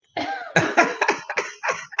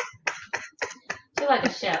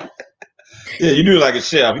like a chef. Yeah, you do like a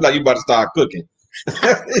chef. You like you about to start cooking.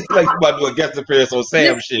 Like you about to do a guest appearance on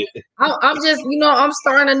Sam shit. I'm just, I'm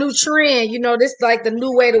starting a new trend. This like the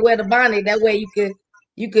new way to wear the bonnet. That way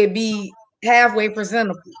you could be halfway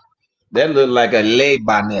presentable. That look like a lay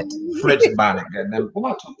bonnet, French bonnet. Goddamn, what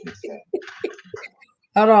am I talking about?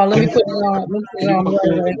 Hold on, let me put it on. Let me put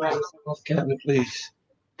it on. Cabinet, please.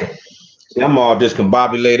 See, I'm all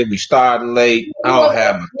discombobulated. We started late. I don't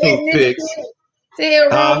have my toothpicks.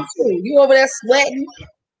 Wrong too. You over there sweating?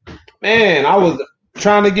 Man, I was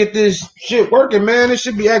trying to get this shit working, man. It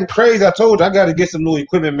should be acting crazy. I told you I got to get some new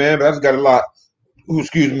equipment, man. But I just got a lot.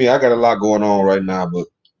 Excuse me, I got a lot going on right now, but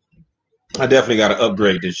I definitely got to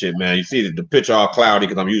upgrade this shit, man. You see the picture all cloudy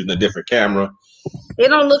because I'm using a different camera. It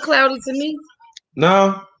don't look cloudy to me.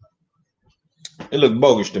 No, it look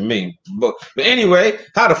bogus to me. But anyway,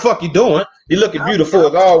 how the fuck you doing? You looking beautiful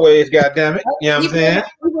as always, goddammit. You know what I'm saying?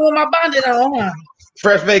 You put my bonnet on, huh?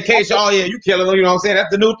 Fresh vacation. Oh yeah, you killing them. You know what I'm saying?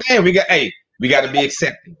 That's the new thing. We got to be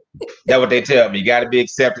accepted. That's what they tell me. You got to be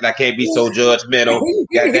accepted. I can't be so judgmental.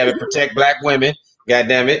 Goddamn it, protect black women.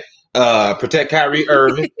 Goddamn it, protect Kyrie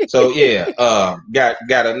Irving. So yeah,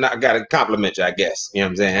 gotta compliment you, I guess. You know what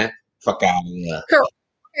I'm saying? Fuck out of here.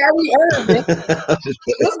 Kyrie Irving.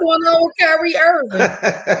 What's going on with Kyrie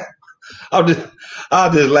Irving? I'm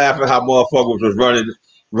just laughing how motherfuckers was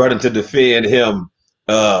running to defend him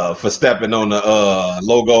for stepping on the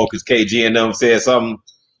logo because KG and them said something,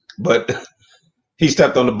 but he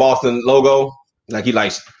stepped on the Boston logo like he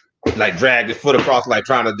like dragged his foot across like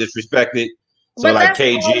trying to disrespect it. So but like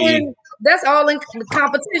KG, that's all in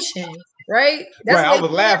competition, right? Right. I was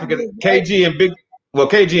laughing because KG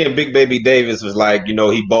and Big Baby Davis was like,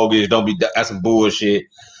 he bogus. That's some bullshit.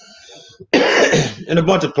 And a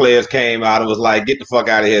bunch of players came out and was like, get the fuck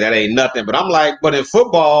out of here. That ain't nothing. But I'm like, but in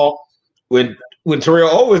football, when Terrell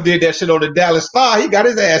Owens did that shit on the Dallas Star, he got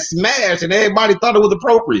his ass smashed and everybody thought it was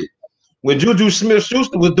appropriate. When Juju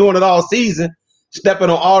Smith-Schuster was doing it all season, stepping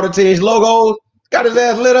on all the team's logos, got his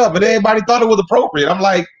ass lit up and everybody thought it was appropriate. I'm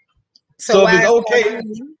like, so if it's okay.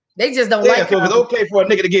 They just don't like it. So if it's okay for a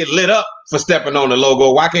nigga to get lit up for stepping on the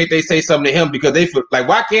logo, why can't they say something to him? Because they feel like,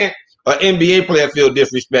 why can't an NBA player feel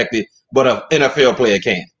disrespected, but an NFL player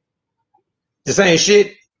can't? The same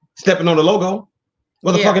shit, stepping on the logo.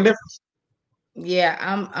 What's the fucking difference? Yeah,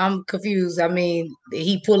 I'm confused. I mean,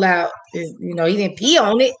 he pull out, he didn't pee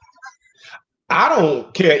on it. I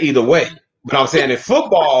don't care either way. But I'm saying in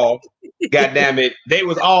football, goddamn it, they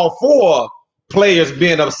was all for players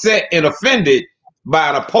being upset and offended by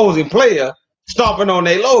an opposing player stomping on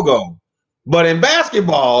their logo. But in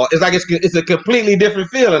basketball, it's like it's a completely different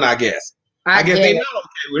feeling, I guess. I guess they not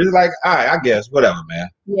okay with it. It's like, all right, I guess, whatever, man.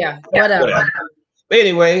 Yeah, whatever. But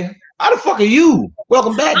anyway, how the fuck are you?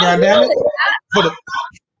 Welcome back, goddammit. For the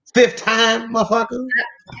 5th time, motherfucker.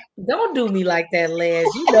 Don't do me like that, Les.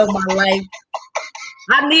 You know my life.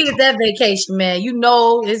 I needed that vacation, man.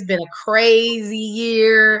 It's been a crazy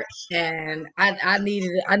year, and I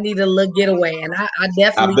needed a little getaway, and I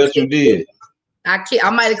definitely. I bet you did. I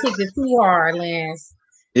might have kicked it too hard, Lance.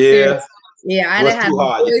 Yeah. Seriously. Yeah, I didn't have too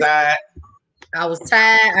hard. You tired? I was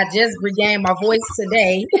tired. I just regained my voice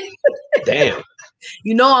today. Damn.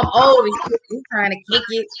 I'm old and shit. I'm trying to kick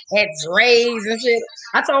it at Dre's and shit.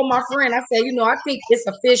 I told my friend, I said, I think it's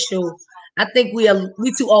official. I think we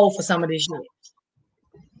too old for some of this shit.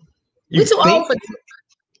 We too old for this.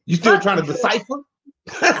 You still trying to decipher?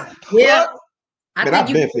 Yeah. I think I've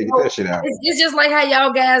been figuring that shit out. It's just like how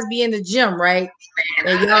y'all guys be in the gym, right?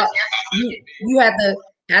 And y'all, you have to.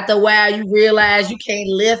 After a while, you realize you can't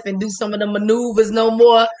lift and do some of the maneuvers no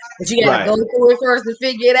more, but you gotta go through it first to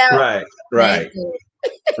figure it out. Right.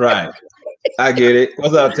 Right. I get it.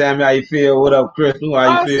 What's up, Tammy? How you feel? What up, Crystal?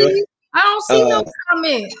 How you feel? I don't see no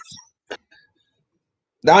comments.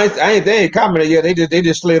 They ain't commented yet. They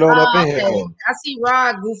just slid on up in here. I see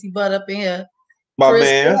Rod Goofy butt up in here. My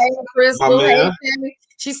man. Crystal, hey, Tammy.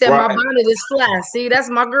 She said my bonnet is fly. See, that's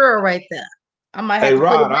my girl right there. I might have to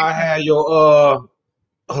Rod, I had your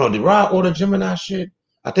hold on, did Rod order Gemini shit?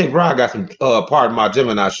 I think Rod got some part of my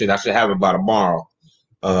Gemini shit. I should have it by tomorrow.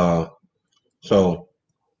 So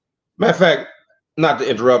matter of fact, not to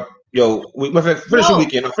interrupt, finish your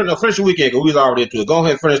weekend. Finish your weekend because we was already into it. Go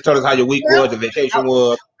ahead and finish. Tell us how your week was, the vacation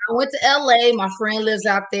was. I went to LA. My friend lives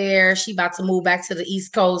out there. She about to move back to the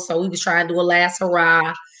East Coast. So we was trying to do a last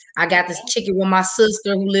hurrah. I got this chicken with my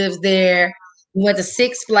sister who lives there. We went to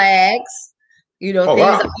Six Flags. Things are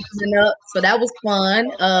opening up. So that was fun.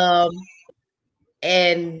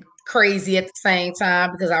 And crazy at the same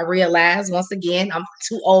time because I realized once again I'm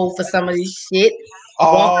too old for some of this shit.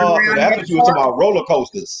 walking Oh, so around that's that what you were park. talking about, roller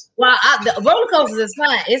coasters. Well, the roller coasters is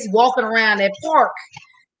fun. It's walking around that park.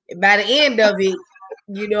 By the end of it,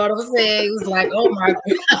 you know what I'm saying? It was like, oh my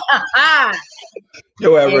god.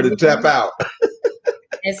 Yo, ever ready to And tap out?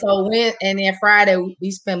 And so then Friday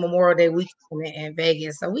we spent Memorial Day weekend in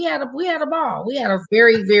Vegas. So we had a ball. We had a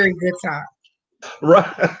very, very good time.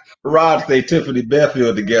 Rod say Tiffany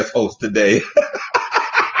Bearfield the guest host today.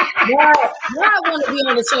 Rod want to be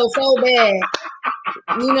on the show so bad.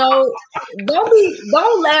 You know,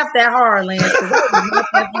 don't laugh that hard, Lance, because that was not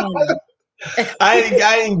that funny.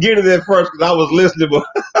 I ain't get it at first because I was listening, but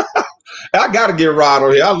I gotta get Rod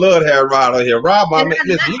on here. I love having Rod on here. Rod, my man,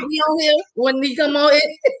 listen, Be on here when he come on it.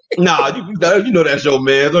 nah, you know that's your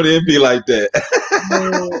man. Don't even be like that.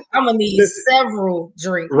 I'm gonna need several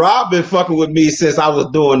drinks. Rob been fucking with me since I was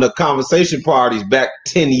doing the conversation parties back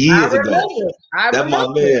 10 years ago. That's my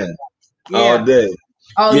man. Yeah. All day.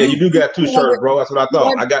 Oh, yeah, you do got 2 shirts, bro. That's what I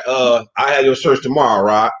thought. I had your shirts tomorrow,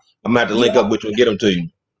 Rod. I'm gonna have to link up with you and get them to you.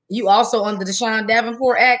 You also under the Sean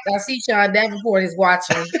Davenport Act. I see Sean Davenport is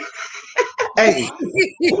watching. Hey,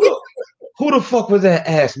 who the fuck was that?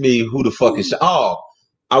 Asked me who the fuck is. Oh,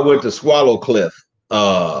 I went to Swallow Cliff.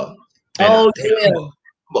 Yeah. I'm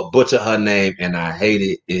gonna butcher her name, and I hate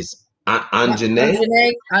it. It's Anjanae.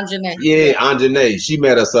 Anjanae. Yeah, Anjanae. She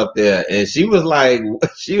met us up there, and she was like, who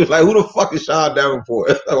the fuck is Sean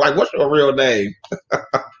Davenport? Like, what's your real name?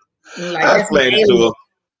 I explained it to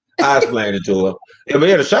her. Yeah, but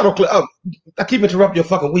yeah, the Shadow Cliff. I keep interrupting your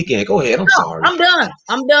fucking weekend. Go ahead. I'm sorry. I'm done.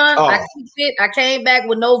 Oh. I keep it. I came back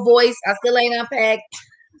with no voice. I still ain't unpacked,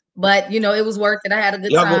 but it was worth it. I had a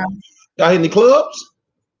good time. Y'all hit any clubs?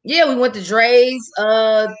 Yeah, we went to Dre's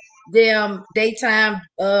damn daytime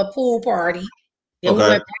pool party. Then we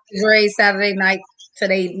went back to Dre's Saturday night to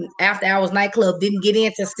the after hours nightclub. Didn't get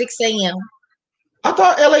in till 6 a.m. I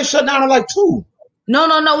thought LA shut down at like 2.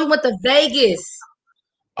 No. We went to Vegas.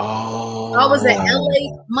 Oh. I was in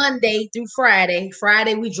LA Monday through Friday.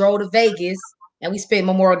 Friday we drove to Vegas and we spent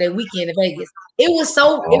Memorial Day weekend in Vegas. It was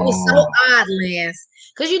so odd, Lance,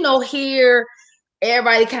 because here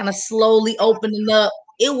everybody kind of slowly opening up.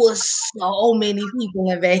 It was so many people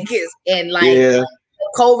in Vegas, and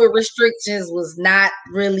COVID restrictions was not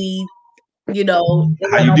really, How you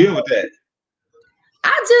deal with that?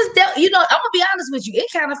 I just, I'm gonna be honest with you. It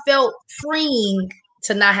kind of felt freeing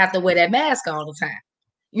to not have to wear that mask all the time.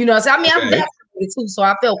 So I'm vaccinated too, so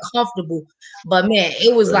I felt comfortable. But man,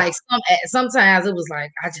 it was like sometimes it was like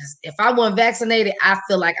if I wasn't vaccinated, I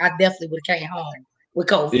feel like I definitely would have came home with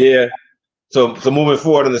COVID. Yeah. So moving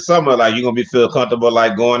forward in the summer, like you're gonna feel comfortable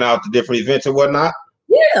like going out to different events and whatnot?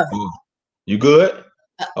 Yeah. You good?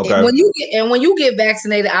 Okay. When you get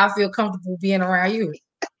vaccinated, I feel comfortable being around you.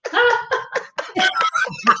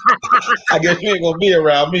 I guess you ain't gonna be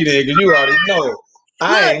around me then, because you already know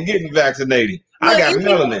I ain't getting vaccinated. I got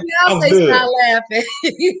melanin. I'm good. Stop laughing.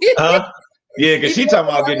 Huh? Yeah, because she talking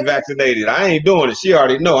about getting vaccinated. I ain't doing it. She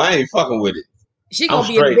already know. I ain't fucking with it. She gonna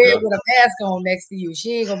be in bed with a mask on next to you.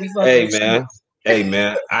 She ain't gonna be fucking. Hey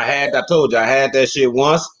man. I told you I had that shit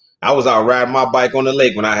once. I was out riding my bike on the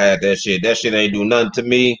lake when I had that shit. That shit ain't do nothing to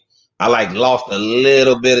me. I lost a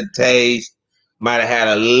little bit of taste. Might have had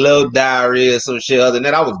a little diarrhea or some shit. Other than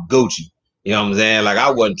that, I was Gucci. You know what I'm saying? Like, I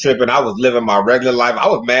wasn't tripping. I was living my regular life. I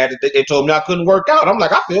was mad that they told me I couldn't work out. I'm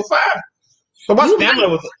like, I feel fine. So my stamina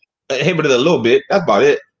was inhibited a little bit. That's about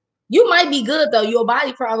it. You might be good, though. Your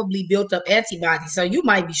body probably built up antibodies. So you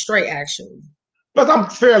might be straight, actually. But I'm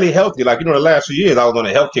fairly healthy. Like, the last few years, I was on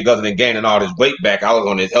a health kick other than gaining all this weight back. I was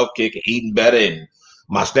on this health kick and eating better, and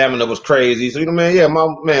my stamina was crazy. So, I'm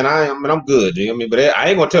good. You know what I mean? But I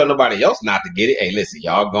ain't going to tell nobody else not to get it. Hey, listen,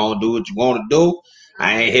 y'all going to do what you want to do.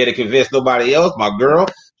 I ain't here to convince nobody else. My girl,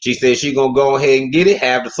 she said she going to go ahead and get it.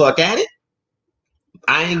 Have the fuck at it.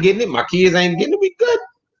 I ain't getting it. My kids ain't getting it. We good.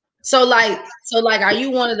 So, are you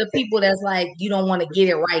one of the people that's like, you don't want to get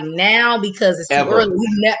it right now because it's too early?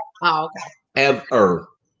 Okay. Ever.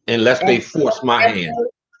 Unless they force my hand.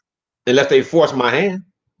 Unless they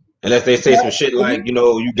say some shit like,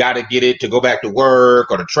 you got to get it to go back to work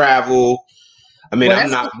or to travel. I mean,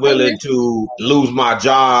 I'm not willing to lose my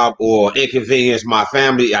job or inconvenience my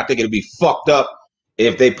family. I think it'd be fucked up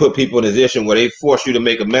if they put people in a position where they force you to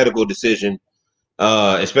make a medical decision,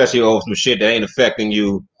 especially over some shit that ain't affecting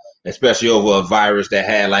you, especially over a virus that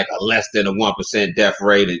had like a less than a 1% death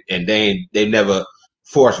rate, and they never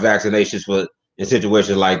forced vaccinations in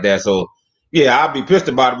situations like that. So Yeah, I'll be pissed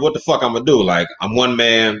about it. What the fuck I'm gonna do? Like, I'm one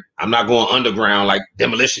man. I'm not going underground like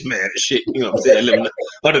Demolition Man and shit. You know what I'm saying? Living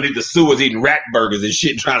underneath the sewers, eating rat burgers and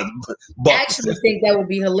shit, trying to I buck the actually system. think that would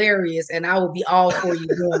be hilarious, and I would be all for you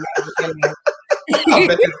doing that. I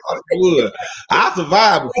bet the fuck would. I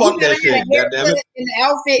survive, but You fuck gotta that have shit. a God damn haircut it. and the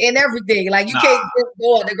outfit and everything. Like you can't Nah. just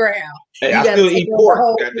go on the ground. Hey, You I gotta still take eat on the pork.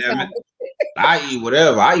 whole God damn it. persona. I eat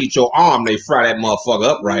whatever. I eat your arm. They fry that motherfucker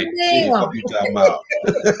up right. Shit, Damn. fuck you talking about?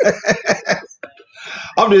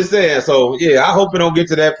 I'm just saying. So yeah, I hope it don't get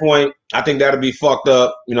to that point. I think that'll be fucked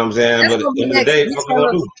up. You know what I'm saying? That's But at gonna the be end of the next. day, what you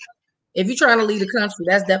gonna do? If you're trying to leave the country,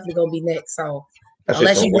 that's definitely gonna be next. So That shit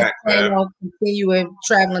unless so you just whack, plan man. on continuing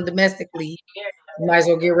traveling domestically, you might as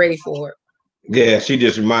well get ready for it. Yeah, she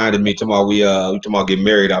just reminded me tomorrow we talking about getting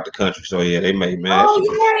married out the country. So yeah, they made man. That shit was,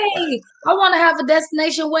 Oh yay! I want to have a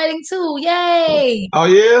destination wedding too. Yay! oh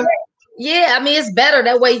yeah, Yeah, I mean it's better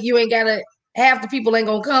that way. You ain't gotta half the people ain't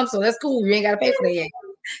gonna come, so that's cool. You ain't gotta pay for that yet.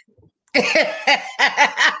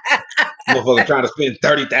 motherfucker trying to spend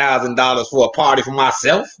 $30,000 for a party for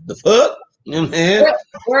myself. The fuck, you know what I'm saying?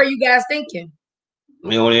 Where are you guys thinking?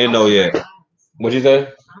 We don't even know yet. What'd you say?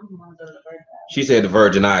 She said the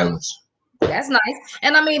Virgin Islands. That's nice.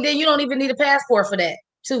 And I mean, then you don't even need a passport for that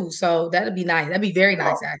too. So that'd be nice. That'd be very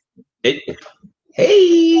nice, actually.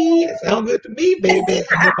 Hey, that sounds good to me, baby.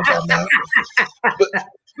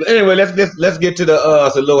 But anyway, let's get to the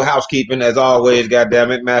some little housekeeping as always.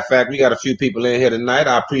 Goddamn it! Matter of fact, we got a few people in here tonight.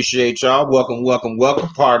 I appreciate y'all. Welcome, welcome, welcome.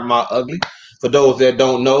 Pardon my ugly. For those that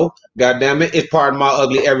don't know, goddamn it, it's Pardon My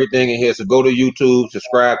Ugly everything in here. So go to YouTube,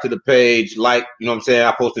 subscribe to the page, like. You know what I'm saying?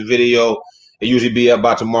 I post a video. It usually be up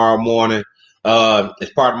by tomorrow morning.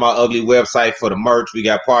 It's Pardon My Ugly website for the merch. We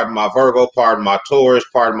got Pardon My Virgo, Pardon My Taurus,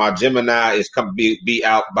 Pardon My Gemini is come be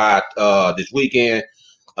out by this weekend.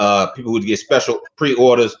 People who get special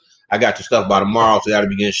pre-orders, I got your stuff by tomorrow, so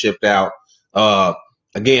that'll be getting shipped out.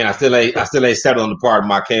 Again, I still ain't settled on the part of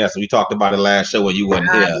my cancer. We talked about it last show when you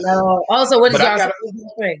wasn't here. No. Also, what is But y'all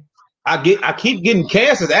thing? I keep getting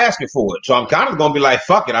cancers asking for it, so I'm kind of gonna be like,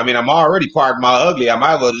 fuck it. I mean, I'm already part of my ugly. I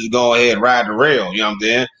might as well just go ahead and ride the rail. You know what I'm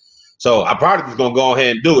saying? So I probably just gonna go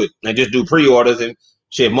ahead and do it and just do pre-orders and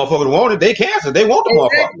shit. Motherfuckers want it. They cancer. They want the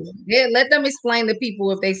Exactly. motherfuckers. Yeah, let them explain to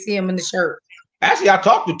people if they see them in the shirt. Actually, I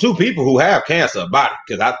talked to two people who have cancer about it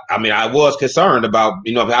because I mean, I was concerned about,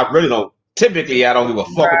 I really don't. Typically, I don't give a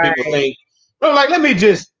fuck what people think. But like, let me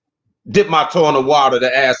just dip my toe in the water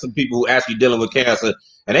to ask some people who actually dealing with cancer,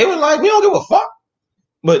 and they were like, we don't give a fuck.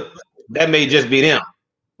 But that may just be them.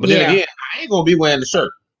 But then again, I ain't gonna be wearing the shirt.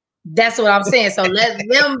 That's what I'm saying. So let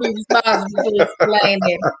them be responsible to explain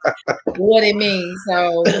what it means.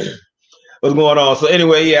 So what's going on? So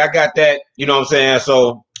anyway, yeah, I got that. You know what I'm saying?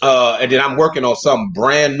 So and then I'm working on something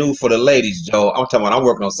brand new for the ladies, Joe. I'm talking about I'm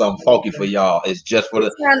working on something funky for y'all. It's just for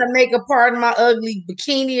the trying to make a Pardon My Ugly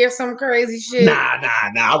bikini or some crazy shit. Nah.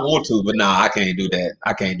 I want to, but nah, I can't do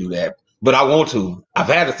that. But I want to. I've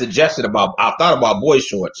had a suggestion I thought about boy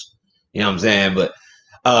shorts. You know what I'm saying? But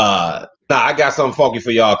I got something funky for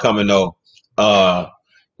y'all coming though.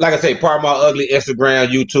 Like I say, Pardon My Ugly, Instagram,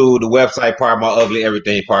 YouTube, the website, Pardon My Ugly,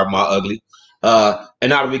 everything, Pardon My Ugly. And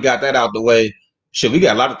now that we got that out the way, shit, we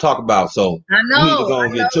got a lot to talk about. So I know. We need to go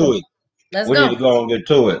and get to it. We need to go and get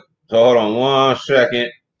to it. So hold on 1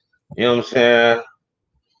 second. You know what I'm saying?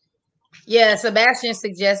 Yeah, Sebastian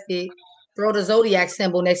suggested throw the zodiac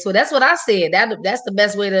symbol next to it. That's what I said. That's the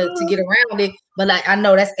best way to get around it. But like I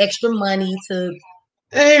know that's extra money to.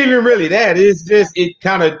 It ain't even really that. It's just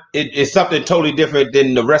it's something totally different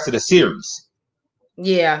than the rest of the series.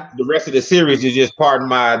 Yeah. The rest of the series is just pardon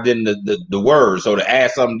my than the word. So to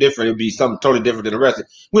add something different, it'd be something totally different than the rest,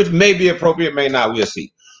 which may be appropriate, may not. We'll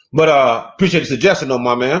see. But appreciate the suggestion, though,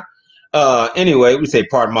 my man. Anyway, we say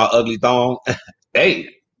pardon my ugly thong. Hey,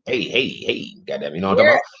 goddamn, you know what I'm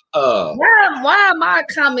talking about? Why are my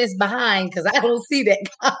comments behind? Because I don't see that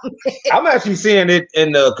comment. I'm actually seeing it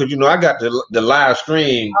in the because I got the live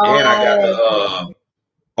stream and I got the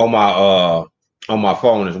on my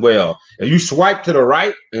phone as well. If you swipe to the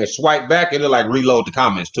right and swipe back, it'll like reload the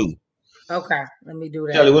comments too. Okay, let me do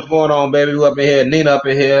that. Kelly, what's going on, baby? You up in here? Nina up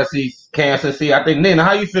in here. See cancer. See, I think Nina,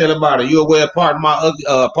 how you feel about it? You aware of part of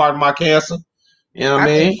my cancer? You know what I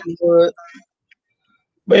mean? Think good.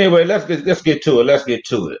 But anyway, let's get to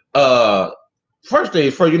it. First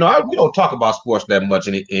thing first, we don't talk about sports that much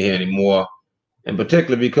in here anymore, in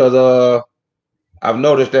particular because I've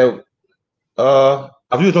noticed that our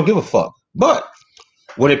viewers don't give a fuck. But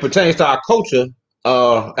when it pertains to our culture,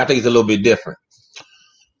 I think it's a little bit different.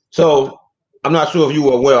 So I'm not sure if you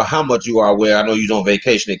were aware of how much you are aware. I know you're on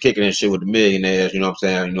vacation and kicking and shit with the millionaires. You know what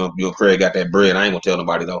I'm saying? You and Craig got that bread. I ain't gonna tell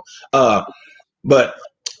nobody though. But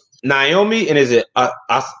Naomi, and is it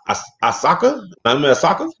Osaka? Naomi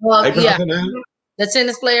Osaka? How you Well, pronounce yeah, her name? the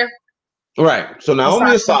tennis player. Right. So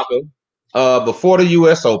Naomi Osaka. Osaka, before the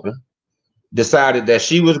U.S. Open, decided that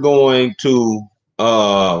she was going to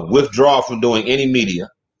withdraw from doing any media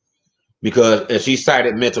because, as she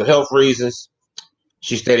cited mental health reasons,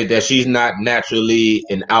 she stated that she's not naturally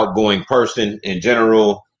an outgoing person in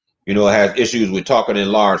general, has issues with talking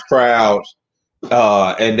in large crowds,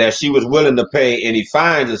 and that she was willing to pay any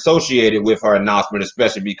fines associated with her announcement,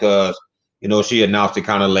 especially because, she announced it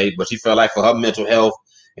kind of late, but she felt like for her mental health,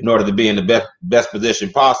 in order to be in the best position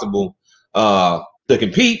possible to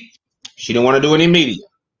compete, she didn't want to do any media.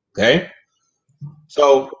 Okay.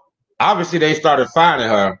 So obviously they started fining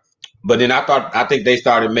her, but then I think they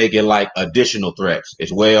started making like additional threats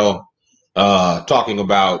as well, talking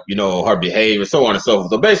about her behavior, so on and so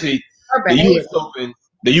forth. So basically, Her the behavior.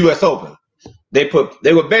 the U.S. Open, they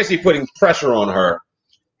were basically putting pressure on her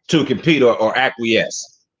to compete or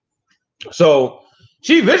acquiesce. So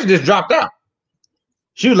she eventually just dropped out.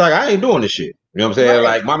 She was like, I ain't doing this shit. You know what I'm saying?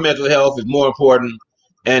 Right. Like my mental health is more important,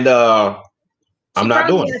 and She I'm not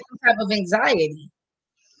doing probably it. had some type of anxiety.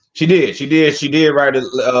 She did write right.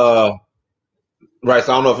 So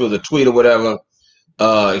I don't know if it was a tweet or whatever,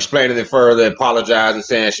 explaining it further, apologizing,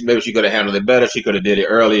 saying maybe she could have handled it better. She could have did it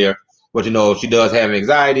earlier, but she does have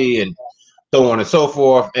anxiety and so on and so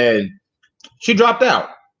forth, and she dropped out.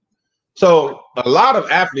 So a lot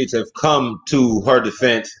of athletes have come to her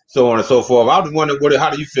defense, so on and so forth. I was wondering, how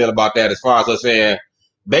do you feel about that? As far as her saying,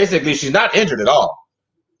 basically, she's not injured at all.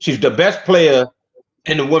 She's the best player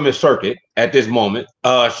in the women's circuit at this moment.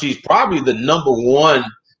 She's probably the number one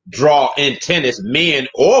draw in tennis, men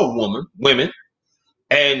or women,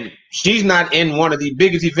 and she's not in one of the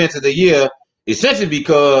biggest events of the year, essentially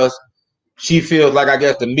because she feels like I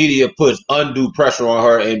guess the media puts undue pressure on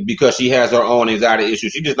her, and because she has her own anxiety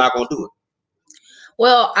issues, she's just not going to do it.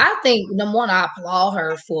 Well, I think number one, I applaud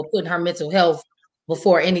her for putting her mental health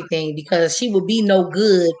before anything because she would be no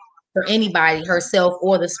good for anybody, herself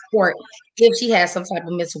or the sport, if she has some type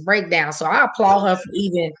of mental breakdown. So I applaud her for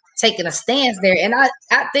even taking a stance there. And I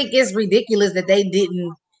think it's ridiculous that they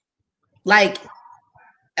didn't like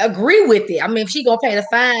agree with it. I mean, if she gonna pay the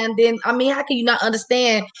fine, then I mean, how can you not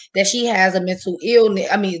understand that she has a mental illness?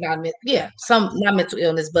 I mean, not mental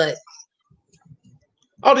illness, but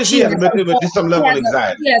Oh, she has some level of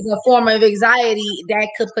anxiety. she has a form of anxiety that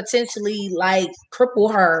could potentially like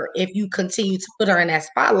cripple her if you continue to put her in that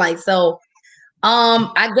spotlight. So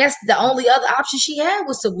I guess the only other option she had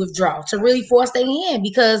was to withdraw, to really force their hand,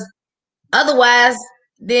 because otherwise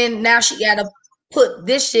then now she gotta put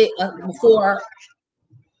this shit before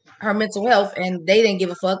her mental health, and they didn't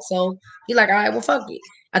give a fuck. So he like, all right, well, fuck it,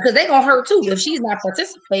 because they gonna hurt too if she's not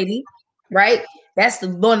participating, right? That's the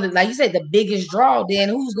one, like you said, the biggest draw. Then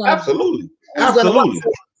who's gonna Absolutely. watch it?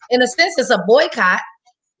 In a sense, it's a boycott,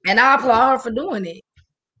 and I applaud her for doing it.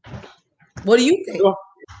 What do you think?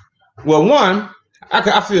 Well, one,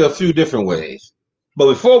 I feel a few different ways, but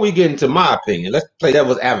before we get into my opinion, let's play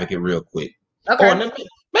devil's advocate real quick. Okay. Or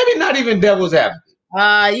maybe not even devil's advocate.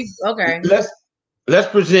 Okay. Let's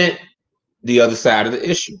present the other side of the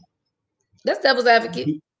issue. That's devil's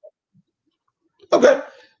advocate. Okay.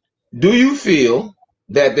 Do you feel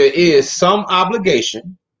that there is some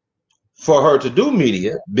obligation for her to do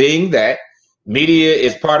media, being that media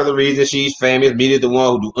is part of the reason she's famous? Media is the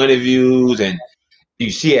one who do interviews, and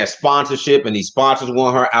she has sponsorship, and these sponsors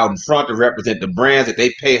want her out in front to represent the brands that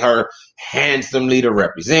they pay her handsomely to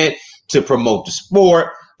represent, to promote the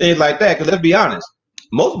sport, things like that. Because let's be honest,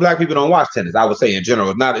 most black people don't watch tennis. I would say in general,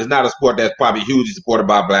 it's not a sport that's probably hugely supported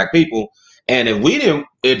by black people. And if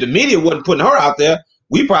the media wasn't putting her out there,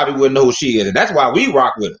 we probably wouldn't know who she is. And that's why we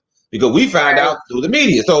rock with her, because we find out through the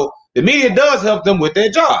media. So the media does help them with their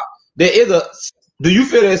job. Do you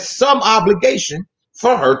feel there's some obligation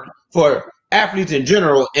for her, for athletes in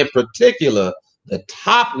general, in particular, the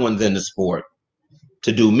top ones in the sport,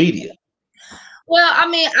 to do media? Well, I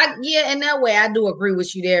mean, in that way, I do agree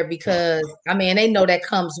with you there, because I mean, they know that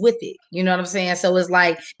comes with it. You know what I'm saying? So it's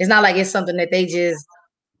not like it's something that they just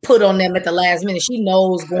put on them at the last minute. She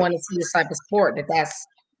knows going into this type of sport that's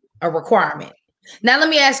a requirement. Now, let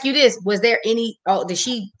me ask you this: was there any? Did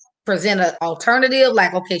she present an alternative?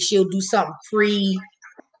 Like, okay, she'll do something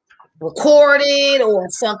pre-recorded or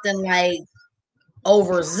something like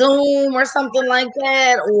over Zoom or something like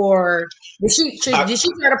that, or did she try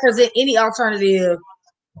to present any alternative,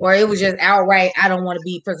 or it was just outright, I don't want to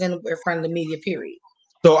be presented in front of the media, period?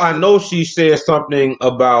 So I know she said something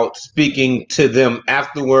about speaking to them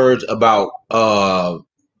afterwards about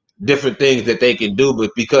different things that they can do,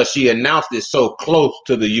 but because she announced it so close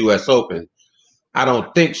to the U.S. Open, I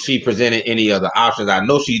don't think she presented any other options. I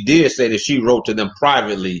know she did say that she wrote to them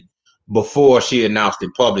privately before she announced it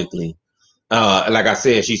publicly. Like I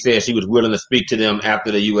said, she said she was willing to speak to them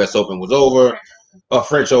after the U.S. Open was over,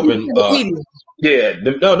 French Open. Yeah,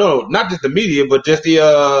 no, not just the media, but just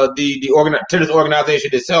the tennis organization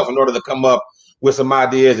itself, in order to come up with some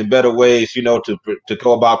ideas and better ways, to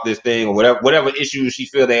go about this thing, or whatever issues she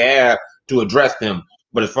feel they have to address them.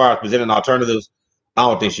 But as far as presenting alternatives, I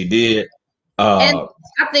don't think she did. And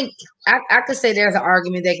I think I could say there's an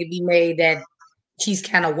argument that could be made that she's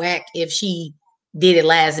kind of whack if she did it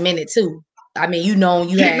last minute too. I mean, you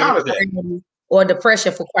had or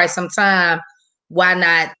depression for quite some time. Why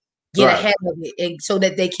not get ahead of it so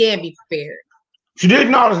that they can be prepared? She did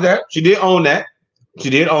acknowledge that. She did own that.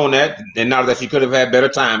 And now that she could have had better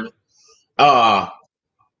timing. But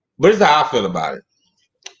this is how I feel about it.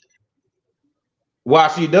 While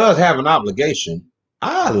she does have an obligation,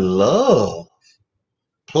 I love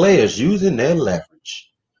players using their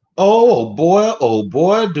leverage. Oh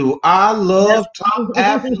boy, do I love top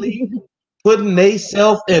athletes putting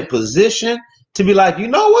themselves in position to be like, you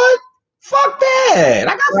know what? Fuck that.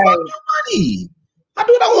 I got fuck you money. I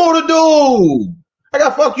do what I want to do. I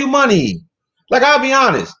got fuck you money. Like, I'll be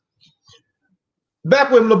honest.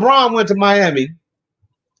 Back when LeBron went to Miami,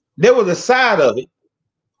 there was a side of it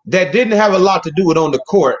that didn't have a lot to do with on the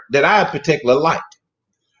court that I particularly liked.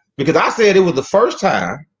 Because I said it was the first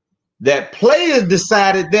time that players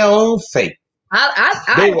decided their own fate.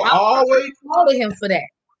 They were always applauded him for that.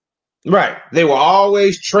 Right. They were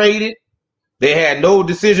always traded. They had no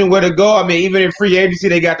decision where to go. I mean, even in free agency,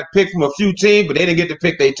 they got to pick from a few teams, but they didn't get to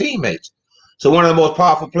pick their teammates. So one of the most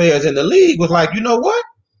powerful players in the league was like, you know what?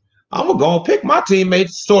 I'm going to go and pick my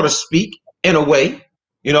teammates, so to speak, in a way,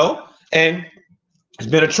 and it's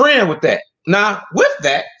been a trend with that. Now, with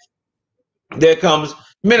that, there comes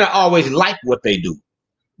men. I always like what they do,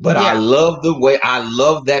 but I love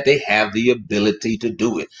that they have the ability to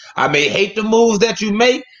do it. I may hate the moves that you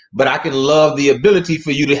make, but I can love the ability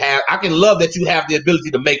for you to have. I can love that you have the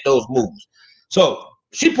ability to make those moves. So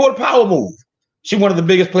she pulled a power move. She's one of the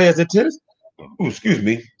biggest players in tennis. Ooh, excuse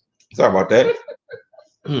me. Sorry about that.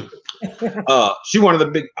 She one of the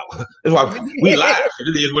big. That's why we live.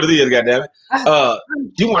 It is what it is. Goddamn it.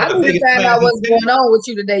 She one of the biggest. I find out what's going on with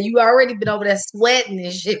you today. You already been over there sweating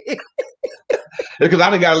and shit. Because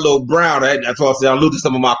I done got a little brown. That's why I said I'm losing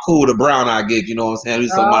some of my cool to brown I get. You know what I'm saying?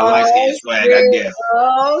 Some of my light skin swag, I guess.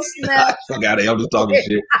 Oh snap! Fuck out of here. I'm just talking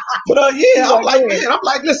shit. But I'm like, man. I'm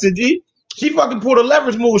like, listen, G. She fucking pulled a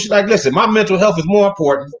leverage move. She's like, listen, my mental health is more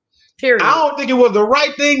important. Period. I don't think it was the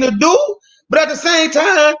right thing to do, but at the same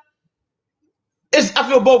time, I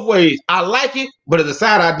feel both ways. I like it, but at the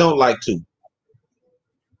side, I don't like too.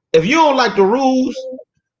 If you don't like the rules, you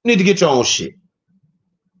need to get your own shit.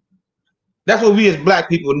 That's what we as black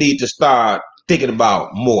people need to start thinking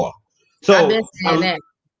about more. So I've been saying that.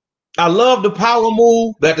 I love the power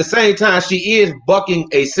move, but at the same time, she is bucking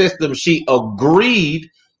a system she agreed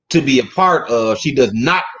to be a part of. She does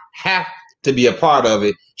not have to be a part of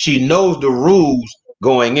it. She knows the rules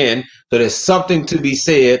going in, so there's something to be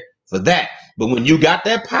said for that. But when you got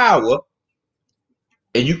that power,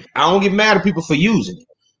 and I don't get mad at people for using it,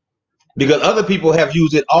 because other people have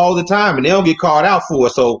used it all the time and they don't get called out for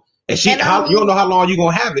it. So, you don't know how long you're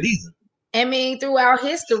gonna have it either. I mean, throughout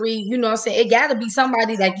history, you know what I'm saying, it got to be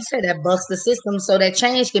somebody, like you said, that bucks the system so that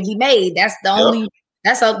change can be made. That's the only.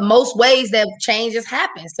 That's most ways that changes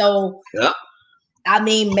happen. So, I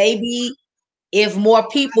mean, maybe if more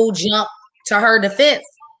people jump to her defense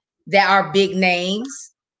that are big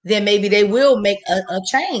names, then maybe they will make a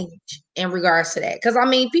change in regards to that. Because I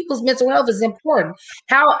mean, people's mental health is important.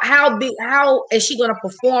 How is she going to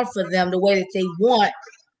perform for them the way that they want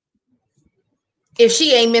if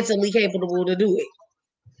she ain't mentally capable to do it?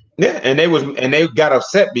 Yeah, and they got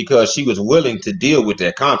upset because she was willing to deal with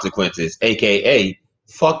their consequences, aka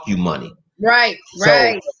fuck you money. Right.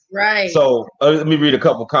 So let me read a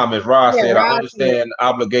couple comments. Rod said, I understand the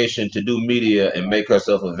obligation to do media and make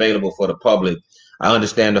herself available for the public. I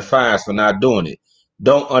understand the fines for not doing it.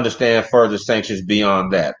 Don't understand further sanctions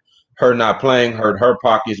beyond that. Her not playing hurt her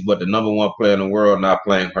pockets, but the number one player in the world not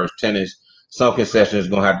playing hurts tennis. Some concessions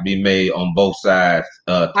going to have to be made on both sides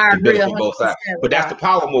to benefit both sides. But that's the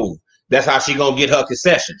power move. That's how she going to get her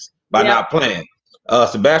concessions, by not playing.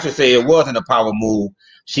 Sebastian said it wasn't a power move.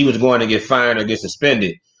 She was going to get fined or get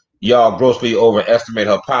suspended. Y'all grossly overestimate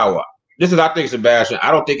her power. This is, I think, Sebastian,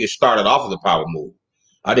 I don't think it started off as a power move.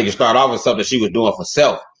 I think it started off as something she was doing for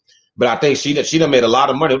self. But I think she done made a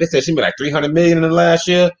lot of money. They said she made like $300 million in the last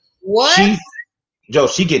year. What?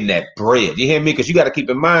 She getting that bread. You hear me? Because you got to keep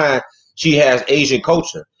in mind, she has Asian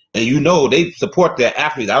culture. and you know they support their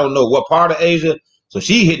athletes. I don't know what part of Asia, so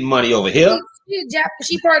she hitting money over here.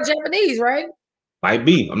 She part Japanese, right? Might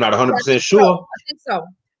be. I'm not 100% So. sure. I think so.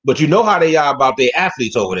 But you know how they are about their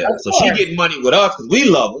athletes over there. So she getting money with us because we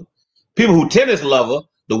love her. People who tennis love her,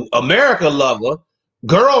 the America love her,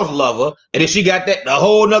 girls love her, and then she got that the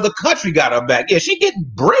whole nother country got her back. Yeah, she getting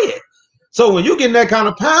bread. So when you getting that kind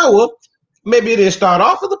of power, maybe it didn't start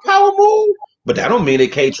off as a power move, but that don't mean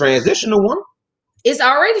it can't transition to one. It's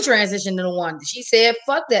already transitioned to one. She said,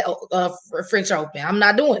 "Fuck that French Open. I'm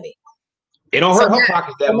not doing it." It don't hurt her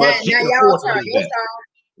pockets that much. She can afford to lose that.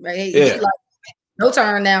 Right? Yeah. Like, no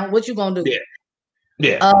turn now. What you gonna do? Yeah.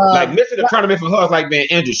 Yeah. Like missing a tournament for her is like being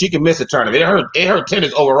injured. She can miss a tournament. It hurt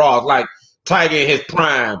tennis overall. It's like Tiger in his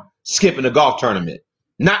prime skipping a golf tournament.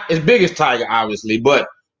 Not as big as Tiger, obviously, but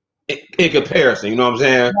in comparison, you know what I'm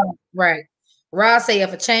saying? Right. Ross say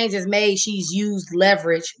if a change is made, she's used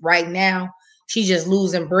leverage. Right now, she's just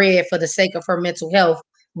losing bread for the sake of her mental health,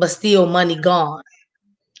 but still money gone.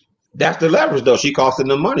 That's the leverage, though. She costing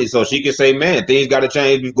them money, so she can say, man, things got to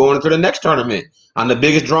change going into the next tournament. I'm the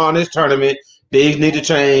biggest draw in this tournament. Things need to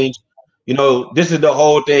change. You know, this is the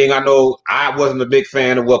whole thing. I know I wasn't a big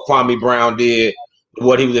fan of what Kwame Brown did.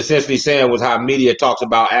 What he was essentially saying was how media talks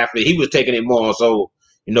about athletes. He was taking it more so,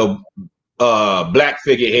 you know, black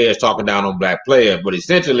figureheads talking down on black players. But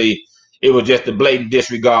essentially, it was just a blatant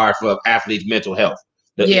disregard for athletes' mental health.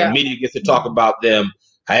 The media gets to talk about them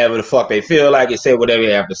however the fuck they feel like it, say whatever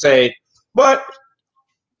they have to say. But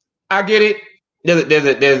I get it.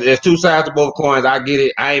 There's two sides to both coins. I get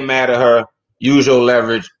it. I ain't mad at her. Use your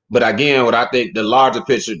leverage. But again, what I think the larger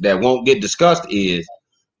picture that won't get discussed is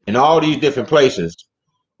in all these different places,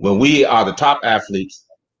 when we are the top athletes,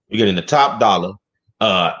 we're getting the top dollar.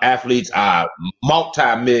 Athletes are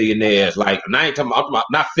multi-millionaires. Like, and I ain't talking about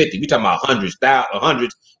not 50. We talking about hundreds,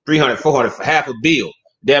 300, 400, half a bill,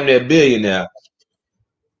 damn near billionaire.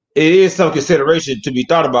 It is some consideration to be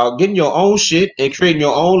thought about getting your own shit and creating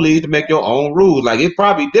your own league to make your own rules. Like, it's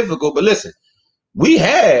probably difficult, but listen, we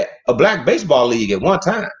had a black baseball league at one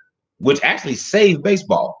time, which actually saved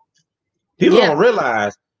baseball. People don't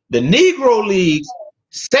realize the Negro leagues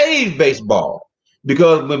saved baseball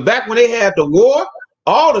because back when they had the war,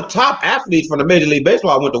 all the top athletes from the Major League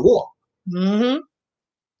Baseball went to war. Mm-hmm.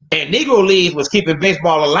 And Negro leagues was keeping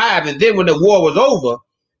baseball alive. And then when the war was over,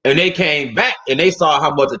 and they came back and they saw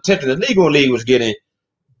how much attention the Negro League was getting,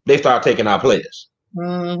 they started taking our players.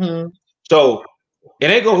 Mm-hmm. So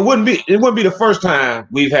it wouldn't be the first time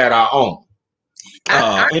we've had our own.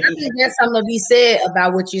 I think there's something to be said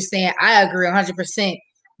about what you're saying. I agree 100%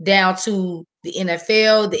 down to the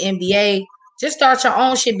NFL, the NBA. Just start your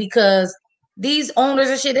own shit because these owners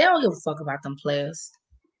and shit, they don't give a fuck about them players.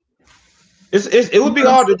 It would be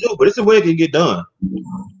hard to do, but it's a way it can get done.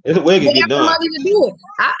 It's a way it can get done. Money to do it.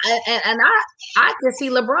 I can see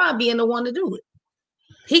LeBron being the one to do it.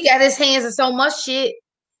 He got his hands in so much shit.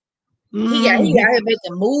 He got him making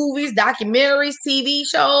movies, documentaries, TV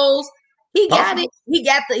shows. He got it. He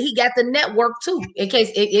got the network too. In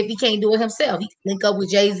case if he can't do it himself, he can link up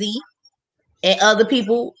with Jay-Z and other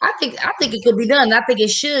people. I think it could be done. I think it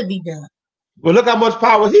should be done. Well, look how much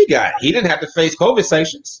power he got. He didn't have to face COVID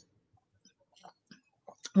sanctions.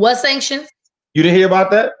 What sanctions? You didn't hear about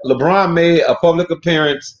that? LeBron made a public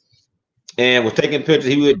appearance and was taking pictures.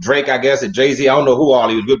 He was with Drake, I guess, and Jay-Z. I don't know who all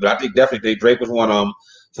he was with, but I think definitely Drake was one of them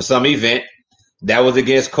for some event. That was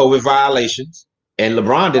against COVID violations. And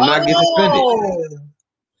LeBron did not get suspended.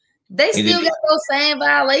 They still got those same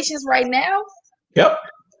violations right now? Yep.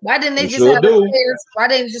 Why didn't they just have the players? Why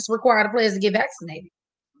didn't they just require the players to get vaccinated?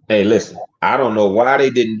 Hey, listen, I don't know why they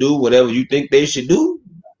didn't do whatever you think they should do,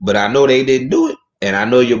 but I know they didn't do it. And I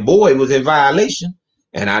know your boy was in violation.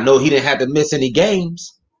 And I know he didn't have to miss any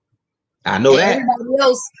games. I know that. Everybody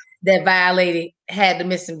else that violated had to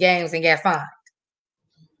miss some games and got fined.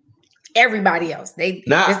 Everybody else.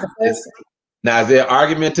 Now, is there an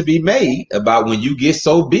argument to be made about when you get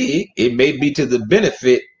so big, it may be to the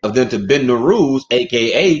benefit of them to bend the rules,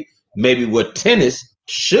 a.k.a. maybe what tennis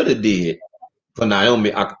should have did for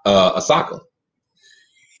Naomi Osaka.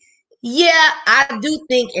 Yeah, I do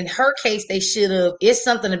think in her case they should have. It's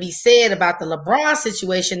something to be said about the LeBron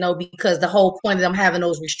situation, though, because the whole point of them having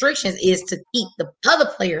those restrictions is to keep the other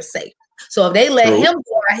players safe. So if they let him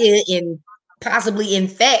go ahead and possibly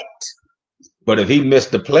infect. But if he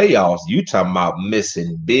missed the playoffs, you talking about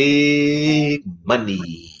missing big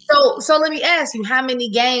money. So let me ask you, how many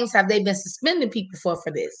games have they been suspending people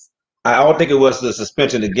for this? I don't think it was the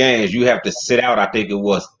suspension of games. You have to sit out. I think it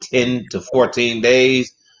was 10 to 14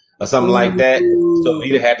 days or something like that. So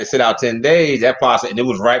he'd have had to sit out 10 days. That process, and it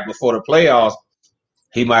was right before the playoffs.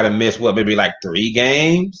 he might have missed maybe like 3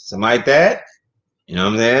 games, something like that. You know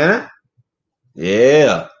what I'm saying?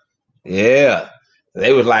 Yeah. Yeah.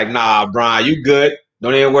 They was like, nah, Brian, you good.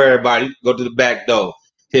 Don't even worry about it. Go to the back door.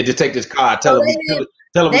 Here, just take this car. So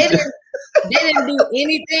Tell him. they didn't do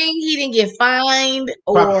anything. He didn't get fined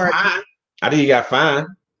Probably or fine. I think he got fined,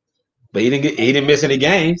 but he didn't miss any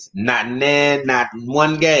games. Not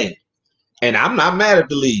one game. And I'm not mad at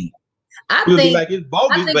the league. I People be think like it's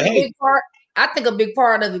bogus, but hey, I think a big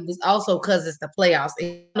part of it was also because it's the playoffs.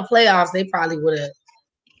 In the playoffs, they probably would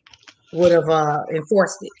have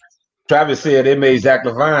enforced it. Travis said they made Zach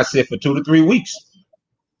LaVine sit for 2 to 3 weeks.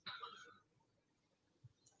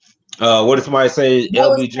 What did somebody say?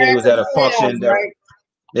 LBJ was at a function that right?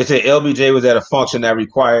 They said LBJ was at a function that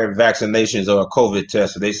required vaccinations or a COVID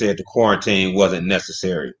test, so they said the quarantine wasn't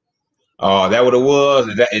necessary. Oh, that what it was?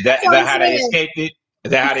 Is that how they escaped it? Is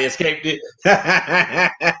that how they escaped it? Yeah,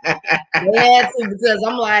 because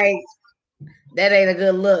I'm like, that ain't a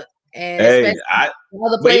good look. And especially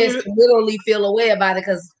other players can literally feel away about it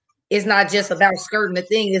because it's not just about skirting the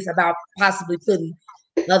thing, it's about possibly putting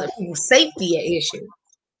other people's safety at issue.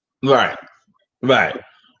 Right.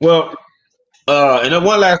 Well, and then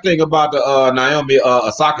one last thing about the Naomi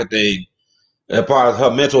Osaka thing, part of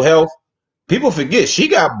her mental health. People forget she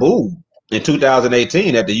got booed in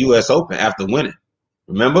 2018 at the U.S. Open after winning.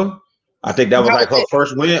 Remember? I think that was like her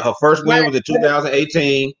first win. Her first win was in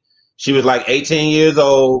 2018. She was like 18 years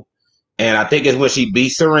old, and I think it's when she beat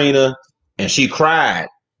Serena, and she cried,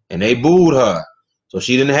 and they booed her. So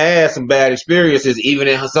she didn't have some bad experiences, even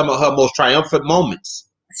in some of her most triumphant moments.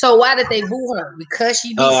 So why did they boo her? Because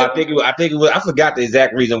she beat Serena? I think it was. I forgot the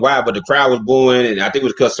exact reason why, but the crowd was booing, and I think it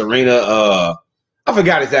was because Serena. I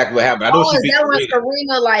forgot exactly what happened. I know she beat Serena. When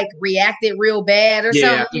Serena like reacted real bad or something?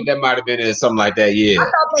 Yeah, I think that might have been it, something like that. Yeah. I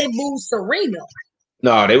thought they booed Serena.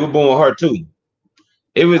 No, they were booing her too.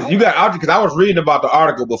 It was you got because I was reading about the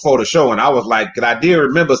article before the show, and I was like, because I did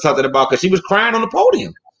remember something about because she was crying on the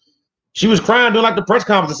podium. She was crying during like the press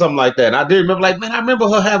conference or something like that. And I did remember, like, man, I remember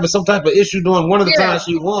her having some type of issue during one of the times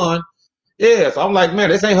she won. Yeah, so I'm like, man,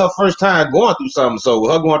 this ain't her first time going through something. So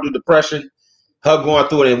her going through depression, her going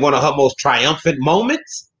through it in one of her most triumphant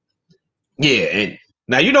moments. Yeah, and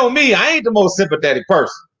now you know me, I ain't the most sympathetic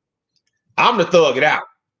person. I'm the thug it out.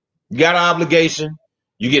 You got an obligation.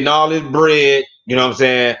 You getting all this bread. You know what I'm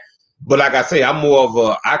saying? But like I say, I'm more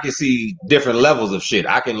of I can see different levels of shit.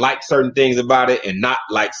 I can like certain things about it and not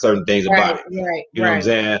like certain things about it. Right. You know what I'm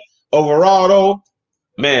saying? Overall, though,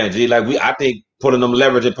 man, I think putting them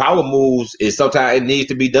leverage and power moves is sometimes it needs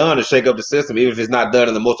to be done to shake up the system, even if it's not done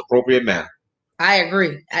in the most appropriate manner. I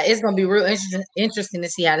agree. It's gonna be real interesting to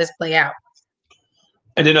see how this play out.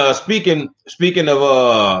 And then speaking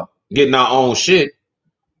of getting our own shit,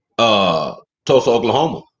 Tulsa,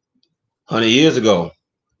 Oklahoma, 100 years ago.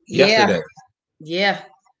 Yesterday. Yeah.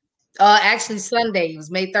 Actually Sunday. It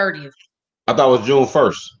was May 30th. I thought it was June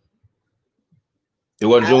 1st. It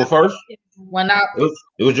wasn't June 1st?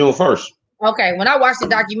 It was June 1st. Okay. When I watched the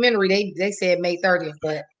documentary, they said May 30th,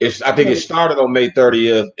 but I think it started on May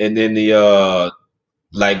 30th, and then the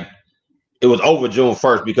it was over June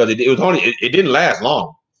 1st because it was only it didn't last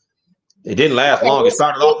long. It didn't last long. It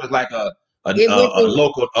started off as like a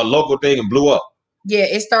local thing and blew up. Yeah,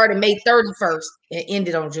 it started May 31st and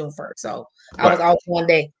ended on June 1st. So I was off one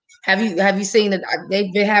day. Have you seen it?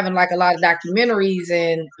 They've been having like a lot of documentaries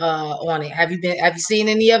and on it. Have you seen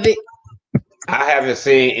any of it? I haven't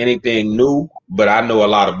seen anything new, but I know a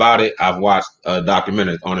lot about it. I've watched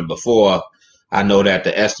documentaries on it before. I know that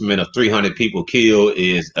the estimate of 300 people killed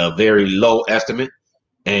is a very low estimate,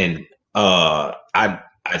 and I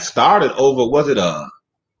started over. It was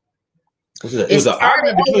an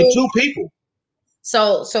argument between two people.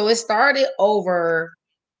 So it started over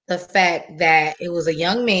the fact that it was a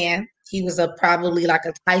young man. He was probably like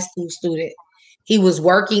a high school student. He was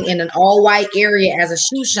working in an all-white area as a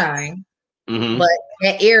shoe shine, but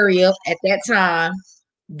that area at that time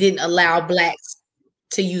didn't allow blacks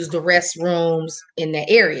to use the restrooms in the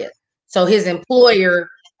area. So his employer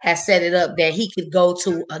has set it up that he could go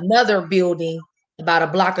to another building about a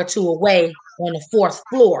block or two away on the 4th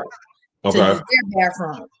floor to use their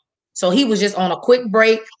bathroom. So he was just on a quick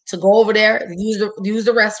break to go over there, use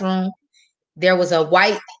the restroom. There was a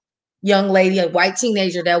white young lady, a white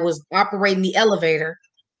teenager that was operating the elevator,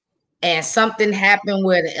 and something happened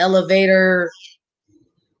where the elevator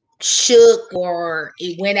shook or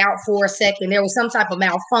it went out for a second. There was some type of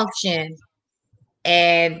malfunction.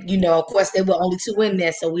 And, of course, there were only 2 in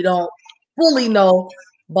there, so we don't fully know.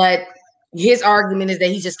 But his argument is that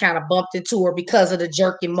he just kind of bumped into her because of the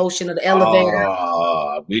jerking motion of the elevator.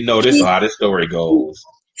 We know how this story goes.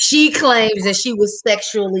 She claims that she was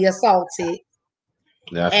sexually assaulted.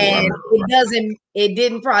 That's and it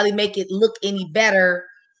didn't probably make it look any better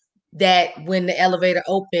that when the elevator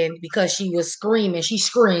opened, because she screamed,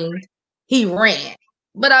 he ran.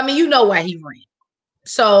 But I mean, you know why he ran.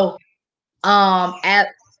 So so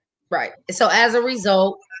as a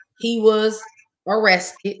result, he was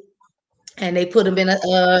arrested and they put him in at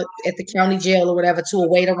the county jail or whatever to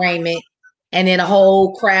await arraignment. And then a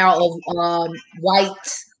whole crowd of white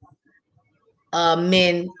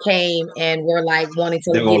men came and were like wanting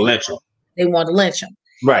to lynch him. They wanted to lynch him.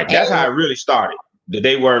 Right. That's how it really started.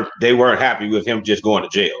 They weren't happy with him just going to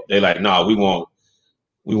jail. They're like, no, we want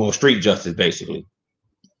street justice, basically.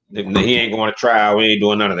 He ain't going to trial. We ain't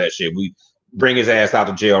doing none of that shit. We bring his ass out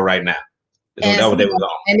of jail right now. And, that's what they was on.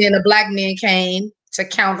 And then the black men came to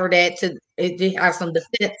counter that, to have some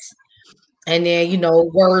defense. And then,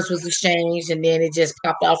 words was exchanged, and then it just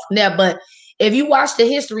popped off from there. But if you watch the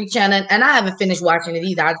History Channel, and I haven't finished watching it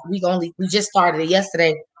either, we just started it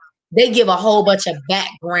yesterday. They give a whole bunch of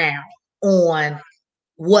background on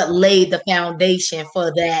what laid the foundation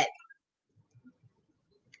for that.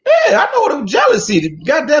 Yeah, I know the jealousy.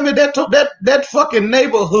 God damn it, that fucking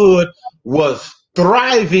neighborhood was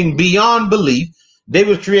thriving beyond belief. They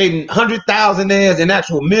was creating 100,000-aires and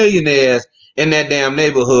actual millionaires in that damn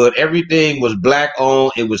neighborhood. Everything was black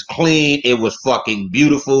owned. It was clean. It was fucking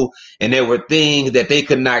beautiful. And there were things that they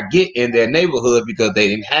could not get in their neighborhood because they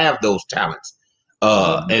didn't have those talents.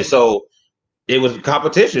 And so it was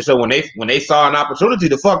competition. So when they saw an opportunity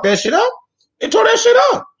to fuck that shit up, they tore that shit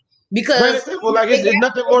up. Because it's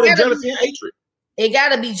nothing more than jealousy and hatred. It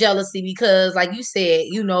gotta be jealousy because, like you said,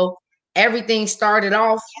 everything started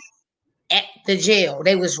off at the jail.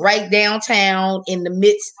 They was right downtown in the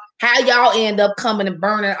midst. How y'all end up coming and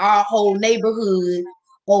burning our whole neighborhood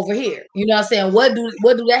over here? You know what I'm saying? What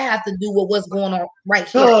do that have to do with what's going on right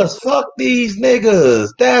here? Cause fuck these niggas.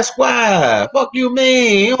 That's why. Fuck you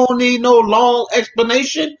mean? You don't need no long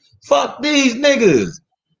explanation. Fuck these niggas.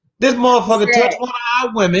 This motherfucker touched one of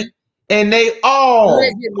our women and they all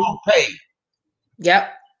pay.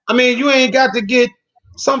 Yep. I mean, you ain't got to get,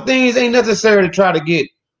 some things ain't necessary to try to get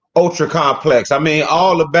ultra complex. I mean,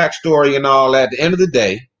 all the backstory and all that. At the end of the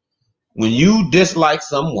day, when you dislike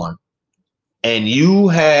someone and you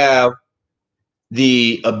have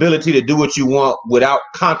the ability to do what you want without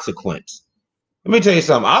consequence. Let me tell you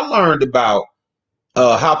something. I learned about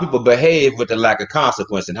how people behave with the lack of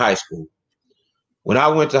consequence in high school. When I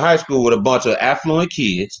went to high school with a bunch of affluent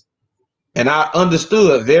kids, and I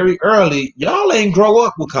understood very early, y'all ain't grow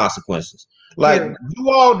up with consequences. Like, you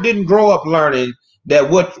all didn't grow up learning that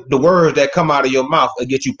what the words that come out of your mouth will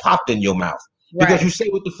get you popped in your mouth. Because you say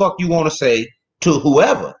what the fuck you want to say to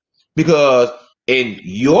whoever. Because in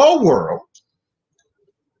your world,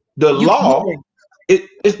 the law,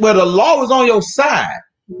 it's where the law is on your side.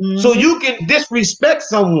 Mm-hmm. So you can disrespect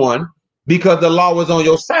someone because the law was on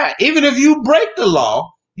your side. Even if you break the law,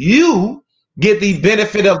 you get the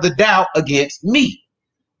benefit of the doubt against me.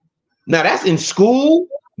 Now that's in school.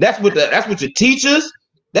 That's with your teachers.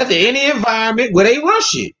 That's in any environment where they run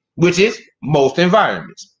shit, which is most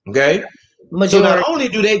environments. Okay. So not only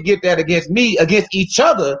do they get that against me, against each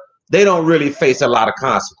other, they don't really face a lot of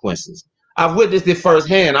consequences. I've witnessed it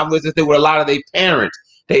firsthand. I've witnessed it with a lot of their parents.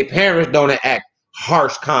 Their parents don't enact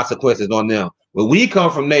harsh consequences on them. But we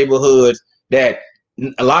come from neighborhoods that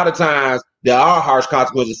a lot of times there are harsh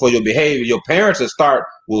consequences for your behavior. Your parents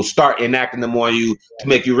will start enacting them on you to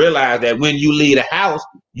make you realize that when you leave the house,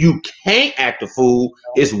 you can't act a fool.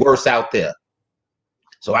 It's worse out there.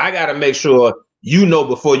 So I got to make sure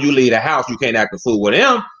before you leave the house, you can't act a fool with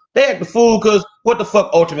them. They act a fool because what the fuck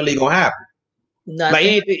ultimately gonna happen? Nothing.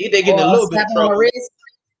 Like they getting a little bit of trouble.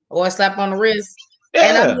 Or a slap on the wrist.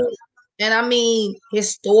 Yeah. And I mean,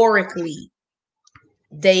 historically,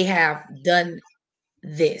 they have done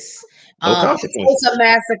this. Tulsa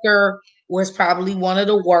Massacre was probably one of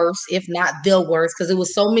the worst, if not the worst, because it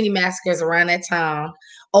was so many massacres around that time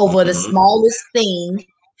over the smallest thing.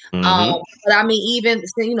 But I mean, even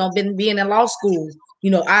being in law school,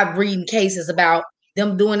 I've read cases about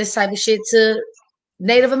them doing this type of shit to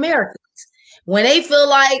Native Americans. When they feel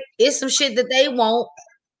like it's some shit that they want,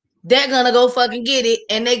 they're gonna go fucking get it,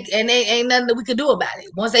 and they ain't nothing that we could do about it.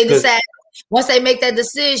 Once they make that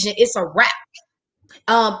decision, it's a wrap.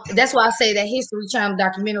 That's why I say that History Channel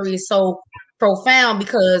documentary is so profound,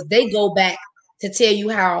 because they go back to tell you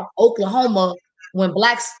how Oklahoma, when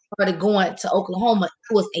blacks started going to Oklahoma,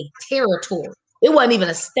 it was a territory. It wasn't even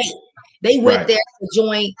a state. They went there to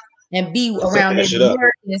join and be around Native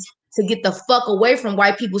Americans to get the fuck away from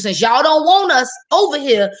white people. Since y'all don't want us over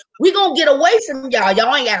here, we gonna get away from y'all.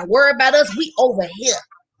 Y'all ain't gotta worry about us. We over here.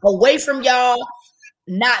 away from y'all,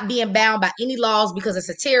 not being bound by any laws because it's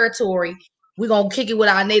a territory. We're gonna kick it with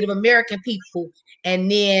our Native American people,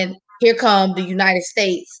 and then here come the United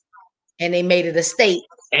States, and they made it a state.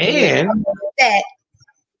 And that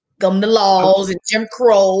come the laws and Jim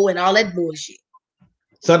Crow and all that bullshit.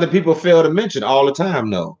 Something people fail to mention all the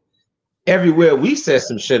time, though. Everywhere we set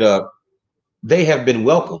some shit up, they have been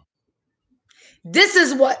welcome. This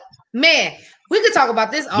is what, man, we could talk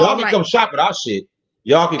about this all Y'all can night. come shop at our shit.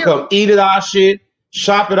 Y'all can come eat at our shit,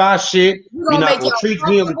 shop at our shit. We're gonna make y'all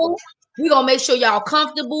comfortable. We're gonna make sure y'all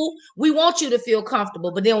comfortable. We want you to feel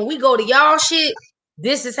comfortable. But then when we go to y'all shit,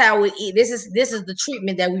 this is how we eat. This is the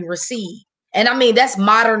treatment that we receive. And I mean, that's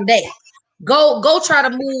modern day. Go try to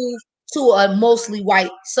move to a mostly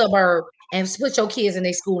white suburb and put your kids in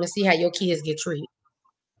their school and see how your kids get treated.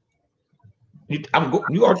 You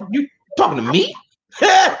talking to me?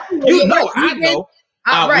 You know, I know.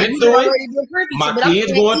 I went through it. My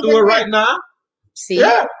kids going through it right now. See,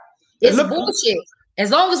 it's bullshit. As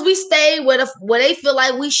long as we stay where they feel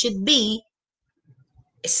like we should be,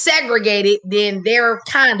 segregated, then they're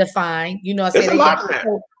kind of fine. You know what I'm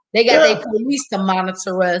saying? They got their police to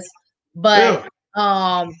monitor us. But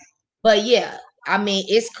yeah, I mean,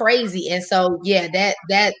 it's crazy. And so yeah,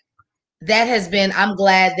 that has been, I'm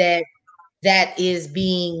glad that is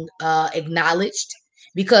being acknowledged,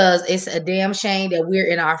 because it's a damn shame that we're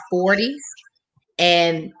in our 40s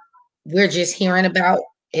and we're just hearing about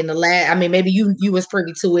in the last, I mean, maybe you was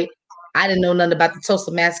privy to it. I didn't know nothing about the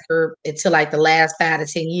Tulsa massacre until like the last 5 to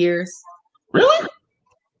 10 years. Really?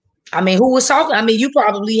 I mean, who was talking? I mean, you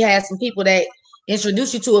probably had some people that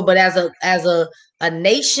introduced you to it, but as a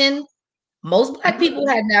nation, most Black people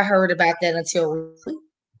had not heard about that until recently.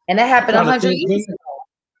 And that happened 100 years ago.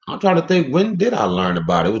 I'm trying to think, when did I learn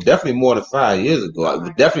about it? It was definitely more than 5 years ago. It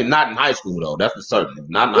was definitely not in high school, though. That's for certain.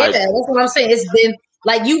 Not in high school. That's what I'm saying. It's been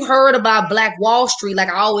like, you heard about Black Wall Street. Like,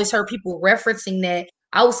 I always heard people referencing that.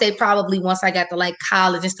 I would say probably once I got to like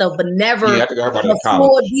college and stuff, but never the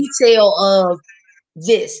full detail of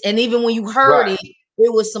this. And even when you heard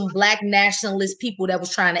it was some Black nationalist people that was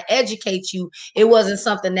trying to educate you. It wasn't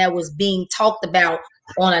something that was being talked about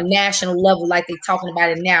on a national level like they're talking about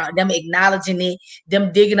it now. Them acknowledging it,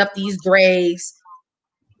 them digging up these graves.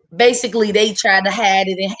 Basically, they tried to hide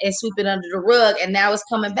it and sweep it under the rug, and now it's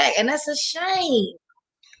coming back, and that's a shame.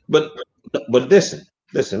 But listen.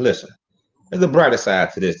 There's a brighter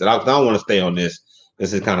side to this. That I don't want to stay on this.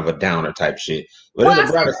 This is kind of a downer type shit. But there's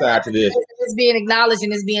a brighter side to this. It's being acknowledged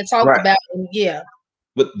and it's being talked about. And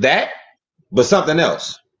But something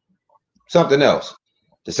else. Something else.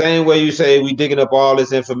 The same way you say we digging up all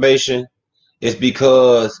this information, it's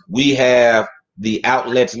because we have the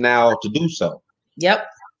outlets now to do so. Yep.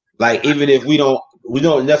 Like, even if we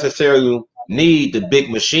don't necessarily need the big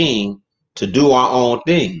machine to do our own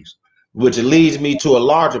things, which leads me to a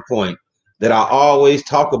larger point that I always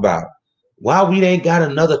talk about. Why we ain't got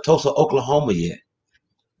another Tulsa, Oklahoma yet?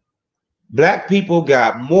 Black people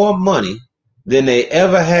got more money than they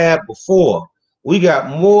ever had before. We got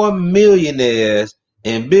more millionaires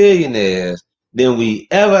and billionaires than we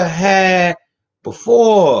ever had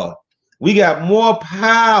before. We got more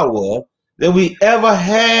power than we ever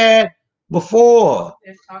had before.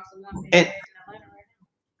 And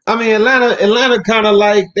I mean, Atlanta kind of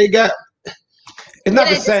like, they got, it's not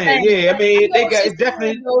the same. Yeah, I mean, they got, it's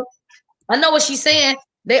definitely. I know what she's saying.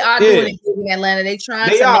 They are doing it in Atlanta. They trying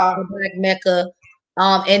to make a Black Mecca.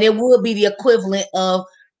 And it would be the equivalent of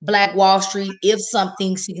Black Wall Street. If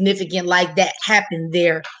something significant like that happened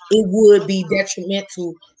there, it would be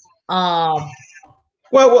detrimental.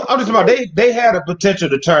 Well, I'm just about, they had a potential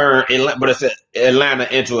to turn Atlanta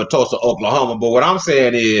into a Tulsa, Oklahoma. But what I'm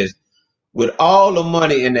saying is, with all the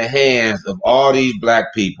money in the hands of all these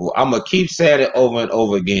Black people, I'm gonna keep saying it over and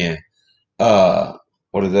over again.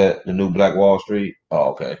 What is that? The new Black Wall Street?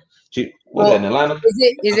 Oh, okay. Was that in Atlanta?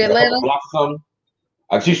 Is it Atlanta?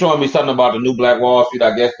 Like, she's showing me something about the new Black Wall Street.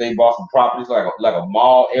 I guess they bought some properties, like a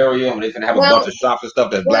mall area, and they're gonna have a bunch of shops and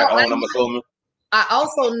stuff that's Black owned, I'm assuming. I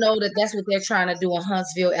also know that that's what they're trying to do in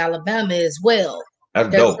Huntsville, Alabama as well. That's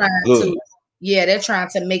dope. Good. They're trying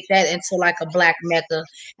to make that into like a Black Mecca.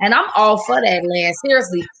 And I'm all for that, land.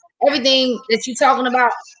 Seriously, everything that you're talking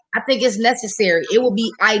about, I think it's necessary. It would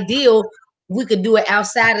be ideal if we could do it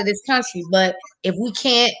outside of this country. But if we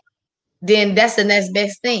can't, then that's the next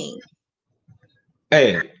best thing.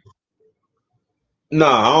 Hey, no,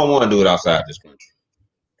 I don't want to do it outside this country.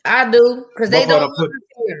 I do, because they don't want to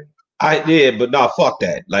here. I did, but no, fuck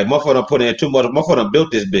that. Like, motherfucker done put in too much. Motherfucker done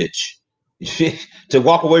built this bitch. To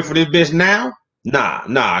walk away from this bitch now, Nah,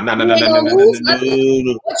 nah, nah, nah, You nah, ain't nah, nah, gonna nah, nah, lose nah, nothing.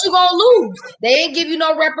 nah. What you gonna lose? They ain't give you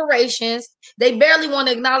no reparations. They barely want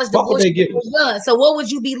to acknowledge the Fuck what bullshit they give that us. they done. So what would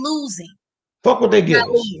you be losing? Fuck what they Not give us.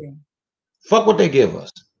 losing. Fuck what they give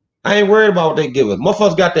us. I ain't worried about what they give us.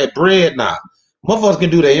 Motherfuckers got that bread now. Motherfuckers can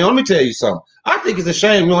do that. You know, let me tell you something. I think it's a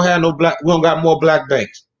shame we don't have no black. We don't got more black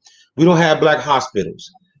banks. We don't have black hospitals,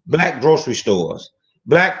 black grocery stores,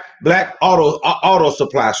 black auto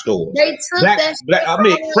supply stores, They took that black. shit I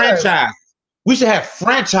mean, from us. franchise. We should have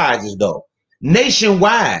franchises though,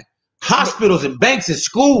 nationwide. Hospitals and banks and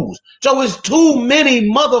schools. So it's too many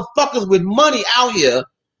motherfuckers with money out here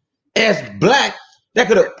as black that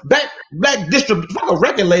could have black distribute fuck a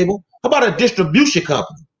record label. How about a distribution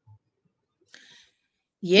company?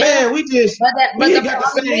 Yeah, Man, we but the ain't got the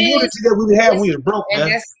problem same unity is, that we had when it's, we was broke, and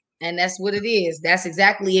man. that's what it is. That's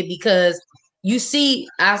exactly it. Because you see,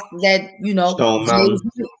 Stone Mountain.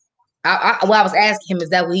 Jay-Z. Well, I was asking him, is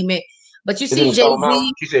that what he meant? But you Is it see, in Stone Mountain?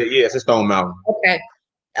 Jay-Z. She said, yes, it's Stone Mountain. Okay.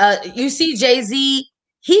 You see Jay-Z,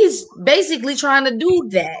 he's basically trying to do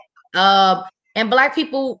that. And black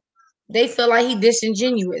people, they feel like he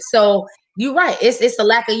disingenuous. So you're right. It's a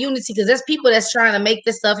lack of unity because there's people that's trying to make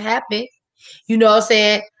this stuff happen. You know what I'm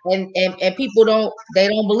saying? And people don't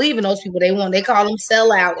believe in those people. They call them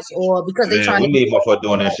sellouts, or because they Man, trying we to get need motherfuckers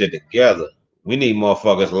doing that shit together. We need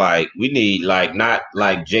motherfuckers we need not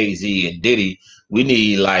like Jay-Z and Diddy. We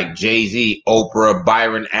need like Jay-Z, Oprah,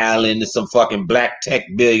 Byron Allen, some fucking black tech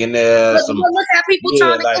billionaires. But look how people Yeah,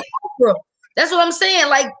 trying to like, get Oprah. That's what I'm saying.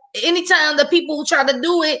 Like anytime the people who try to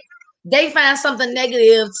do it, they find something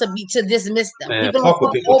negative to dismiss them. man, People don't fuck what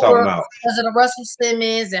fuck people talking Oprah about. because of the Russell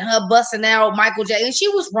Simmons and her busting out Michael Jackson. And she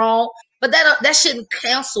was wrong, but that shouldn't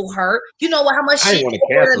cancel her. You know how much I shit ain't want to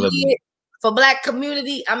Oprah cancel did it. for black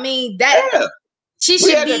community. I mean that Yeah, she we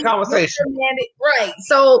should had that be conversation. reprimanded, right?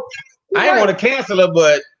 So you're I ain't right. want to cancel her,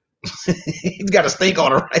 but he's got a stink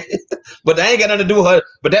on her, right? But that ain't got nothing to do with her.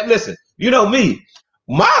 But listen, you know me.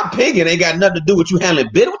 My opinion ain't got nothing to do with you handling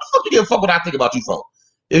bid. What the fuck you give a fuck what I think about you for?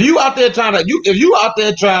 If you out there trying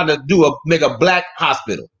to make a black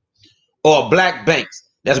hospital or a black banks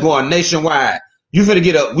that's going nationwide, we finna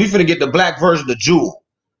get the black version of Jewel,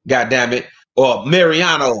 God damn it, or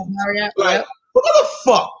Mariano. Like, Yep. what the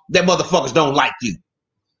fuck that motherfuckers don't like you?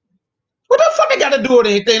 What the fuck they got to do with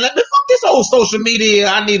anything? Like, fuck this old social media.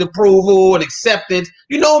 I need approval and acceptance.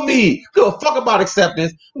 You know me. Give a fuck about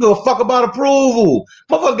acceptance. Give a fuck about approval.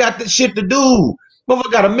 Motherfucker got this shit to do.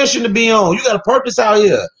 Motherfucker got a mission to be on. You got a purpose out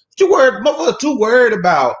here. Motherfucker too worried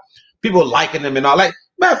about people liking them and all. Like,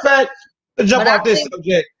 matter of fact, let's jump off this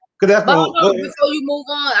subject. Because that's But going hold on, before you move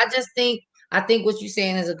on, I think what you're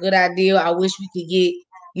saying is a good idea. I wish we could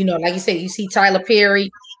get, like you said, you see Tyler Perry,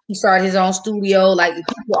 he started his own studio. Like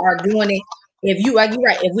people are doing it. If you like, you're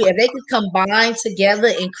right. If they could combine together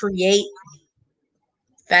and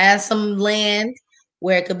find some land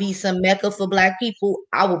where it could be some mecca for black people,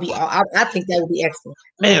 I think that would be excellent.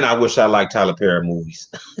 Man, I wish I liked Tyler Perry movies.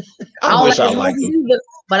 I don't wish like I his liked movies him. either,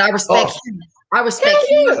 but I respect him. I respect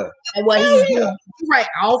Hell him yeah. and what Hell he's yeah. doing. You're right.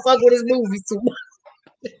 I don't fuck with his movies too much.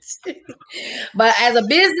 But as a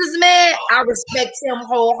businessman, I respect him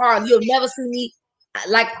wholeheartedly. You'll never see me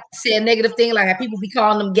like say a negative thing, like how people be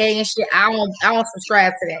calling them gay and shit. I don't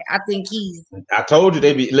subscribe to that. I think I told you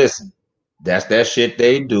listen. That's that shit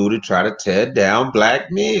they do to try to tear down black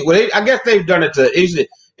men. Well, I guess they've done it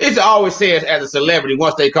it's always says as a celebrity,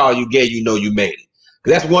 once they call you gay, you know you made it.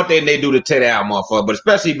 That's one thing they do to tear down motherfucker. But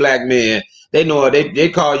especially black men, they know they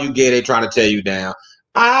call you gay, they trying to tear you down.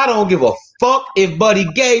 I don't give a fuck if Buddy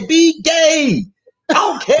gay. Be gay. I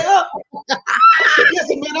don't care.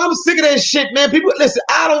 Listen, man, I'm sick of that shit, man. People, listen,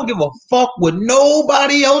 I don't give a fuck what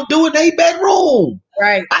nobody else do in their bedroom.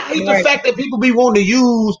 right. I hate the fact that people be wanting to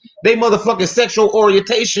use their motherfucking sexual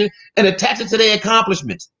orientation and attach it to their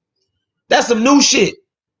accomplishments. That's some new shit.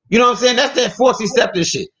 You know what I'm saying? That's that forced acceptance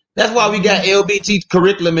shit. That's why we got LBT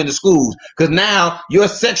curriculum in the schools, because now your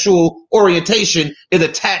sexual orientation is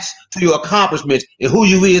attached to your accomplishments and who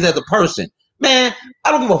you is as a person. Man,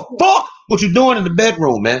 I don't give a fuck what you're doing in the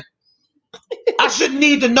bedroom, man. I shouldn't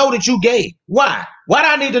need to know that you gay. Why? Why do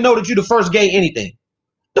I need to know that you the first gay anything?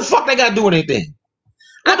 The fuck they got to do with anything?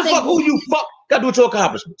 What the fuck? Who you fuck got to do with your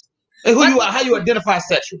accomplishments? And who you are? How you identify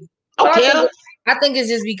sexually? Okay. I think it's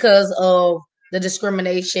just because of the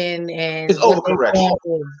discrimination and it's overcorrection.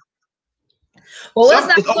 Well, let's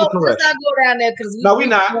not go down there because we're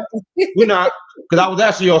not. We're not. Because I was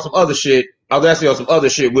asking you on some other shit.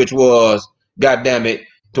 Which was, goddamn it,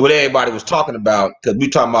 to what everybody was talking about. Because we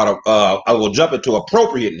talking about I will jump into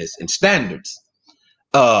appropriateness and standards.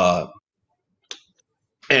 And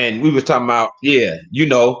we was talking about,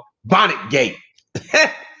 Bonnet Gate.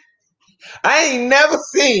 I ain't never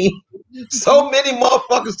seen so many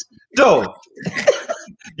motherfuckers. Joe,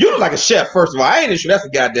 you look like a chef, first of all. I ain't sure that's a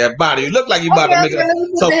goddamn body. You look like you about to make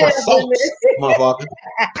some croissants, motherfucker.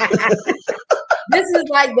 This is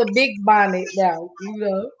like the big bonnet now, you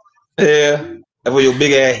know. Yeah. That's where your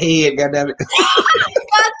big ass head, goddamn it.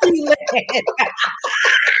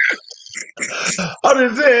 I'm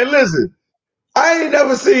just saying, listen, I ain't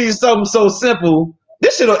never seen something so simple.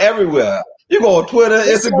 This shit on everywhere. You go on Twitter,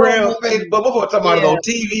 Instagram, Facebook, before talking about it on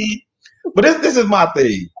TV. But this is my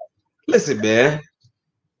thing. Listen, man.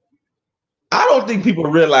 I don't think people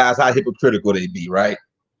realize how hypocritical they be, right?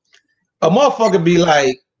 A motherfucker be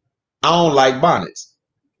like, I don't like bonnets.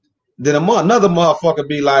 Then another motherfucker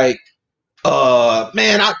be like,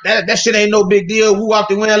 man, that shit ain't no big deal. Who out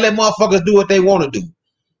the way and let motherfuckers do what they want to do.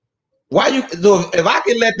 Why you? So if I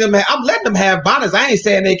can let them, I'm letting them have bonnets. I ain't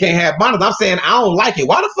saying they can't have bonnets. I'm saying I don't like it.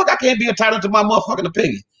 Why the fuck I can't be entitled to my motherfucking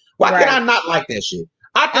opinion? Why can I not like that shit?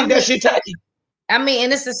 I think that shit tacky. I mean,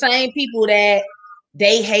 and it's the same people that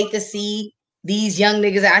they hate to see these young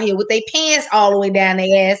niggas out here with their pants all the way down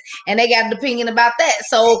their ass, and they got an opinion about that.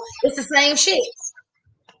 So it's the same shit.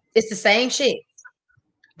 It's the same shit.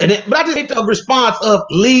 But I just hate the response of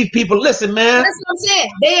leave people. Listen, man. That's what I'm saying.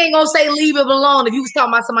 They ain't gonna say leave it alone if you was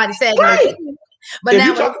talking about somebody saying right. But if now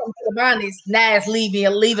when it comes to the bonnets, now it's leave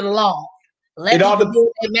it alone. Let people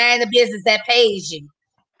do a man the business that pays you.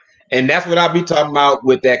 And that's what I be talking about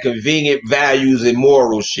with that convenient values and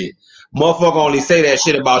moral shit. Motherfucker only say that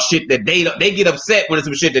shit about shit that they get upset when it's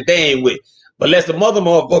some shit that they ain't with. But let some other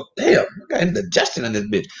motherfucker, damn, I got indigestion in this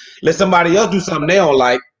bitch. Let somebody else do something they don't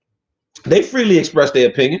like. They freely express their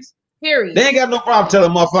opinions. Period. They ain't got no problem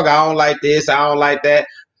telling motherfucker, I don't like this, I don't like that.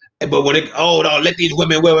 But when no, let these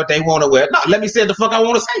women wear what they want to wear. No, let me say the fuck I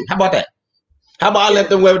want to say. How about that? How about I let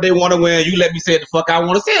them wear what they want to wear and you let me say the fuck I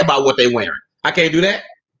want to say about what they wearing? I can't do that.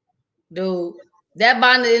 Dude, that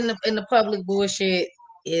bonnet in the public bullshit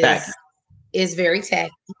is very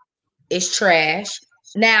tacky. It's trash.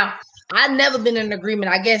 Now, I've never been in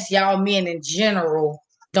agreement. I guess y'all men in general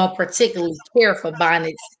don't particularly care for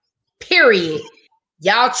bonnets. Period.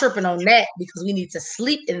 Y'all tripping on that because we need to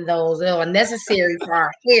sleep in those. They're unnecessary for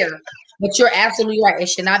our hair. But you're absolutely right. It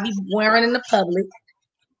should not be wearing in the public.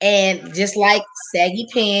 And just like saggy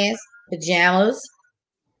pants, pajamas,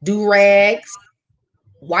 do-rags,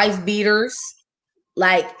 wife beaters,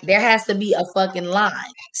 like there has to be a fucking line.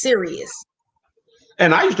 Serious.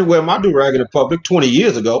 And I used to wear my do-rag in the public 20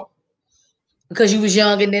 years ago. Because you was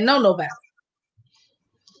young and didn't know nobody.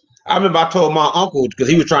 I remember I told my uncle, because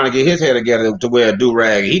he was trying to get his hair together to wear a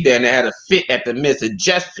do-rag. He didn't had a fit at the mere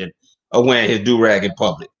suggestion of wearing his do-rag in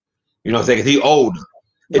public. You know what I'm saying? Because he older.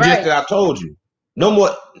 It's just that I told you. No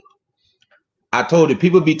more. I told you,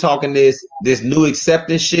 people be talking this new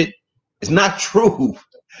acceptance shit. It's not true.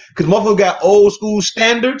 Because motherfuckers got old school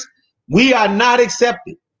standards. We are not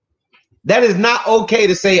accepted. That is not okay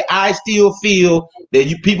to say, I still feel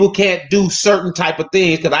that people can't do certain type of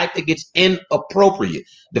things because I think it's inappropriate.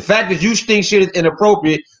 The fact that you think shit is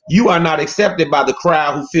inappropriate, you are not accepted by the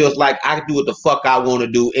crowd who feels like I can do what the fuck I want to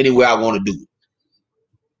do anywhere I want to do it.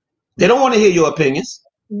 They don't want to hear your opinions.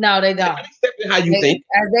 No, they don't. How you think.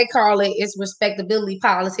 As they call it, it's respectability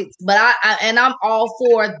politics. But I'm all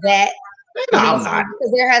for that. No, I'm not.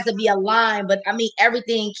 Because there has to be a line, but I mean,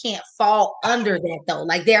 everything can't fall under that though.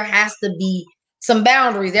 Like there has to be some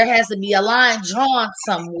boundaries. There has to be a line drawn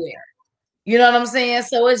somewhere. You know what I'm saying?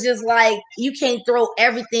 So it's just like you can't throw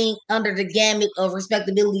everything under the gamut of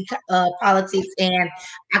respectability politics and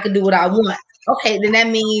I can do what I want. Okay, then that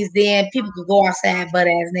means then people could go outside butt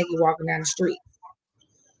ass naked walking down the street.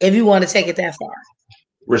 If you want to take it that far.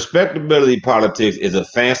 Respectability politics is a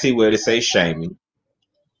fancy way to say shaming.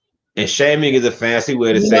 And shaming is a fancy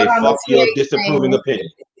way to say fuck your disapproving opinion.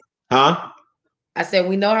 Huh? I said,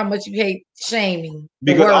 we know how much you hate shaming.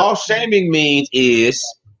 Because all shaming means is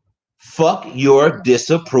fuck your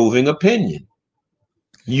disapproving opinion.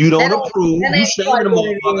 You don't approve. You shaming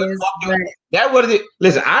the motherfucker. That's what it is.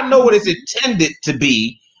 Listen, I know what it's intended to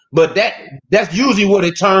be, but that's usually what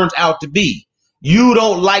it turns out to be. You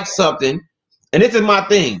don't like something, and this is my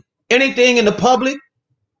thing. Anything in the public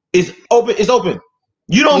is open. It's open.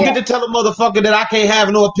 You don't get to tell a motherfucker that I can't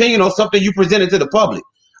have no opinion on something you presented to the public.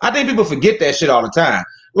 I think people forget that shit all the time.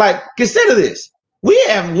 Like, consider this. We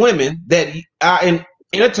have women that are in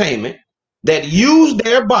entertainment that use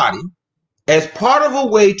their body as part of a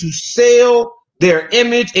way to sell their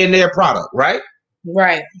image and their product, right?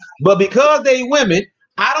 Right. But because they women,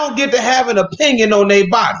 I don't get to have an opinion on their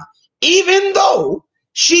body, even though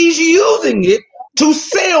she's using it to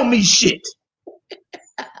sell me shit.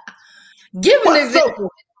 Give an example.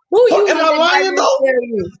 Who am I lying though?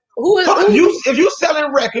 If you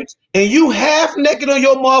selling records and you half naked on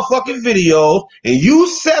your motherfucking videos and you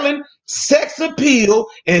selling sex appeal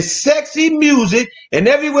and sexy music and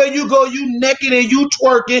everywhere you go you naked and you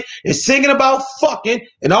twerking and singing about fucking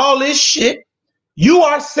and all this shit, you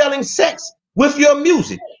are selling sex with your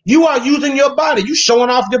music. You are using your body. You showing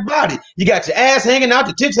off your body. You got your ass hanging out,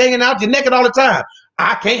 your tits hanging out, you're naked all the time.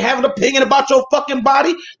 I can't have an opinion about your fucking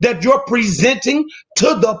body that you're presenting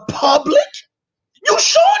to the public. You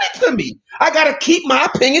showing it to me. I gotta keep my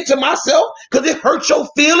opinion to myself because it hurts your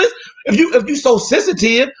feelings. If you so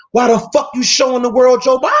sensitive, why the fuck you showing the world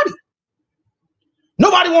your body?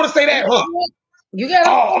 Nobody want to say that, huh? You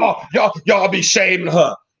got y'all be shaming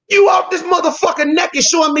her. You out this motherfucker naked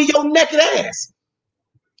showing me your naked ass.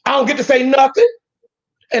 I don't get to say nothing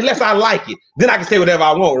unless I like it. Then I can say whatever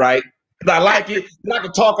I want, right? If I like it, then I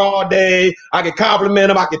can talk all day. I can compliment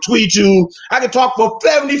them. I can tweet you. I can talk for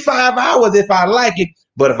 75 hours if I like it.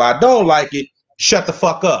 But if I don't like it, shut the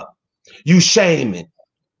fuck up. You shaming.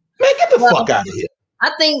 Man, get the fuck out of here.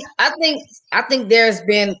 I think there's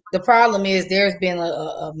been, the problem is there's been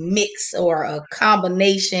a mix or a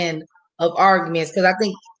combination of arguments, because I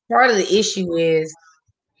think part of the issue is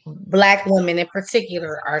Black women in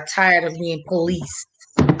particular are tired of being policed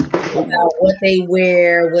about what they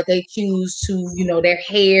wear, what they choose to, their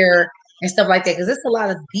hair and stuff like that. Because there's a lot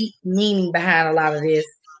of deep meaning behind a lot of this.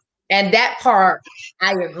 And that part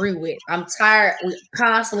I agree with. I'm tired of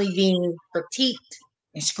constantly being critiqued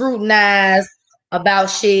and scrutinized about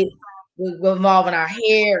shit involving our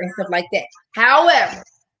hair and stuff like that. However,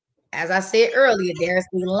 as I said earlier, there's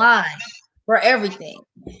a line for everything.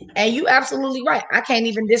 And you absolutely right. I can't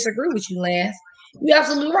even disagree with you, Lance. You're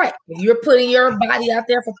absolutely right. If you're putting your body out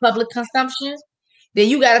there for public consumption, then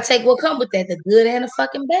you got to take what comes with that, the good and the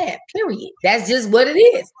fucking bad, period. That's just what it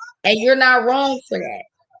is. And you're not wrong for that.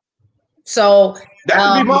 So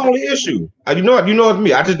that would be my only issue. You know what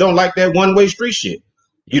me. I just don't like that one-way street shit.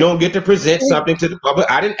 You don't get to present something to the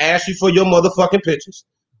public. I didn't ask you for your motherfucking pictures.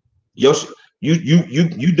 You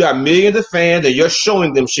got millions of fans and you're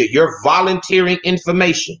showing them shit. You're volunteering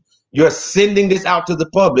information. You're sending this out to the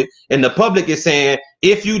public, and the public is saying,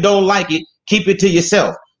 if you don't like it, keep it to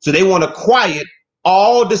yourself. So they want to quiet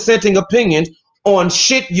all dissenting opinions on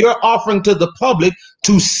shit you're offering to the public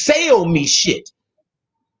to sell me shit.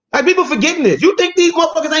 Like, people forgetting this. You think these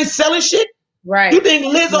motherfuckers ain't selling shit? Right. You think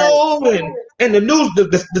Lizzo and the news,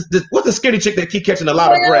 what's the skinny chick that keep catching a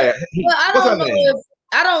lot of grass? What's her name?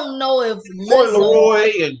 I don't know if Coy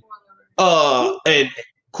Leroy and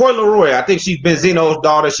Coy Leroy, I think she's been Zeno's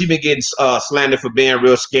daughter. She been getting slandered for being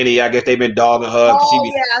real skinny. I guess they've been dogging her.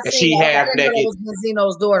 She half naked.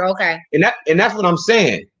 Zeno's daughter, okay. And that's what I'm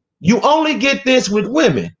saying. You only get this with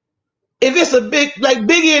women. If it's a big, like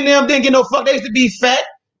Biggie and them didn't get no fuck, they used to be fat.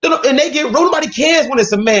 And they get, nobody cares when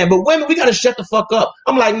it's a man. But women, we gotta shut the fuck up.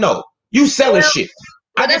 I'm like, no, you selling shit.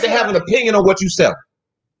 I get to have an opinion on what you sell.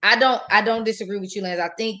 I don't disagree with you, Lance. I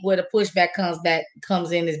think where the pushback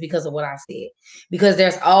comes in is because of what I said. Because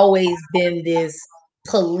there's always been this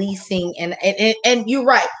policing, and you're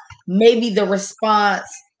right. Maybe the response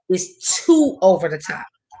is too over the top.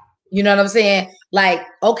 You know what I'm saying? Like,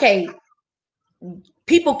 okay,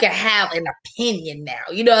 people can have an opinion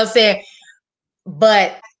now. You know what I'm saying?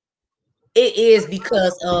 But it is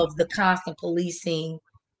because of the constant policing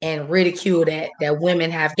and ridicule that women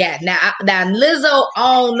have gotten. Now Lizzo,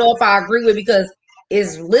 I don't know if I agree with, because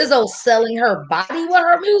is Lizzo selling her body with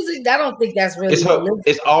her music? I don't think that's really.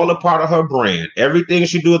 It's all a part of her brand. Everything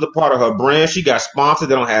she do is a part of her brand. She got sponsors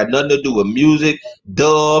that don't have nothing to do with music,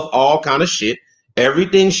 Dove, all kind of shit.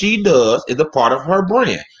 Everything she does is a part of her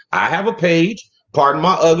brand. I have a page, Pardon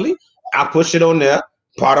My Ugly. I put shit on there,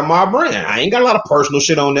 part of my brand. I ain't got a lot of personal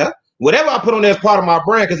shit on there. Whatever I put on there is part of my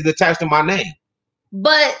brand because it's attached to my name.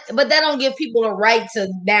 But that don't give people a right to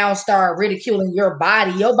now start ridiculing your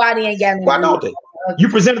body. Your body ain't got no. Why don't they? You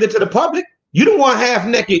presented it to the public. You don't want half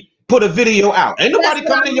naked. Put a video out. Ain't nobody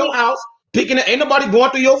coming in your house picking it. Ain't nobody going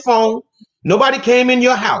through your phone. Nobody came in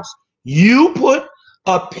your house. You put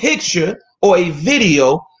a picture or a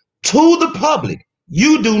video to the public.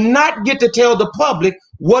 You do not get to tell the public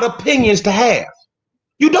what opinions to have.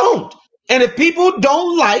 You don't. And if people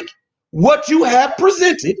don't like what you have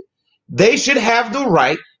presented, they should have the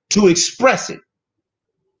right to express it,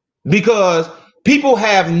 because people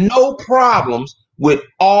have no problems with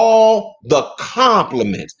all the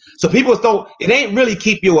compliments. So people thought it ain't really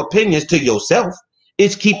keep your opinions to yourself.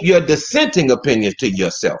 It's keep your dissenting opinions to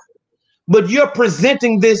yourself. But you're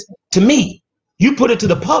presenting this to me. You put it to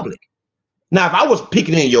the public. Now, if I was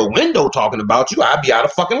peeking in your window talking about you, I'd be out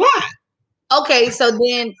of fucking line. Okay, so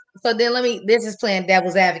then let me, this is playing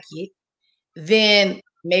devil's advocate. Then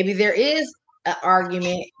maybe there is an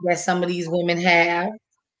argument that some of these women have.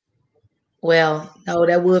 Well, no,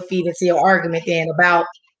 that would feed into your argument then about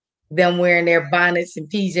them wearing their bonnets and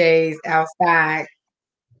PJs outside.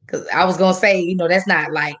 Because I was gonna say, you know, that's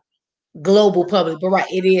not like global public, but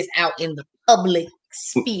right, it is out in the public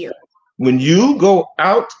sphere. When you go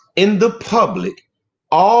out in the public,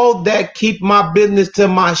 all that keep my business to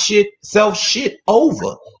my self shit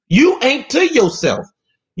over. You ain't to yourself.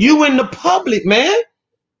 You in the public, man.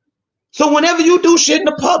 So whenever you do shit in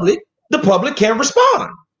the public can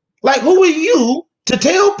respond. Like, who are you to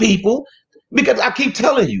tell people? Because I keep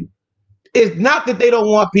telling you, it's not that they don't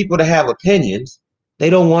want people to have opinions. They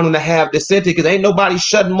don't want them to have dissenting, because ain't nobody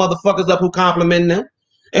shutting motherfuckers up who complimenting them.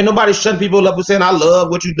 Ain't nobody shutting people up who saying, I love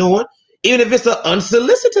what you're doing. Even if it's an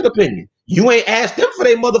unsolicited opinion. You ain't asked them for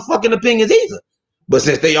their motherfucking opinions either. But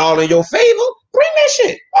since they all in your favor, bring that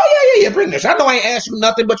shit. Oh, yeah, bring that shit. I know I ain't asked you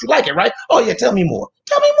nothing, but you like it, right? Oh, yeah, tell me more.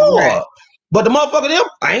 Tell me more. Right. But the motherfucker them,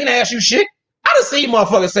 I ain't asked you shit. I done seen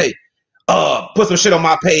motherfuckers say, put some shit on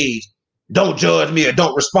my page. Don't judge me or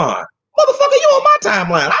don't respond. Motherfucker, you on my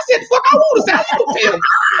timeline. I said, fuck, I want to say,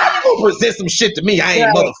 how you gonna present some shit to me? I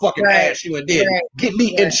ain't motherfucking asked you and then give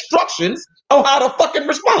me instructions on how to fucking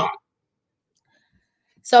respond.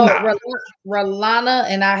 So Rolana,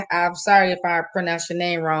 and I'm sorry if I pronounced your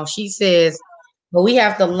name wrong. She says, but we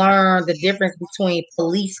have to learn the difference between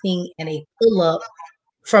policing and a pull-up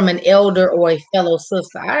from an elder or a fellow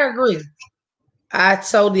sister. I agree. I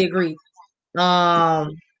totally agree.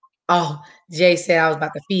 Jay said I was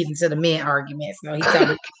about to feed into the men argument, so he told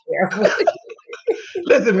me careful.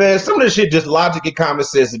 Listen, man, some of this shit just logic and common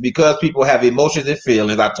sense. And because people have emotions and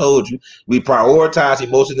feelings, I told you, we prioritize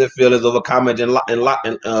emotions and feelings over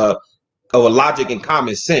over logic and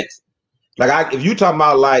common sense. Like, if you talking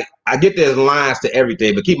about, like, I get there's lines to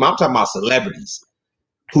everything, but I'm talking about celebrities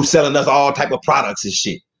who selling us all type of products and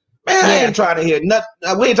shit. Man, I ain't trying to hear nothing.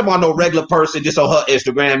 We ain't talking about no regular person just on her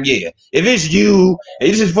Instagram. Yeah, if it's you, and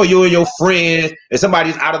this is for you and your friends, and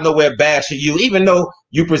somebody's out of nowhere bashing you, even though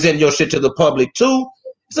you present your shit to the public too,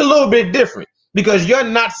 it's a little bit different because you're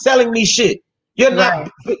not selling me shit. You're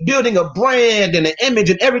not building a brand and an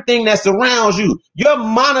image and everything that surrounds you. You're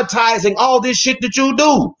monetizing all this shit that you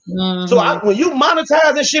do. Mm-hmm. So when you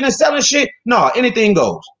monetize this shit and selling shit, no, anything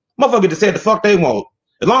goes. Motherfucker just said the fuck they want.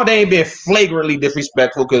 As long as they ain't being flagrantly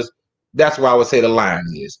disrespectful, because that's where I would say the line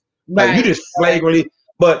is. Like, you just flagrantly,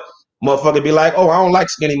 but motherfucker be like, oh, I don't like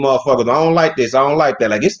skinny motherfuckers. I don't like this. I don't like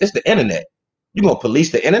that. Like, it's the internet. You gonna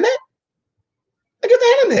police the internet? Like,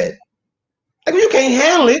 it's the internet. Like, if you can't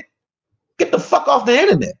handle it, get the fuck off the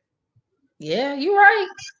internet. Yeah, you're right.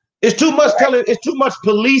 It's too much it's too much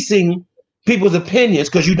policing people's opinions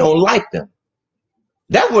because you don't like them.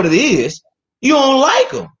 That's what it is. You don't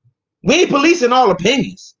like them. We ain't policing all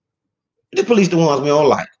opinions. We just police the ones we don't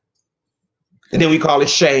like. And then we call it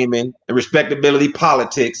shaming and respectability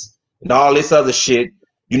politics and all this other shit.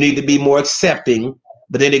 You need to be more accepting.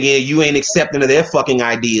 But then again, you ain't accepting of their fucking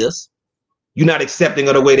ideas. You're not accepting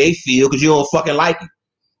of the way they feel because you don't fucking like it.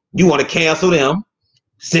 You want to cancel them,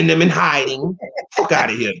 send them in hiding. Fuck out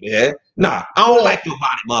of here, man. Nah, I don't like your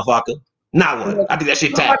body, motherfucker. Not one. I think that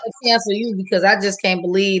shit tight. I'm about to cancel you because I just can't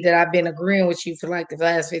believe that I've been agreeing with you for like the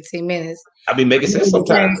last 15 minutes. I be making sense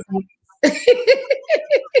sometimes.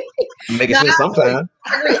 Making sense sometimes.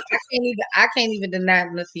 I can't even deny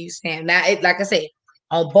nothing you saying. Now, like I said,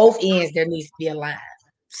 on both ends there needs to be a line.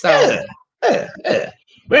 So yeah.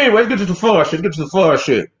 But anyway, let's get to the fun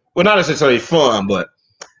shit. Well, not necessarily fun, but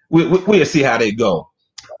we'll see how they go.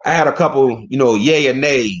 I had a couple, yay and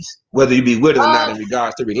nays, whether you be with it or not in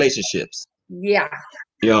regards to relationships. Yeah.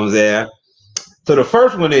 You know what I'm saying? So the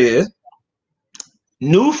first one is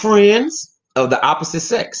new friends of the opposite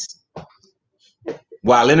sex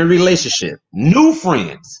while in a relationship. New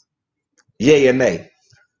friends. Yay and nay.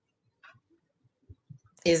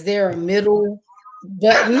 Is there a middle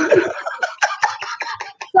button?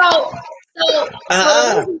 So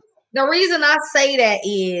the reason I say that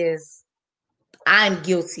is I'm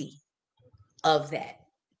guilty of that.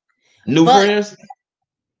 New friends?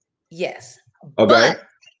 Yes. Okay. But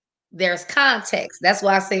there's context. That's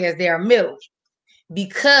why I say is there a middle?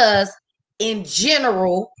 Because in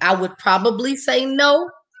general, I would probably say no,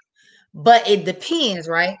 but it depends,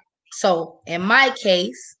 right? So in my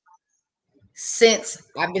case, since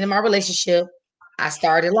I've been in my relationship, I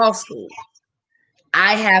started law school.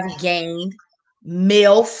 I have gained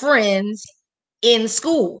male friends in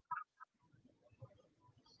school.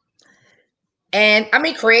 And I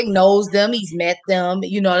mean, Craig knows them. He's met them.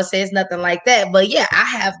 You know what I'm saying? It's nothing like that. But yeah, I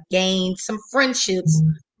have gained some friendships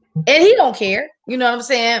and he don't care. You know what I'm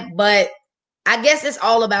saying? But I guess it's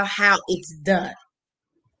all about how it's done.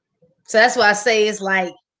 So that's why I say it's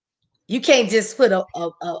like you can't just put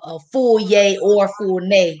a full yay or a full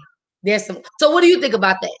nay. There's some. So what do you think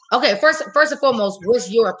about that? Okay, first and foremost,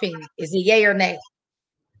 what's your opinion? Is it yay or nay?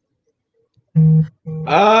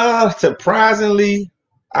 Surprisingly,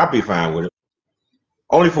 I'd be fine with it.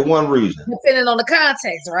 Only for one reason. Depending on the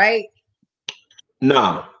context, right?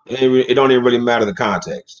 No, it don't even really matter the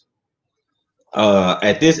context.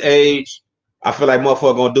 At this age, I feel like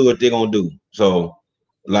motherfucker gonna do what they gonna do. So,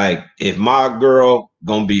 like, if my girl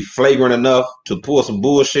gonna be flagrant enough to pull some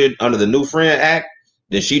bullshit under the New Friend Act,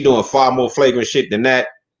 then she doing far more flagrant shit than that.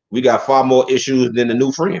 We got far more issues than the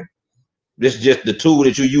New Friend. This is just the tool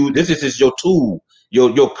that you use. This is just your tool,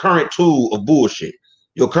 your current tool of bullshit,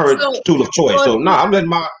 your current tool of choice. So, I'm letting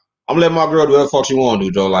my girl do whatever the fuck she want to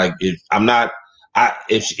do, Joe. Like,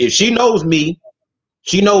 if she knows me.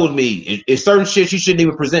 She knows me. It's certain shit she shouldn't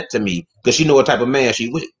even present to me because she know what type of man she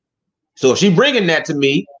with. So if she bringing that to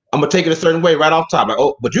me, I'm gonna take it a certain way right off top. Like,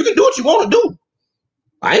 oh, but you can do what you want to do.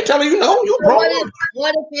 I ain't telling you no. You grown.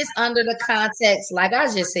 What if it's under the context, like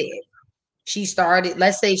I just said? She started.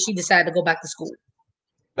 Let's say she decided to go back to school.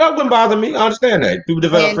 That wouldn't bother me. I understand that people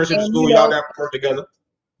develop friendship in school. Y'all got to work together.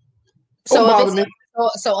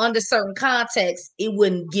 So under certain context, it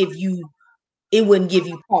wouldn't give you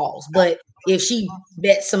pause, but if she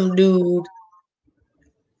met some dude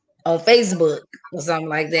on Facebook or something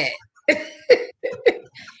like that,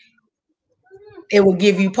 it will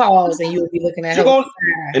give you pause and you'll be looking at her.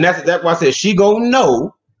 And that's why I said she gonna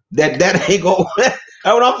know that ain't gonna. That's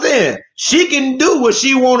what I'm saying. She can do what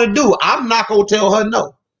she want to do. I'm not gonna tell her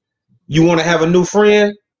no. You want to have a new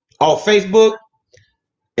friend on Facebook,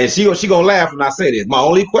 and she gonna laugh when I say this. My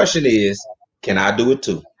only question is, can I do it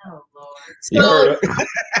too? You heard her?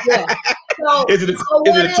 Yeah. So, is it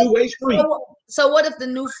a two-way street? So what if the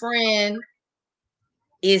new friend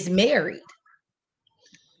is married?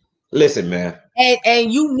 Listen, man.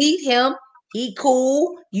 And you meet him, he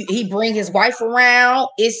cool. He bring his wife around.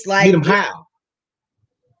 It's like meet him how?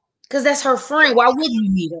 Because that's her friend. Why wouldn't you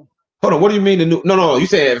meet him? Hold on. What do you mean No. You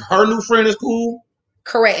said if her new friend is cool?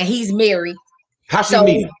 Correct. And he's married. How she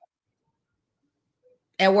meet him?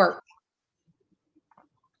 At work.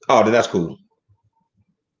 Oh, then that's cool.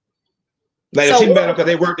 Like if she met them because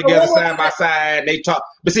they work together side by side, they talk.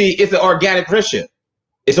 But see, it's an organic friendship.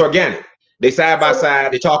 It's organic. They side by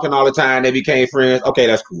side, they talking all the time, they became friends. Okay,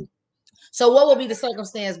 that's cool. So what would be the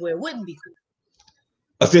circumstance where it wouldn't be cool?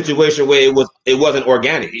 A situation where it wasn't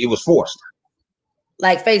organic, it was forced.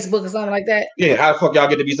 Like Facebook or something like that? Yeah, how the fuck y'all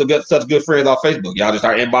get to be such good friends off Facebook? Y'all just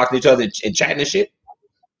start inboxing each other and chatting and shit?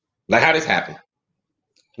 Like how this happen?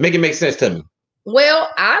 Make it make sense to me. Well,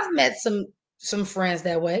 I've met some friends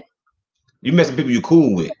that way. You met some people you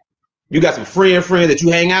cool with. You got some friends that you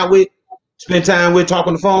hang out with, spend time with, talk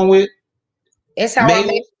on the phone with. That's how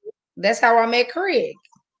I met Craig.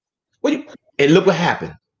 And look what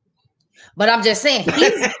happened. But I'm just saying,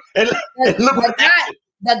 the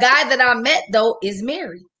guy that I met though is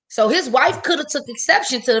married. So his wife could have took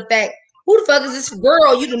exception to the fact, who the fuck is this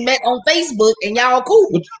girl you done met on Facebook and y'all cool?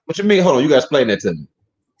 What you mean? Hold on, you gotta explain that to me.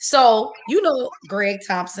 So you know Greg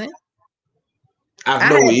Thompson. I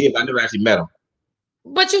know who he is. I never actually met him.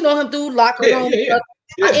 But you know him through locker room. Yeah.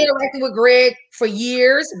 I interacted with Greg for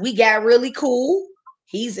years. We got really cool.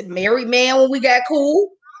 He's a married man when we got cool.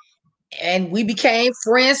 And we became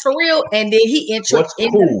friends for real. And then he What's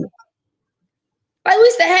cool? Like we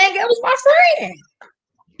used to hang out with my friend.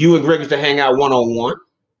 You and Greg used to hang out one-on-one?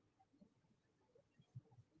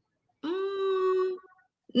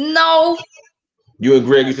 No. You and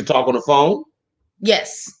Greg used to talk on the phone?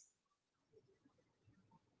 Yes.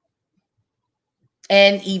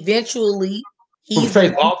 And eventually he's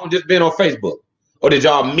all from just being on Facebook. Or did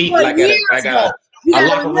y'all meet like a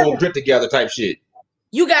locker room get together type shit?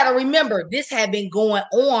 You gotta remember this had been going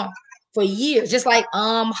on for years, just like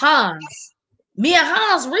Hans. Me and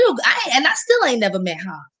Hans real good. I still ain't never met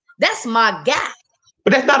Hans. That's my guy.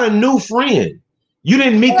 But that's not a new friend. You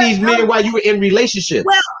didn't meet these men while you were in relationships.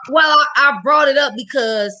 Well, I brought it up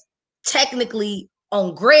because technically,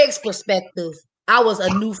 on Greg's perspective, I was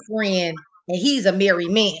a new friend and he's a married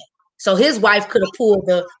man. So his wife could have pulled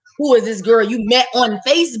who is this girl you met on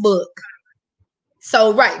Facebook?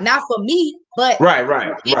 So not for me, but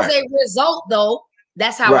right. As a result, though,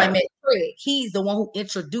 that's how I met Craig. He's the one who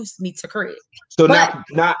introduced me to Craig. So not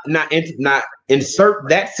insert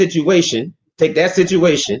that situation, take that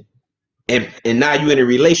situation, and now you're in a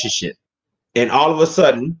relationship, and all of a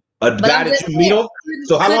sudden a guy that you meet.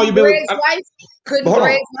 So how long you been with wife? Couldn't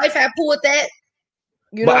Greg's wife have pulled that?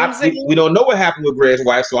 You know what I'm saying? We don't know what happened with Greg's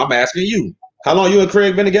wife, so I'm asking you. How long you and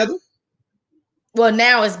Craig been together? Well,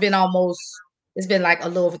 now it's been almost It's been like a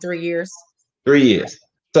little over 3 years. 3 years.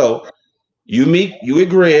 So you with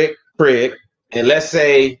Craig, and let's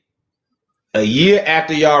say a year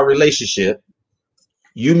after y'all relationship,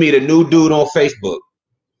 you meet a new dude on Facebook,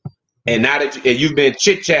 and now that you've been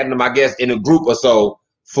chit chatting him, I guess, in a group or so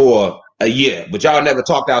for a year, but y'all never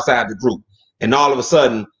talked outside the group, and all of a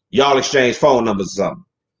sudden y'all exchange phone numbers or something.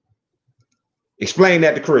 Explain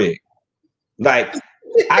that to Craig. Like,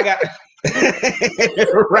 I got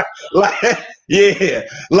right, like, yeah,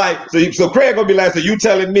 like so Craig gonna be like, so you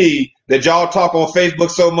telling me that y'all talk on Facebook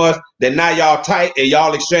so much that now y'all tight and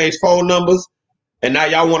y'all exchange phone numbers, and now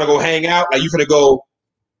y'all want to go hang out? Like, you finna go,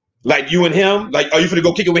 like, you and him, like, are you finna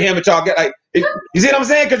go kick it with him and y'all get like, you see what I'm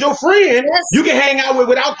saying? Because your friend, Yes. you can hang out with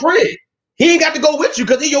without Craig. He ain't got to go with you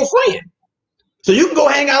because he's your friend. So you can go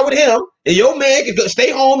hang out with him, and your man can go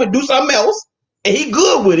stay home and do something else, and he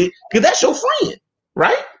good with it because that's your friend,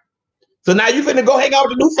 right? So now you finna go hang out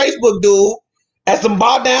with the new Facebook dude at some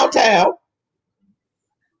bar downtown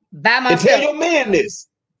By and myself. tell your man this.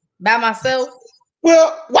 By myself.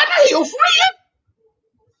 Well, why not your friend?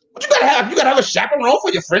 What you gotta have a chaperone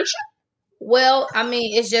for your friendship? Well, I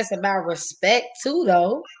mean, it's just about respect too,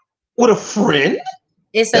 though. With a friend?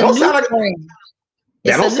 It's That a don't new sound like friend.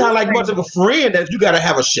 that don't sound like much of a friend that you gotta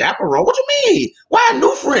have a chaperone. What you mean? Why a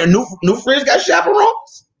new friend? New friends got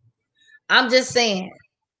chaperones? I'm just saying.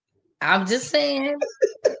 I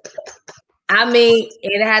mean,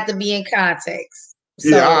 it had to be in context. So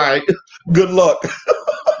Yeah, all right. Good luck.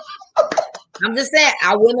 I'm just saying,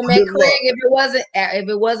 I wouldn't have met Good Craig luck. if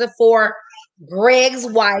it wasn't for Greg's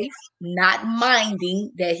wife not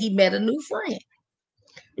minding that he met a new friend.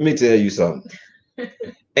 Let me tell you something.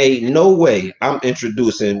 Ain't no way I'm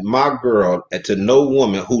introducing my girl to no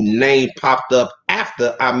woman who name popped up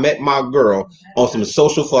after I met my girl on some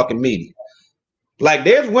social fucking media. Like,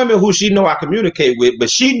 there's women who she know I communicate with,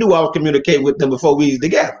 but she knew I was communicating with them before we was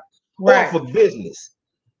together. Right. Or for business.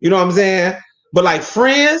 You know what I'm saying? But like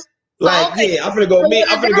friends, like, okay. yeah, I'm finna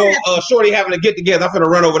go Shorty having a get together. I'm finna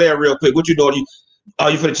run over there real quick. What you doing? You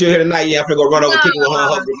finna chill here tonight? Yeah, I'm finna go run over kick it with her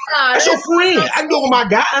husband. That's your friend. I can do it with my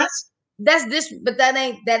guys. That's this, but that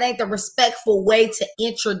ain't the respectful way to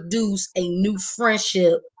introduce a new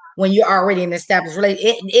friendship when you're already in an established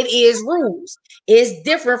relationship. It is rules. It's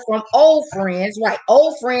different from old friends, right?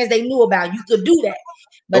 Old friends they knew about. You could do that.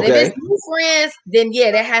 But if it's new friends, then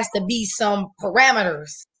yeah, there has to be some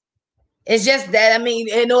parameters. It's just that, I mean,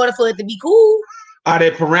 in order for it to be cool. Are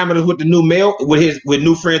there parameters with the new male with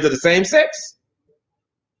new friends of the same sex?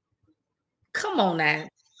 Come on now.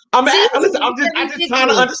 I'm just trying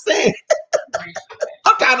to understand.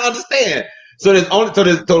 I'm trying to understand. So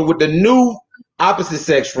with the new opposite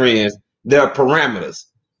sex friends, there are parameters.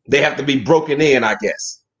 They have to be broken in, I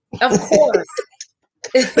guess. Of course.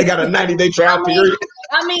 They got a 90-day trial period.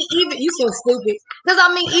 I mean, even you so stupid. Because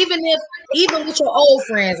I mean, even with your old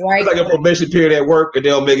friends, right? It's like a probation period at work, and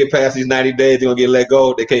they'll make it past these 90 days. They're gonna get let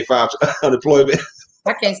go. They can't file unemployment.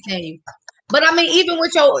 I can't stand you. But I mean, even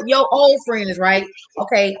with your old friends, right?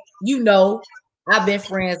 Okay, you know, I've been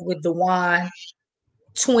friends with DeJuan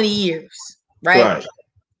 20 years, right?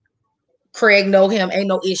 Craig know him, ain't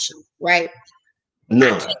no issue, right?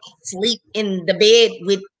 No. I can't sleep in the bed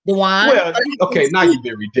with DeJuan. Well, okay, now you've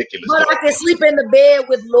been ridiculous. But I can sleep in the bed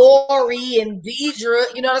with Lori and Deidre.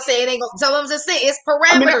 You know what I'm saying? It ain't gonna. So I'm just saying it's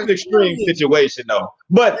parameters. I mean, that's an extreme situation, though.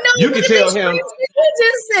 But no, you can tell him.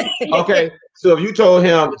 Okay, so if you told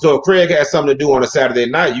him, so if Craig has something to do on a Saturday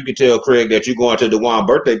night, you can tell Craig that you're going to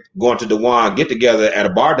DeJuan get together at a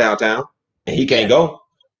bar downtown, and he can't go,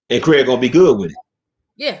 and Craig gonna be good with it.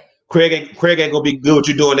 Yeah. Craig ain't gonna be good with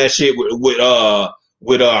you doing that shit with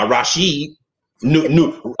Rashid.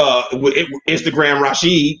 With Instagram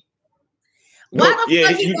Rashid. Why the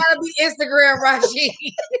fuck you gotta be Instagram Rashid?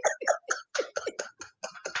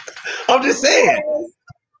 I'm just saying.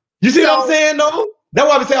 You see what I'm saying, though? That's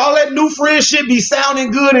why we say all that new friend shit be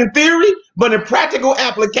sounding good in theory, but in practical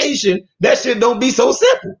application, that shit don't be so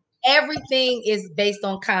simple. Everything is based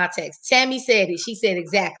on context. Tammy said it. She said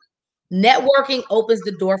exactly. Networking opens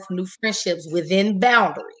the door for new friendships within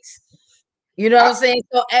boundaries. You know what I'm saying?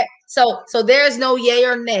 So there's no yay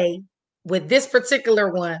or nay with this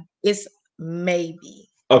particular one. It's maybe.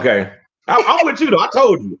 Okay. I'm with you, though. I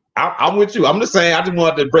told you. I'm with you. I'm just saying, I just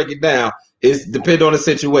wanted to break it down. It depends on the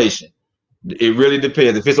situation. It really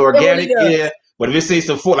depends. If it's organic, yeah. But if it's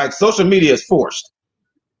some like social media is forced.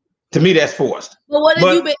 To me, that's forced. But what if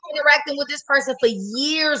you've been interacting with this person for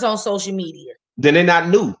years on social media? Then they're not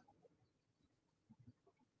new.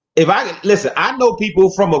 I know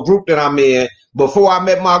people from a group that I'm in before I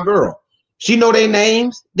met my girl. She know their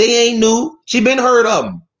names. They ain't new. She been heard of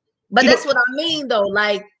them. But that's what I mean, though.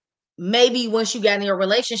 Like, maybe once you got in your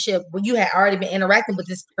relationship, when you had already been interacting with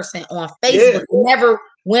this person on Yeah. Facebook, never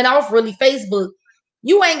went off really Facebook,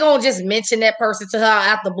 you ain't gonna just mention that person to her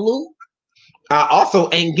out the blue. I also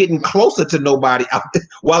ain't getting closer to nobody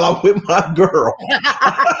while I'm with my girl.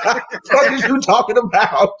 What are you talking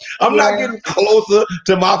about? I'm not getting closer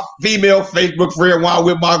to my female Facebook friend while I'm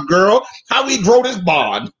with my girl. How we grow this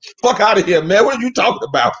bond? Fuck out of here, man. What are you talking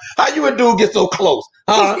about? How you and dude get so close?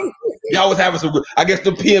 Huh? Y'all was having some, I guess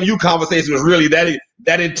the PMU conversation was really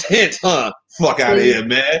that intense, huh? Fuck out of here,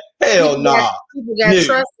 man. Hell nah. People got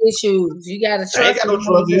trust issues. You gotta trust. I ain't got no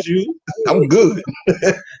trust issues. I'm good.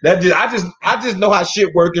 I just know how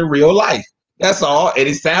shit work in real life. That's all. And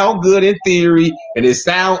it sound good in theory, and it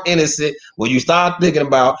sound innocent when you start thinking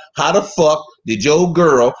about how the fuck did your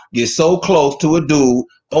girl get so close to a dude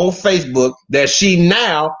on Facebook that she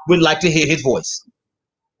now would like to hear his voice.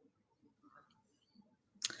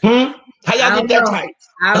 How y'all get that tight?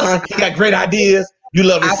 You got great ideas. You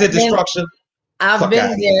love the set destruction. I've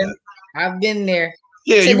been there. I've been there.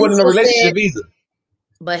 Yeah, you wasn't in a relationship either.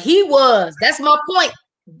 But he was. That's my point.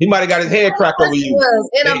 He might have got his head cracked over you. Was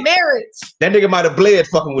in a marriage. That nigga might have bled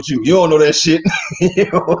fucking with you. You don't know that shit. He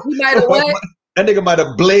might have what? That nigga might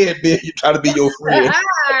have bled you trying to be your friend.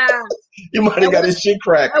 You might have got his shit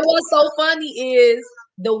cracked. And what's so funny is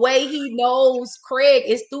the way he knows Craig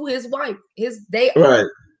is through his wife. Right.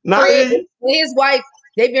 Craig, his wife,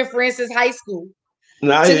 they've been friends since high school.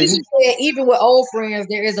 So you said even with old friends,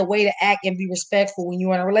 there is a way to act and be respectful when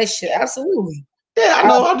you're in a relationship. Absolutely. Yeah, I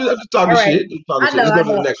know. I'm just talking shit. Let's go to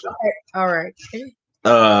the next one. All right. Here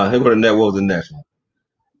go the what was the next one?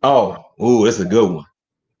 Oh, ooh, it's a good one.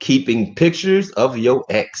 Keeping pictures of your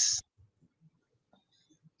ex.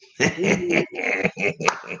 I'm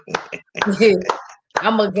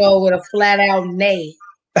gonna go with a flat out nay.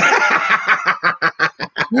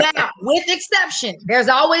 Now, with exception, there's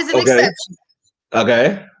always an exception.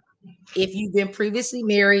 Okay. If you've been previously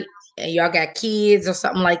married and y'all got kids or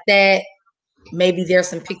something like that, maybe there's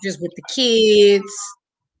some pictures with the kids,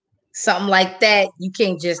 something like that. You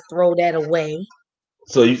can't just throw that away.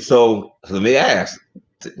 So let me ask.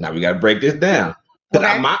 Now we got to break this down.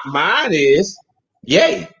 Okay. Mine is,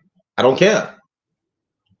 yay. I don't care.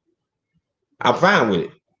 I'm fine with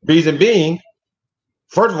it. Reason being,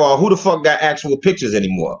 first of all, who the fuck got actual pictures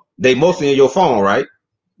anymore? They mostly in your phone, right?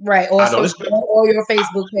 Right. Or your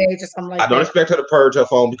Facebook page or something like that. I don't expect her to purge her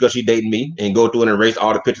phone because she's dating me and go through and erase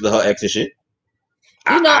all the pictures of her ex and shit.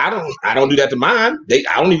 I don't do that to mine. I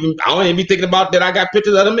don't even be thinking about that I got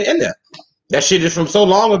pictures of them in there. That shit is from so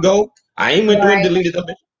long ago. I ain't went through and deleted them.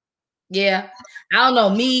 Yeah. I don't know.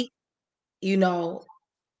 Me,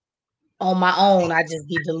 on my own, I just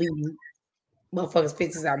be deleting motherfuckers'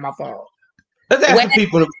 pictures out of my phone. Let's ask the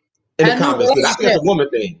people in the comments. I think it's a woman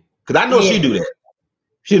thing. Because I know she do that.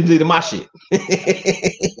 She deleted my shit.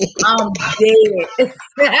 I'm dead.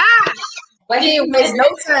 But he didn't waste no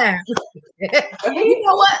time. You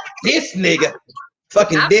know what? This nigga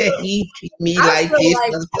fucking dead. He treat me like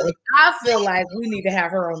this. I feel like we need to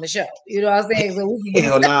have her on the show. You know what I'm saying? So we can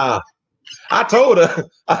hell nah. I told her,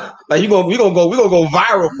 we gonna go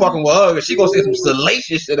viral fucking with her. She gonna say some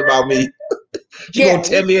salacious shit about me. She gonna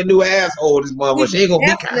tell me a new asshole. This mother. She ain't gonna be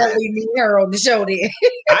kind. Definitely need her on the show then.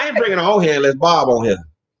 I ain't bringing her on here unless Bob on here.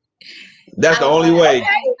 That's the only way.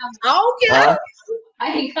 I don't care. I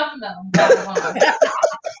ain't coming though.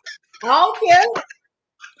 I don't care.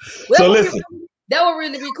 So listen. That would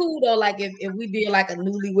really be cool though. Like if we did like a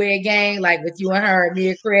newlywed gang, like with you and her, and me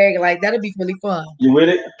and Craig, like that'd be really fun. You with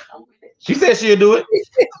it? She said she'll do it.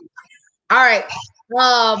 All right.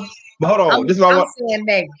 But hold on. This is what I'm saying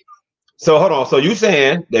next. So hold on. So you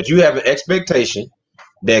saying that you have an expectation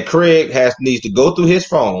that Craig needs to go through his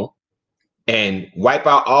phone and wipe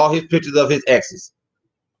out all his pictures of his exes?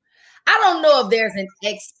 I don't know if there's an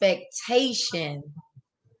expectation,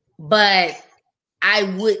 but I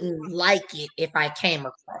wouldn't like it if I came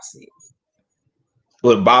across it.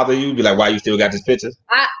 Would it bother you? Be like, why you still got this pictures?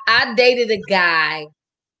 I dated a guy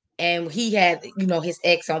and he had, his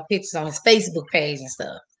ex on pictures on his Facebook page and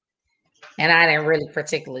stuff. And I didn't really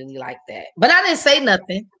particularly like that. But I didn't say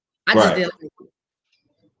nothing. I just didn't like it.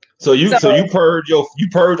 So you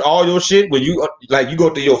purge all your shit when you go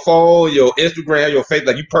through your phone, your Instagram, your Facebook,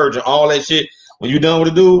 like you purging all that shit when you done with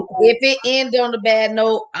the dude? If it ended on a bad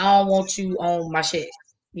note, I don't want you on my shit.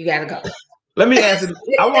 You gotta go. Let me ask you.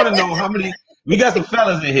 I want to know how many. We got some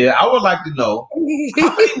fellas in here. I would like to know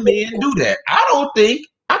how many men do that. I don't think.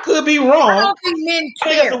 I could be wrong. I don't think men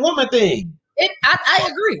care. I think it's a woman thing. I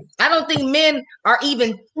agree. I don't think men are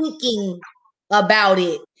even thinking about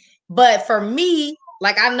it. But for me,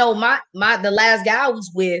 like I know the last guy I was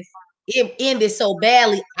with, it ended so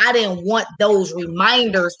badly. I didn't want those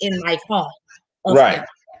reminders in my phone. Right. Him.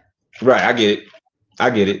 Right. I get it.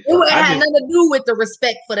 It had nothing to do with the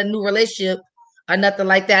respect for the new relationship or nothing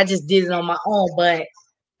like that. I just did it on my own. But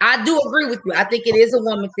I do agree with you. I think it is a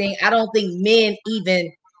woman thing. I don't think men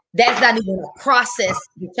even, that's not even a process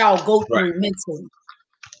that y'all go through mentally.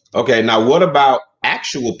 Okay, now what about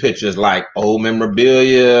actual pictures like old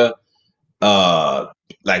memorabilia,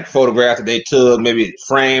 like photographs that they took, maybe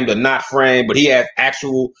framed or not framed, but he has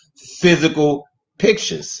actual physical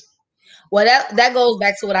pictures? Well, that goes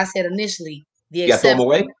back to what I said initially. The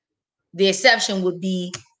exception would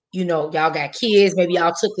be, y'all got kids. Maybe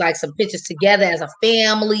y'all took like some pictures together as a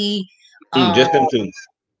family. Just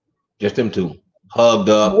them two, hugged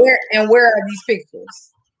up. Where are these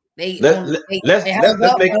pictures? Let's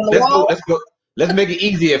make it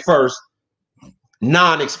easy at first.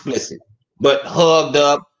 Non-explicit, but hugged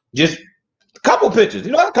up. Just a couple pictures.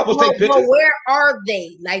 A couple take pictures. But where are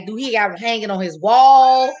they? Like, do he got them hanging on his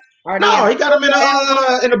wall? No, he got them in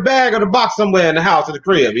a bag or the box somewhere in the house or the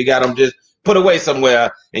crib. He got them just put away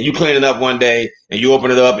somewhere, and you clean it up one day, and you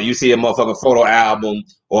open it up, and you see a motherfucking photo album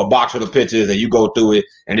or a box full of pictures, and you go through it,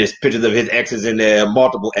 and there's pictures of his exes in there,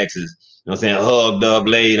 multiple exes. You know what I'm saying? Hugged up,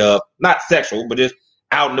 laid up, not sexual, but just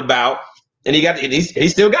out and about. And he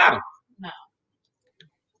still got them. No.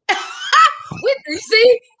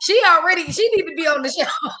 See, she need to be on the show.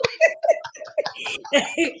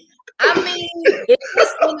 I mean, if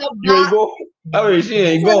it's in a box, she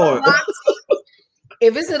ain't going.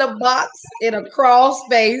 If it's in a box in a crawl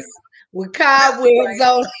space with cobwebs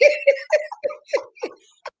on it,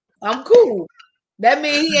 I'm cool. That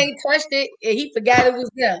means he ain't touched it and he forgot it was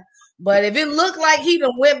there. But if it looked like he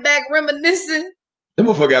done went back reminiscing, that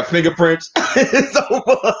motherfucker got fingerprints. It's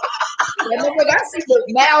over. I see the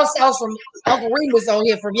mouse house from Uncle Remus on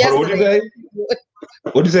here from yesterday.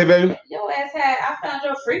 What'd you say, baby? Your ass I found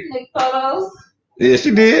your Freaknik photos. Yeah, she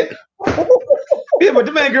did. Yeah, but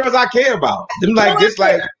the main girls I care about. Them like this,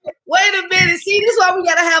 like. Wait a minute. See, this is why we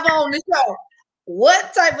gotta have on the show.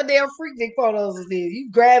 What type of damn Freaknik photos is this? You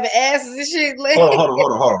grabbing asses and shit? Like.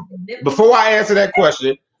 Hold on. Before I answer that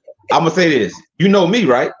question, I'm gonna say this. You know me,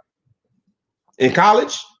 right? In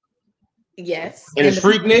college? Yes. And it's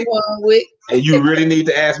Freaknik? And you really need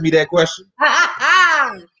to ask me that question?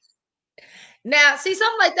 Now, see,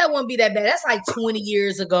 something like that wouldn't be that bad. That's like 20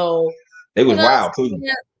 years ago. It was wild, too.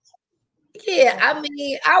 Yeah, I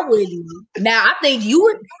mean, I wouldn't. Now, I think you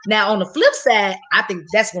would. Now, on the flip side, I think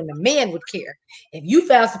that's when the man would care. If you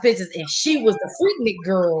found some pictures and she was the Freaknik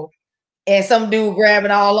girl and some dude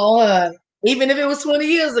grabbing all on her, even if it was 20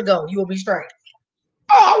 years ago, you would be straight.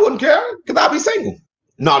 Oh, I wouldn't care because I'd be single.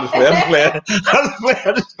 No, I'm just playing.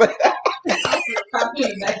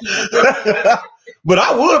 But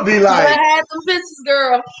I would be like, I had some pictures,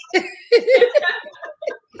 girl.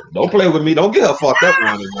 Don't play with me. Don't get her fucked up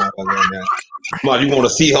around this motherfucker. Mom, you want to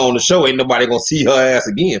see her on the show? Ain't nobody gonna see her ass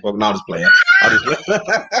again. No, I'm just playing.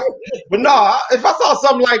 But no, if I saw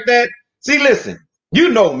something like that, see, listen, you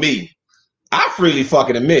know me. I freely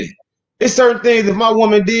fucking admit it. There's certain things that my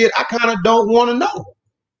woman did, I kind of don't want to know.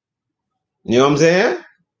 You know what I'm saying?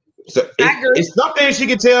 So it's something she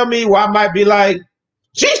can tell me where I might be like,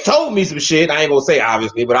 she's told me some shit. I ain't gonna say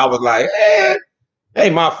obviously, but I was like,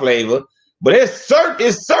 ain't my flavor. But it's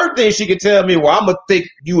certain things she can tell me where I'm gonna think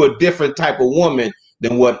you a different type of woman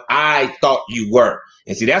than what I thought you were.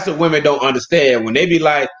 And see, that's what women don't understand. When they be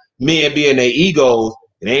like, men being their egos,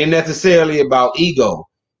 it ain't necessarily about ego.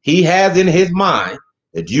 He has in his mind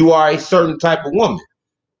that you are a certain type of woman.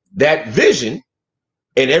 That vision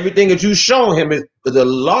and everything that you've shown him is a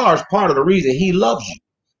large part of the reason he loves you.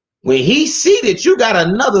 When he see that you got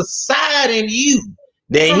another side in you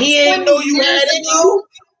that he ain't know you had in you.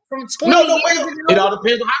 From 20 years ago. It all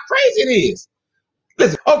depends on how crazy it is.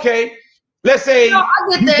 Listen, okay, let's say you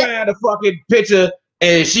find a fucking picture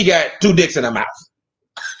and she got 2 dicks in her mouth.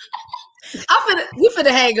 We finna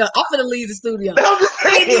hang up. I'm finna leave the studio. I'm just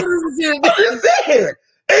saying.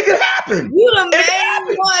 It could happen. You the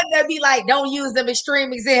main one that be like, don't use them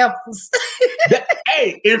extreme examples.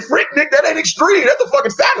 Hey, in Freaknik, that ain't extreme. That's a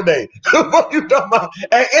fucking Saturday. What you talking about?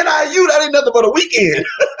 At NIU, that ain't nothing but a weekend.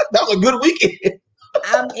 That was a good weekend.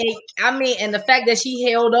 I mean, and the fact that she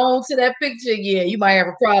held on to that picture, yeah, you might have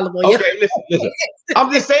a problem. Okay, listen. I'm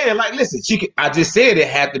just saying, like, listen, I just said it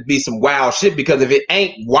had to be some wild shit because if it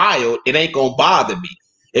ain't wild, it ain't gonna bother me.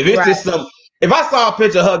 If it's just if I saw a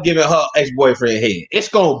picture of her giving her ex-boyfriend head, it's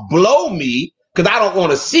gonna blow me because I don't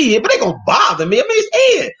want to see it, but it gonna bother me. I mean,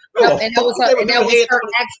 it's head.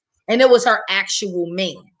 And it was her actual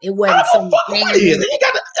man. It wasn't some man. It ain't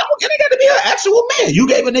got to be her actual man. You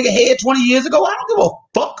gave a nigga head 20 years ago. I don't give a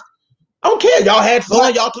fuck. I don't care. Y'all had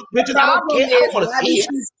fun. Y'all took pictures. I don't Problem care. I don't is, want to why see did it.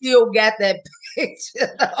 you still got that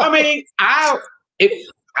picture? I mean,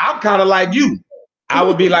 I'm kind of like you. I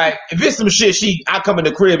would be like, if it's some shit, I come in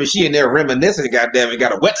the crib and she in there reminiscing, goddamn it,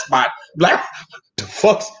 got a wet spot. Like, what the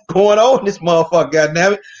fuck's going on in this motherfucker,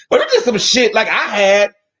 goddamn it? But it's just some shit like I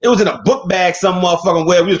had. It was in a book bag, some motherfucking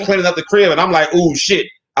where we was cleaning up the crib, and I'm like, ooh, shit,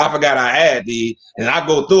 I forgot I had these. And I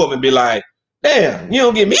go through them and be like, damn, you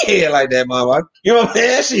don't get me here like that, motherfucker. You know what I'm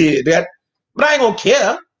saying? Shit, but I ain't gonna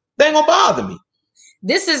care. They ain't gonna bother me.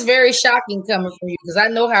 This is very shocking coming from you because I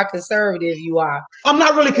know how conservative you are. I'm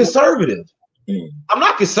not really conservative. I'm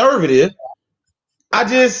not conservative. I'm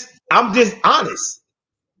just honest.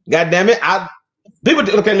 God damn it.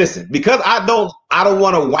 Okay, listen, because I don't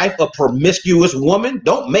want to wife a promiscuous woman,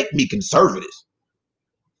 don't make me conservative.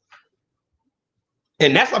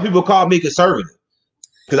 And that's why people call me conservative.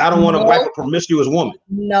 Because I don't want to wife a promiscuous woman.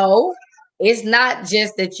 No, it's not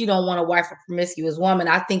just that you don't want to wife a promiscuous woman.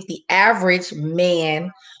 I think the average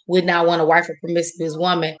man would not want to wife a promiscuous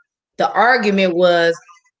woman. The argument was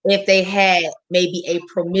if they had maybe a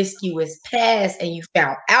promiscuous past and you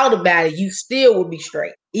found out about it, you still would be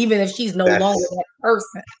straight, even if she's no longer that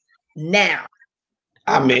person. Now,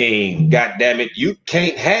 I mean, goddamn it, you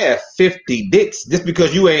can't have 50 dicks just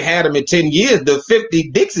because you ain't had them in 10 years. The 50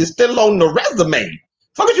 dicks is still on the resume.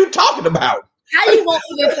 Fuck are you talking about? How you gonna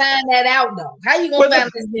even find that out though? How you gonna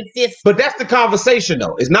find this been 50? But that's the conversation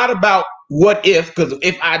though. It's not about what if, because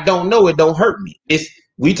if I don't know, it don't hurt me.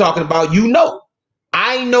 We talking about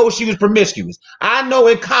I know she was promiscuous. I know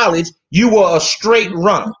in college you were a straight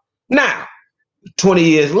runner. Now, 20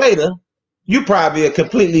 years later, you probably a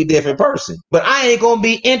completely different person. But I ain't gonna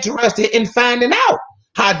be interested in finding out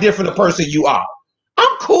how different a person you are.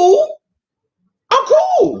 I'm cool.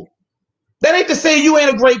 That ain't to say you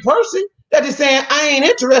ain't a great person. That's just saying I ain't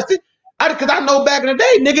interested. Because I know back in the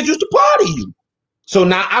day, niggas used to party you. So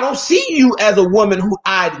now I don't see you as a woman who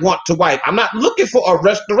I'd want to wife. I'm not looking for a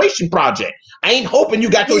restoration project. I ain't hoping you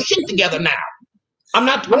got your shit together now. I'm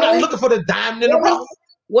not looking for the diamond in the rough.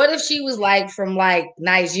 What if she was like from like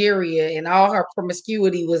Nigeria and all her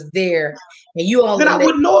promiscuity was there and you only then I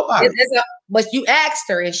wouldn't know about it. But you asked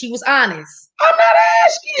her and she was honest. I'm not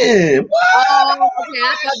asking. What? Oh, okay.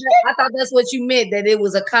 I thought that's what you meant, that it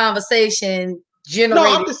was a conversation generated.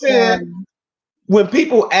 No, I'm just saying when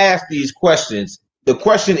people ask these questions, the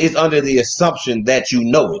question is under the assumption that you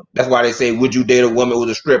know it. That's why they say, would you date a woman with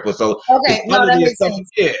a stripper? So okay, no, that makes sense.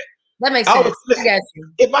 Yeah. That makes sense. I got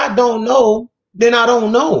you. If I don't know, then I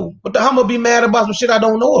don't know. But how am I gonna be mad about some shit I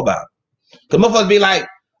don't know about? Because motherfuckers be like,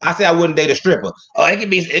 I say I wouldn't date a stripper. Oh, it could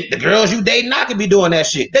be the girls you dating. I could be doing that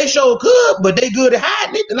shit. They sure could, but they good at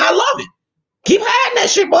hiding it, and I love it. Keep hiding that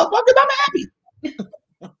shit, motherfuckers. I'm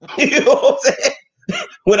happy. You know what I'm saying?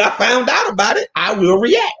 When I found out about it, I will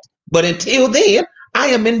react. But until then, I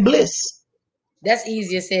am in bliss. That's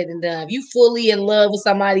easier said than done. If you fully in love with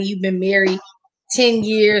somebody, you've been married 10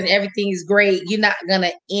 years, everything is great. You're not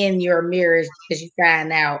gonna end your marriage because you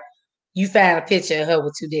find a picture of her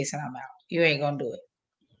with 2 dicks and I'm out. You ain't gonna do it.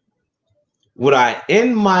 Would I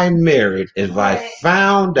end my marriage if I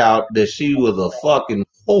found out that she was a fucking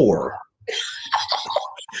whore?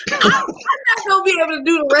 I'm not gonna be able to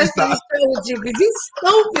do the rest of the show with you because you're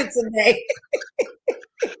stupid today.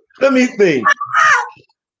 Let me think.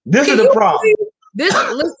 This is the problem.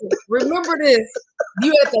 Listen, remember this.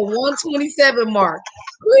 You at the 127 mark.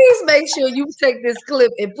 Please make sure you take this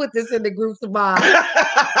clip and put this in the group tomorrow.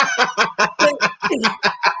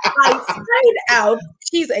 Like straight out,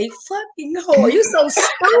 she's a fucking whore. You're so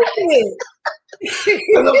stupid. This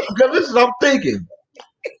is what I'm thinking.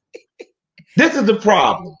 This is the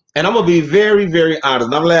problem. And I'm gonna be very, very honest.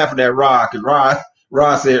 And I'm laughing at Rod, because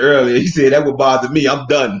Rod said earlier, he said that would bother me. I'm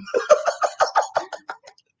done.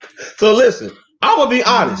 So listen, I'm gonna be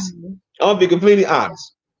honest. I'm gonna be completely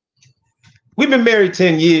honest. We've been married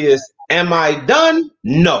 10 years. Am I done?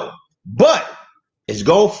 No. But it's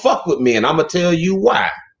gonna fuck with me, and I'm gonna tell you why.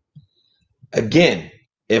 Again,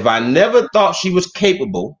 if I never thought she was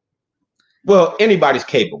capable, well, anybody's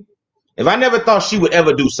capable. If I never thought she would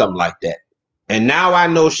ever do something like that, and now I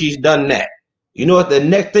know she's done that, you know what the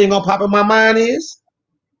next thing gonna pop in my mind is?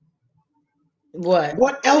 What?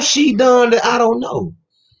 What else she done that I don't know?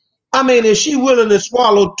 I mean, is she willing to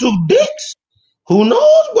swallow 2 dicks? Who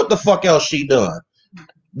knows what the fuck else she done?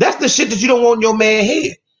 That's the shit that you don't want in your man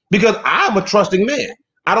head. Because I'm a trusting man.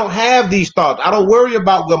 I don't have these thoughts. I don't worry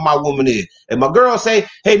about what my woman is. If my girl say,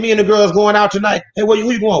 hey, me and the girls going out tonight. Hey, who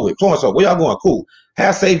you going with? So where y'all going? Cool.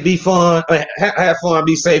 Have safe, be fun. Have fun,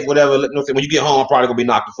 be safe, whatever. When you get home, I'm probably going to be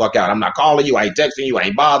knocked the fuck out. I'm not calling you. I ain't texting you. I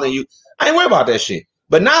ain't bothering you. I ain't worried about that shit.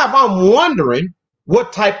 But now if I'm wondering,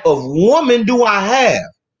 what type of woman do I have?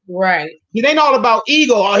 Right. It ain't all about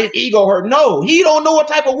ego. Oh, his ego hurt. No, he don't know what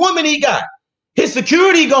type of woman he got. His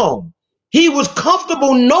security gone. He was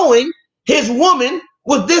comfortable knowing his woman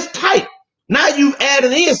was this type. Now you've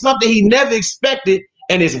added in something he never expected,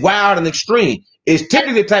 and it's wild and extreme. It's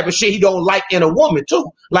typically the type of shit he don't like in a woman too.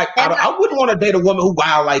 Like I wouldn't want to date a woman who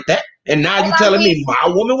wild like that. And now you telling me my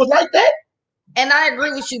woman was like that? And I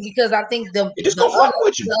agree with you because I think the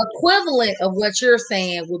equivalent of what you're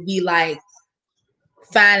saying would be like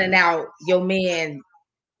finding out your man.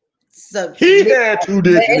 He had 2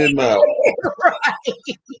 dicks in his mouth.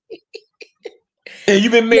 Right. And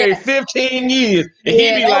you've been married 15 years. And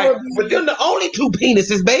he be like, but them the only 2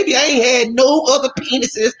 penises, baby. I ain't had no other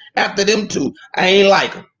penises after them 2. I ain't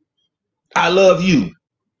like them. I love you.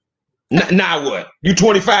 Now what? You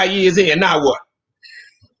 25 years in, now what?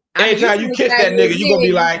 Anytime you kiss that nigga, you gonna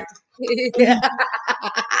be like,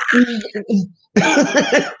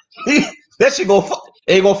 that shit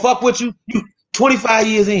ain't gonna fuck with you. You 25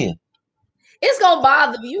 years in. It's gonna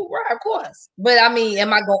bother you, right? Of course. But I mean,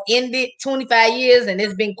 am I gonna end it 25 years and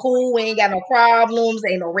it's been cool? We ain't got no problems,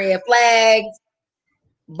 ain't no red flags.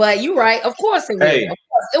 But you're right. Of course it will. Of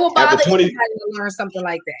course. It will bother anybody to learn something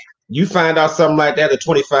like that. You find out something like that at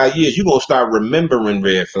 25 years, you're gonna start remembering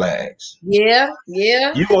red flags. Yeah.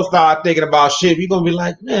 You're gonna start thinking about shit. You're gonna be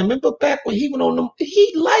like, man, remember back when he went on them,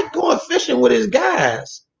 he liked going fishing with his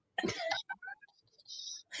guys.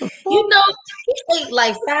 You know, he ate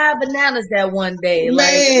like 5 bananas that one day.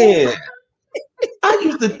 Man, I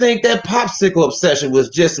used to think that popsicle obsession was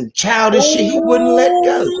just some childish shit he wouldn't let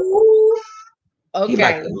go. Okay. He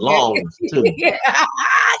liked the longs too. Yeah,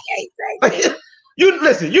 I can't say that. You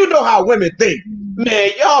listen, you know how women think.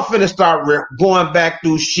 Man, y'all finna start going back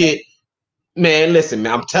through shit. Man, listen,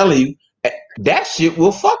 man, I'm telling you, that shit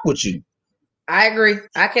will fuck with you. I agree.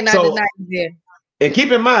 I cannot deny it. And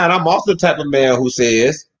keep in mind, I'm also the type of man who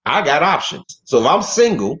says, I got options. So if I'm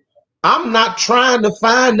single, I'm not trying to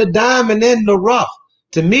find the diamond in the rough.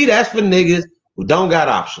 To me, that's for niggas who don't got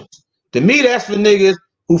options. To me, that's for niggas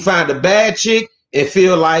who find a bad chick and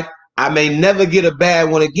feel like I may never get a bad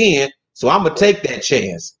one again, so I'm going to take that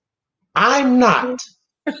chance. I'm not.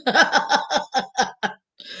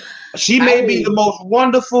 She may be the most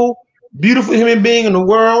wonderful, beautiful human being in the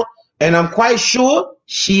world, and I'm quite sure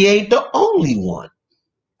she ain't the only one.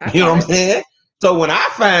 You know what I'm saying? So when I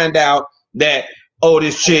find out that, oh,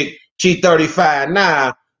 this chick, she 35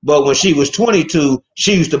 now, but when she was 22,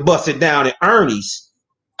 she used to bust it down at Ernie's.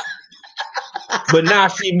 But now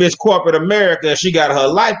she Miss Corporate America, she got her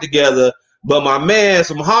life together. But my man,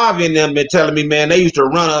 some Harvey and them been telling me, man, they used to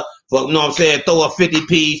run her for, you know what I'm saying, throw her 50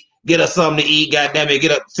 piece, get her something to eat, goddamn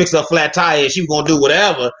it, fix her flat tire, and she was gonna do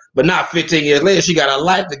whatever. But not 15 years later, she got her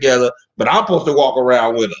life together. But I'm supposed to walk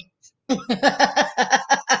around with her.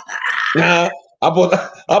 I'm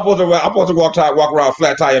supposed to walk around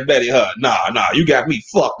flat tire Betty, huh? Nah, you got me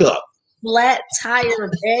fucked up. Flat tire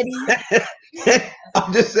Betty?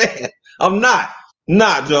 I'm just saying. I'm not.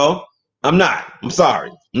 Nah, Joe. I'm not. I'm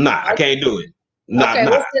sorry. I'm not. I can't do it. Okay,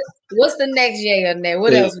 what's the next J on there?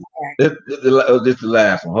 What else we got? This is the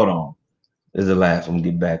last one. Hold on. This is the last one.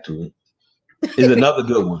 Get back to it. It's another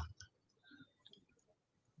good one.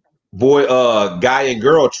 Boy, guy and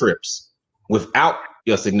girl trips without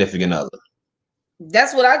your significant other.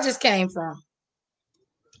 That's what I just came from.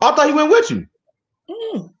 I thought he went with you.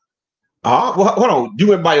 Well, hold on. You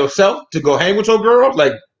went by yourself to go hang with your girl,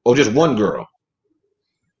 or just one girl?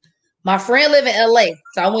 My friend live in LA,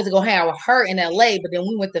 so I went to go hang out with her in LA. But then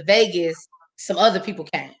we went to Vegas. Some other people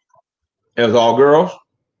came. It was all girls.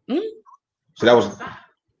 Mm-hmm. So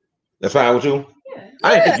that's fine with you. Yeah.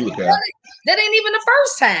 I didn't think you would care. That ain't even the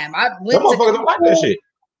first time I went. Some motherfuckers don't like that shit.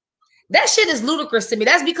 That shit is ludicrous to me.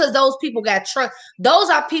 That's because those people got trust. Those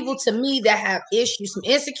are people to me that have issues, some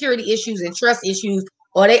insecurity issues and trust issues,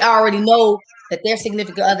 or they already know that their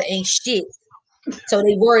significant other ain't shit. So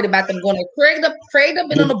they worried about them going to Craig up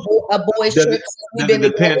been on a boys trip. Does it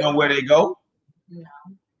depend on where they go? No.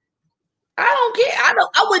 I don't care.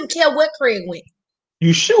 I wouldn't care what Craig went.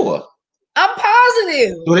 You sure? I'm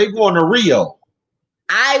positive. So they going to Rio.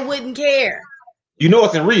 I wouldn't care. You know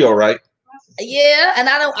it's in Rio, right? Yeah, and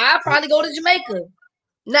I'll probably go to Jamaica.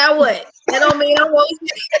 Now what? That don't mean I'm going.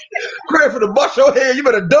 Craig for the bust your head, you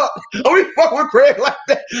better duck. Oh, we fuck with Craig like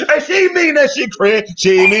that. Hey, she ain't mean that shit, Craig.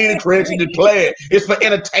 She ain't mean it, Craig. She just play it. It's for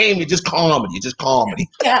entertainment, just comedy.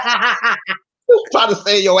 Try to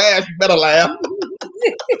say your ass, you better laugh.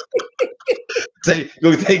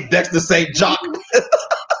 Go take Dexter St. Jock.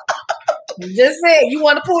 Just said you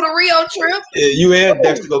want to pull the Rio trip. Yeah, you and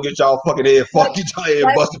Dexter go get y'all fucking head fucked.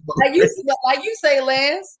 Like you say,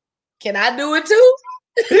 Lance. Can I do it too?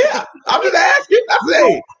 Yeah, I'm just asking. I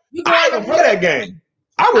say, You I ain't going gonna play that game.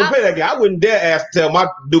 I wouldn't play that game. I wouldn't dare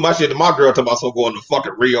do my shit to my girl. Tell my son going to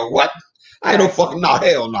fucking Rio. What? I ain't no fucking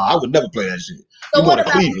hell no. I would never play that shit. So You going to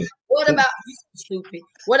Cleveland? What about you? Stupid.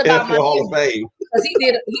 What about NFL Hall of Fame? Because he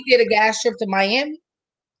did a guy trip to Miami.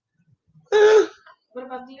 What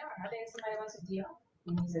about DR? I think somebody went to DR.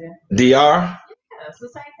 DR? Yeah, it's the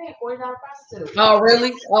same thing. $40 prostitute. Oh,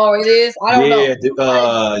 really? Oh, it is? I don't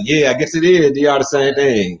know. Yeah, I guess it is. DR the same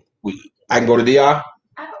thing. I can go to DR?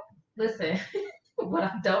 Listen, what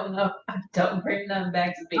I don't know, I don't bring nothing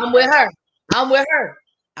back to me. I'm with her.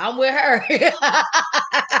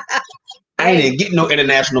 I ain't even getting no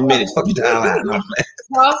international minutes. Fuck you down.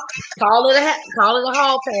 Call it a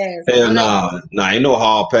hall pass. Hell no. Nah, ain't no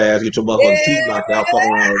hall pass. Get your motherfucking teeth knocked out. Fuck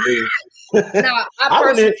around with me. No, I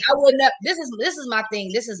wouldn't have, this is my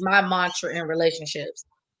thing. This is my mantra in relationships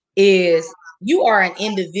is you are an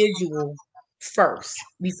individual first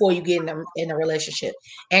before you get in a relationship.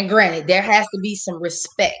 And granted, there has to be some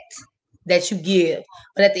respect that you give.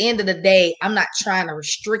 But at the end of the day, I'm not trying to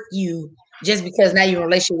restrict you just because now you're in a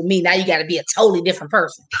relationship with me. Now you got to be a totally different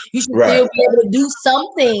person. You should still be able to do some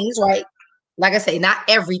things, right? Like I say, not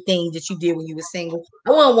everything that you did when you were single.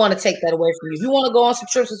 I wouldn't want to take that away from you. If you want to go on some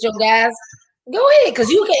trips with your guys, go ahead,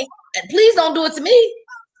 because you can't. Please don't do it to me.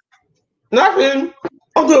 Nothing.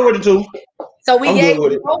 I'm good with it too. So we we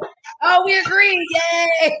agree.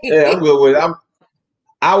 Yay! Yeah, I'm good with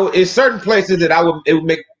it. In certain places that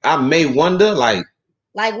I may wonder, like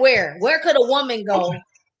where? Where could a woman go?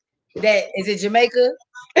 That is it Jamaica?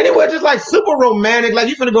 Anywhere just like super romantic. Like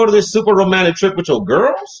you finna go to this super romantic trip with your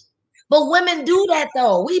girls? But women do that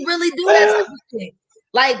though. We really do that.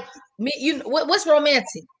 Like me, what's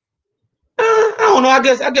romantic? I don't know. I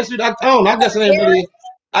guess I don't know. I guess it ain't really.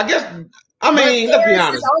 I mean, let's be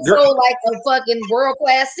honest. It's also like a fucking world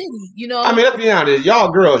class city, you know. I mean, let's be honest. Y'all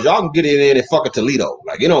girls, y'all can get in and fucking Toledo.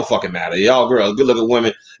 Like it don't fucking matter. Y'all girls, good looking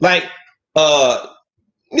women. Like,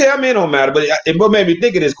 yeah, I mean, it don't matter. But what made me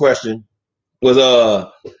think of this question was, I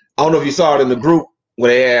don't know if you saw it in the group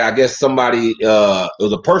where I guess somebody, it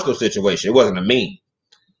was a personal situation. It wasn't a meme.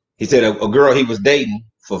 He said a girl he was dating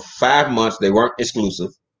for 5 months. They weren't exclusive.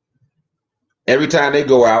 Every time they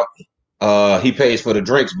go out, he pays for the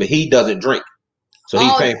drinks, but he doesn't drink. So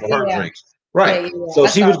he's paying for her drinks. Right. Yeah. So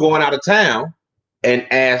she was going out of town and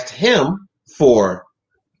asked him for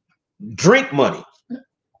drink money.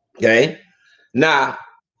 Okay. Now,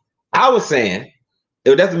 I was saying,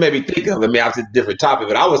 it doesn't make me think of it. I mean, obviously, it's a different topic,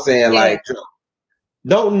 but I was saying, like,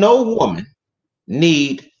 don't no woman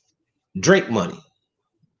need drink money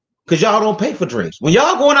because y'all don't pay for drinks. When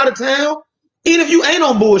y'all going out of town, even if you ain't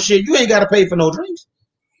on bullshit, you ain't got to pay for no drinks.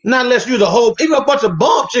 Not unless you're even a bunch of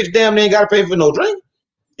bump chicks damn near ain't got to pay for no drink.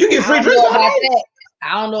 You get free drinks all day.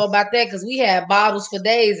 I don't know about that because we had bottles for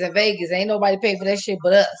days in Vegas. Ain't nobody pay for that shit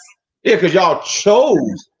but us. Yeah, because y'all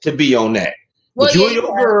chose to be on that. Well, but you and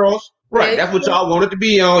your girls, right? That's what y'all wanted to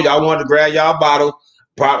be on. Y'all wanted to grab y'all bottle.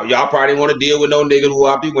 Y'all probably want to deal with no niggas who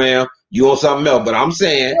out the wham. You on something else. But I'm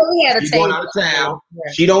saying, she's going out of town.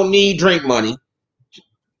 Yeah. She don't need drink money.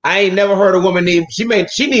 I ain't never heard a woman she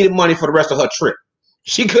needed money for the rest of her trip.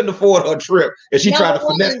 She couldn't afford her trip, and she tried to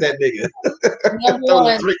finesse that nigga.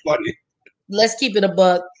 Drink money. Let's keep it a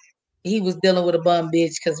buck. He was dealing with a bum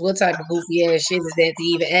bitch because what type of goofy ass shit is that to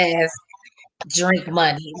even ask drink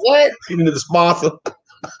money? What? She needed a sponsor.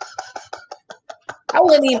 I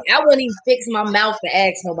wouldn't even fix my mouth to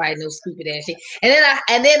ask nobody no stupid ass shit.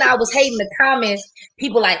 And then I was hating the comments.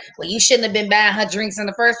 People like, well, you shouldn't have been buying her drinks in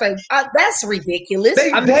the first place. That's ridiculous.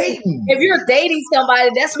 Dating. If you're dating somebody,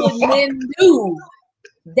 that's what men do.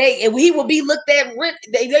 He would be looked at.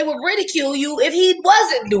 They would ridicule you if he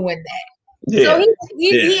wasn't doing that. Yeah. So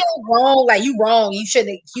he ain't wrong. Like you wrong. You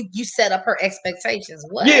shouldn't. You set up her expectations.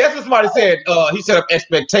 What? Yeah, that's what somebody said. He set up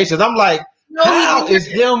expectations. I'm like, how is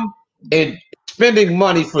him and spending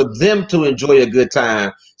money for them to enjoy a good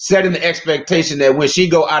time, setting the expectation that when she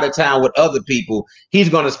go out of town with other people, he's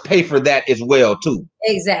gonna pay for that as well too.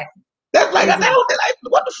 Exactly. That's like, what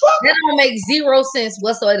the fuck? That don't make zero sense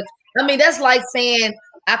whatsoever. I mean, that's like saying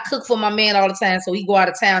I cook for my man all the time, so he go out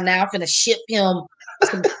of town. Now I'm finna ship him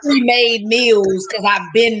some pre-made meals because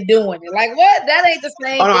I've been doing it. Like what? That ain't the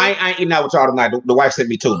same. Oh no, I ain't eating out with y'all tonight. The wife sent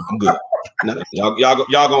me too. I'm good. No, y'all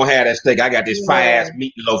gonna have that steak. I got this fire ass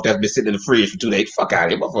meatloaf that's been sitting in the fridge for 2 days. Fuck out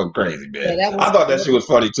of here, motherfucking crazy, man. Yeah, I thought that shit was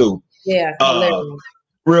funny too. Yeah.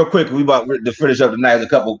 Real quick, we about to finish up tonight. There's a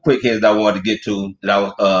couple quick hits that I wanted to get to that I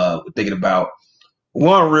was thinking about.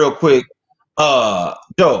 One real quick.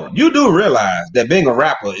 Joe, you do realize that being a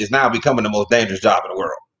rapper is now becoming the most dangerous job in the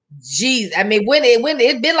world. Jeez, I mean, when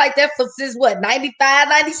it been like that for since what 95,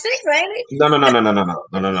 96, ain't it? No. You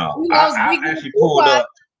know, I actually pulled up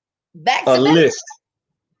back a to back. list.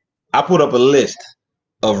 I put up a list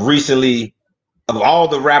of recently of all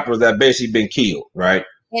the rappers that basically been killed, right?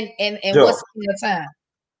 And Joe. what's in the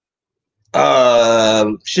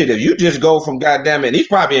time? Shit. If you just go from goddamn it, these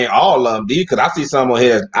probably ain't all of them, D. Because I see some on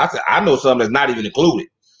here. I know some that's not even included.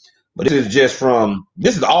 But this is just from.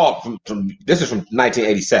 This is all from. This is from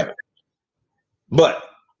 1987. But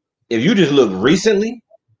if you just look recently,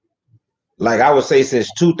 like I would say since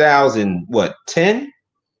 2010,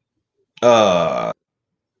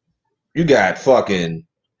 you got fucking.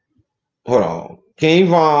 Hold on, King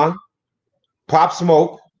Von, Pop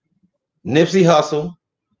Smoke, Nipsey Hussle,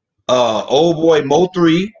 old boy Mo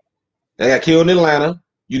 3, that got killed in Atlanta.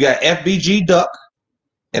 You got FBG Duck,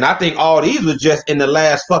 and I think all these was just in the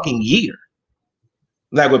last fucking year.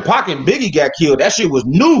 Like when Pac and Biggie got killed, that shit was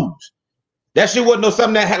news. That shit wasn't no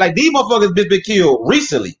something that had like these motherfuckers been killed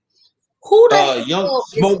recently. Who the Young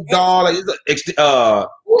Smoke Dog, like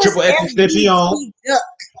Triple X Extension.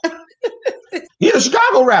 He's a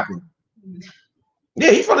Chicago rapper.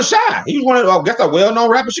 Yeah, he's from the Chi. He's one of I guess a well-known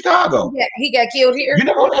rapper in Chicago. Yeah, he got killed here. You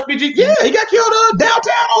never heard of FBG? Yeah, he got killed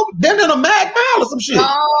downtown down in a Mag Mile or some shit.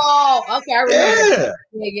 Oh, okay, I remember.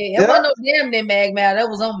 Yeah. It wasn't no damn near Mag Mile. That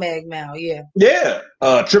was on Mag Mile, yeah. Yeah.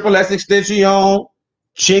 Triple X Extension,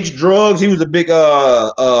 Chinx Drugs. He was a big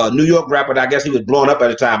New York rapper. I guess he was blowing up at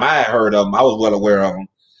the time. I had heard of him. I was well aware of him.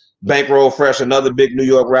 Bankroll Fresh, another big New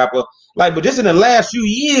York rapper. Like, but just in the last few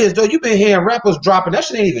years, though, you've been hearing rappers dropping. That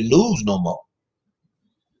shit ain't even news no more.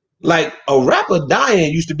 Like, a rapper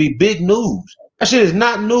dying used to be big news. That shit is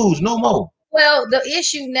not news no more. Well, the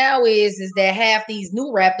issue now is that half these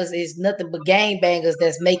new rappers is nothing but gangbangers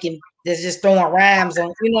that's just throwing rhymes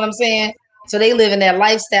on, you know what I'm saying? So they live in that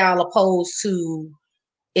lifestyle opposed to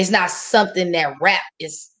it's not something that rap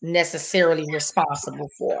is necessarily responsible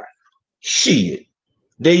for. Shit.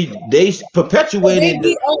 They perpetuated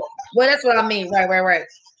well, that's what I mean. Right.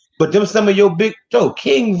 But them some of your big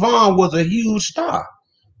King Von was a huge star.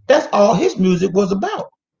 That's all his music was about.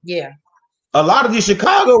 Yeah. A lot of these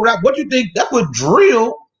Chicago rap, what you think that's what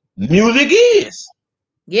drill music is?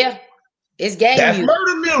 Yeah. It's gang that's music.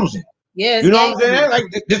 Murder music. Yeah, you know what I'm saying? Like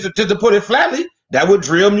just to put it flatly, that's what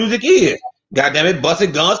drill music is. Goddamn it,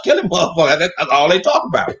 busting guns, killing motherfuckers. That's all they talk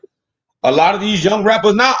about. A lot of these young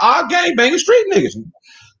rappers now are gangbanging street niggas.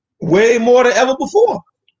 Way more than ever before.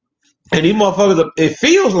 And these motherfuckers, it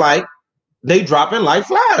feels like they dropping like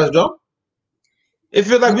flies, though. It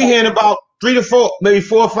feels like we hearing about 3 to 4, maybe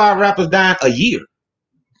 4 or 5 rappers dying a year.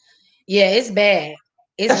 Yeah, it's bad.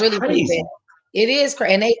 It's really bad. It is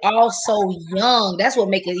crazy. And they all so young. That's what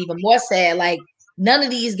makes it even more sad. Like, none of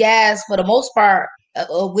these guys, for the most part,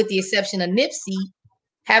 with the exception of Nipsey,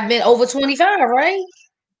 have been over 25, right?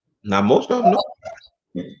 Not most of them,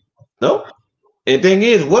 no. No. And the thing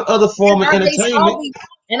is, what other form of entertainment?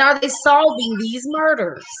 Are they solving these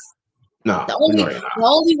murders? No. The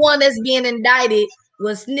only one that's being indicted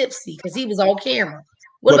was Nipsey because he was on camera.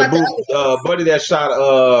 What about the buddy that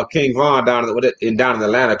shot King Von down in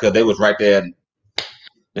Atlanta because they was right there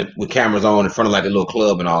with cameras on in front of like a little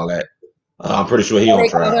club and all that. I'm pretty sure he on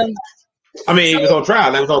trial. I mean, he was on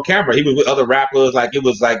trial. That was on camera. He was with other rappers. Like it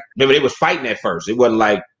was like remember they was fighting at first. It wasn't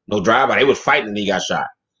like no drive-by. They was fighting and he got shot.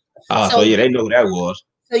 So yeah, they know who that was.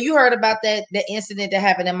 So you heard about the incident that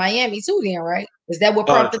happened in Miami too, then, right? Is that what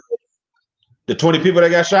prompted the 20 people that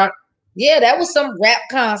got shot? Yeah, that was some rap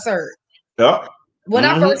concert. Yeah. When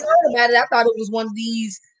I first heard about it, I thought it was one of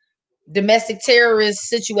these domestic terrorist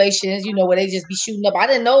situations, where they just be shooting up. I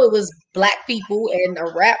didn't know it was black people and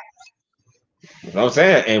a rap. You know what I'm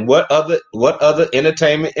saying? And what other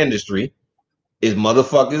entertainment industry is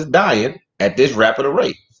motherfuckers dying at this rapid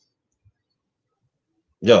rate?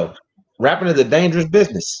 Yo, rapping is a dangerous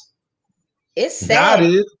business. It's sad.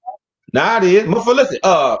 Now it is. Motherfucker, listen,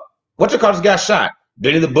 what's your car just got shot?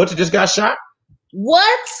 Benny the Butcher just got shot.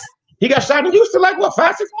 What? He got shot in Houston like 5-6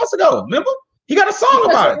 months ago. Remember? He got a song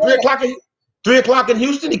about it. 3 o'clock in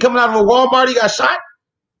Houston. He coming out of a Walmart. He got shot.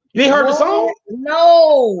 You ain't heard the song?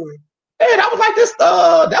 No. Hey, that was like this.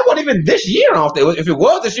 That wasn't even this year. If it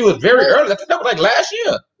was, then she was very early. I think that was like last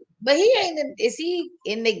year. But he ain't. Is he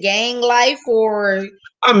in the gang life or?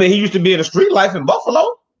 I mean, he used to be in the street life in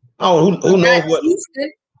Buffalo. Oh, who knows what?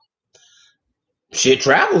 Houston. Shit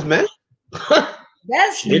travels, man.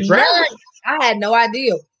 That's nuts. I had no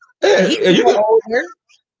idea. Yeah, you can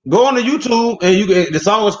go on to YouTube and the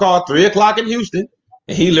song was called 3 o'clock in Houston,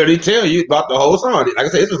 and he literally tell you about the whole song. Like I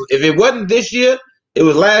said, if it wasn't this year, it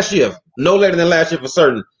was last year. No later than last year for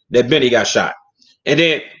certain that Benny got shot, and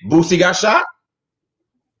then Boosie got shot.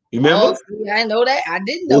 You remember? see, I know that. I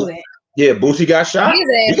didn't know that. Yeah, Boosie got shot. His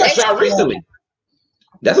He ass got shot extra. recently.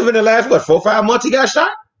 That's within the last 4-5 months he got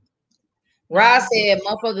shot. Rod said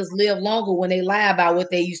motherfuckers live longer when they lie about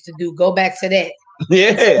what they used to do. Go back to that.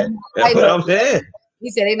 Yeah, that's what I'm saying.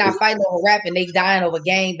 He said they not fighting over rapping, they dying over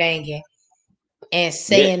gang banging and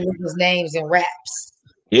saying niggas' names in raps.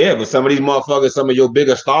 Yeah, but some of these motherfuckers, some of your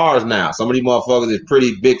bigger stars now. Some of these motherfuckers is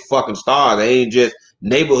pretty big fucking stars. They ain't just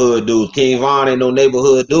neighborhood dudes. King Von ain't no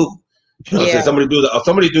neighborhood dude. You know what I'm saying? Some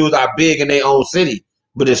of these dudes are big in their own city,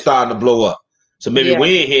 but they're starting to blow up. So maybe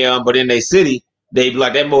we ain't hear them, but in their city, they be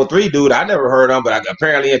like that Mo3 dude. I never heard of him, but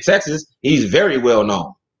apparently in Texas, he's very well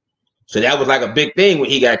known. So that was like a big thing when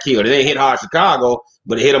he got killed. It didn't hit hard Chicago,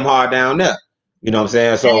 but it hit him hard down there. You know what I'm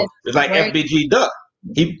saying? So it's like FBG Duck.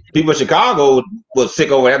 People in Chicago was sick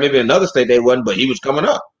over that. Maybe in another state they wasn't, but he was coming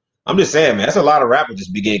up. I'm just saying, man, that's a lot of rappers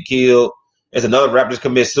just be getting killed. There's another rapper just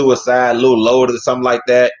commit suicide, a little loaded or something like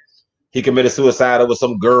that. He committed suicide over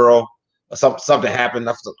some girl. Or something happened.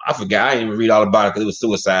 I forgot. I didn't even read all about it because it was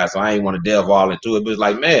suicide, so I didn't want to delve all into it. But it's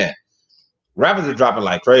like, man, rappers are dropping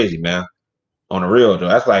like crazy, man. On the real, though.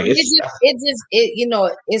 That's like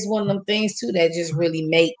it's one of them things too that just really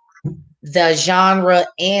make the genre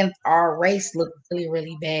and our race look really,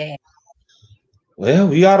 really bad. Well,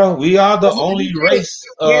 we are the only race.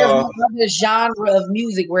 There's no other genre of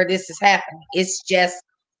music where this is happening. It's just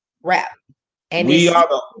rap, and we are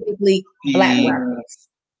the black rappers.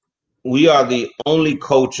 We are the only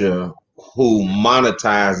culture who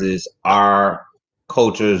monetizes our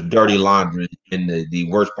culture's dirty laundry in the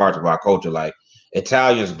worst parts of our culture. Like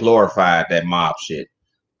Italians glorified that mob shit.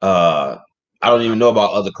 I don't even know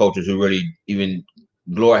about other cultures who really even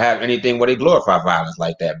have anything where they glorify violence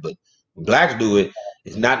like that. But when blacks do it,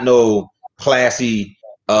 it's not no classy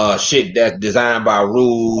shit that's designed by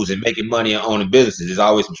rules and making money and owning businesses. It's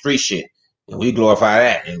always some street shit. And we glorify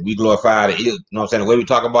that, and we glorify the, you know what I'm saying, the way we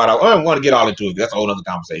talk about it. I don't want to get all into it. That's a whole other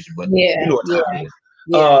conversation, but you know what time it is.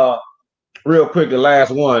 Yeah. Real quick, the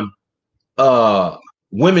last one,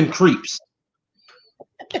 women creeps.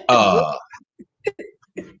 Y'all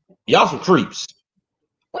some creeps.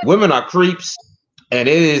 Women are creeps, and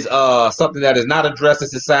it is something that is not addressed in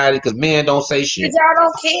society because men don't say shit. Y'all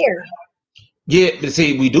don't care. Yeah, but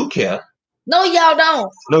see, we do care. No, y'all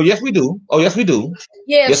don't. No, yes, we do. Oh, yes, we do.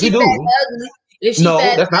 Yeah, yes, we do. No,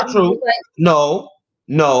 that's not true. No.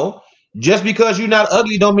 Just because you're not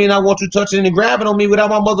ugly don't mean I want you touching and grabbing on me without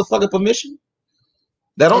my motherfucking permission.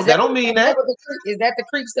 That don't mean that. Is that the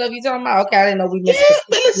creep stuff you talking about? Okay, I didn't know we missed. Yeah,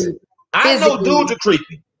 listen, I know dudes are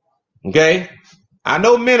creepy. Okay, I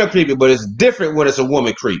know men are creepy, but it's different when it's a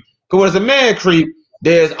woman creep. Because when it's a man creep,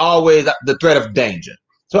 there's always the threat of danger.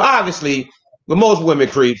 So obviously, with most women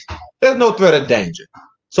creeps, there's no threat of danger.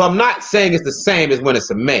 So I'm not saying it's the same as when it's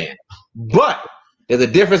a man, but there's a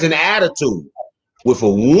difference in attitude. With a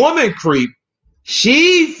woman creep,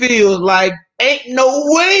 she feels like ain't no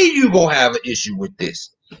way you gonna have an issue with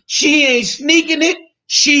this. She ain't sneaking it.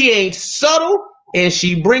 She ain't subtle, and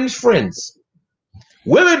she brings friends.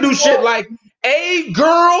 Women do shit like, hey,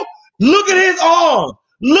 girl, look at his arm.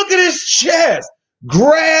 Look at his chest.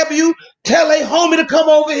 Grab you. Tell a homie to come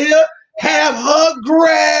over here. Have her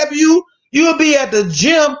grab you. You'll be at the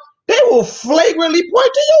gym. They will flagrantly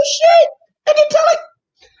point to your shit and then tell it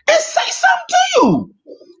and say something to you.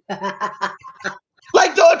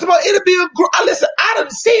 Like, it'll be listen, I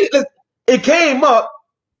done seen it. It came up,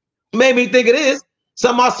 made me think it is.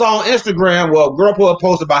 Something I saw on Instagram where a girl put a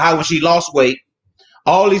post about how when she lost weight,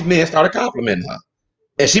 all these men started complimenting her.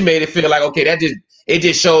 And she made it feel like, okay, it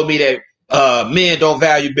just showed me that men don't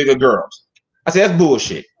value bigger girls. I said, that's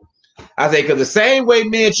bullshit. I say, because the same way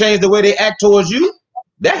men change the way they act towards you,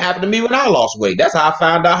 that happened to me when I lost weight. That's how I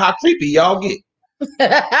found out how creepy y'all get. So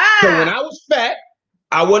when I was fat,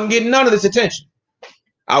 I wasn't getting none of this attention.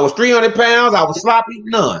 I was 300 pounds. I was sloppy,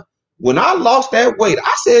 none. When I lost that weight,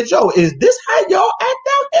 I said, Joe, is this how y'all act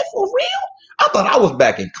out there for real? I thought I was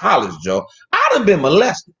back in college, Joe. I done been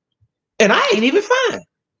molested, and I ain't even fine.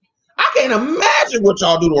 I can't imagine what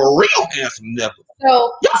y'all do to a real handsome nipple.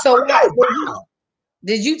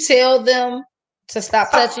 Did you tell them to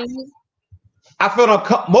stop touching you? I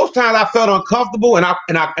felt most times I felt uncomfortable, and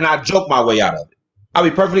I joked my way out of it. I'll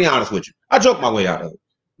be perfectly honest with you. I joked my way out of it,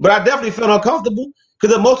 but I definitely felt uncomfortable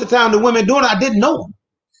because most of the time the women doing it, I didn't know them.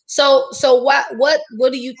 So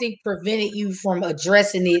what do you think prevented you from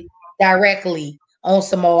addressing it directly on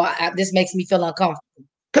some more? This makes me feel uncomfortable.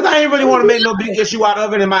 Because I ain't really want to make no big issue out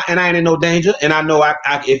of it, and I ain't in no danger. And I know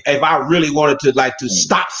if I really wanted to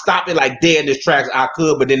stop it like dead in this tracks, I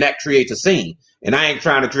could. But then that creates a scene, and I ain't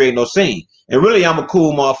trying to create no scene. And really, I'm a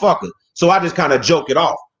cool motherfucker, so I just kind of joke it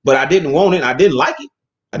off. But I didn't want it. I didn't like it.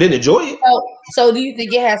 I didn't enjoy it. So do you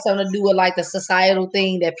think it has something to do with like the societal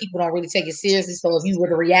thing that people don't really take it seriously? So if you would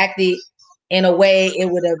have reacted in a way, it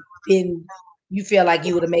would have been, you feel like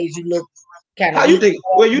you would have made you look kind of How you think?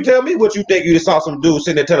 Well, you tell me what you think. You just saw some dude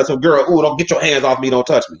sitting there telling some girl, "Oh, don't get your hands off me, don't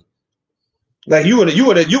touch me." Like you wouldn't.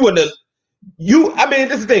 I mean,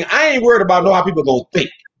 this is the thing. I ain't worried about how people gonna think.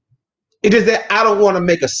 It is that I don't want to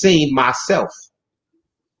make a scene myself.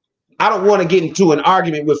 I don't want to get into an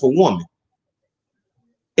argument with a woman.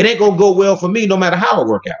 It ain't gonna go well for me, no matter how it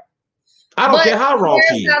work out. I don't care how wrong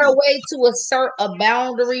she is. There's not a way to assert a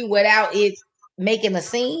boundary without it making a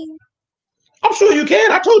scene. I'm sure you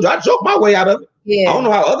can. I told you, I joke my way out of it. Yeah. I don't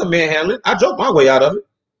know how other men handle it. I joke my way out of it.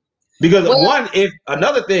 Because if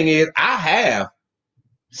another thing is, I have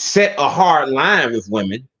set a hard line with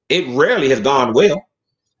women. It rarely has gone well.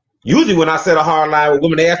 Usually when I set a hard line with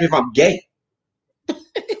women, they ask me if I'm gay.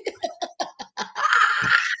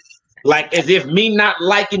 Like as if me not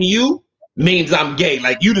liking you means I'm gay.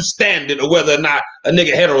 Like you the standard of whether or not a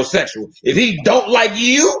nigga heterosexual. If he don't like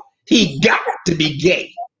you, he got to be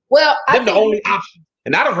gay. Well, that's the only option.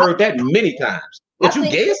 And I've heard that many times. What, you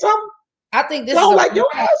gay or something? I think this don't like your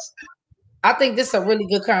ass. I think this is a really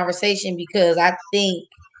good conversation because I think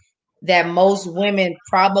that most women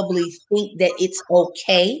probably think that it's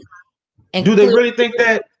okay. And do they really think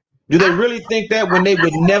that? Do they really think that when they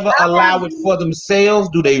would never allow it for themselves?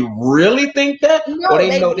 Do they really think that? No, or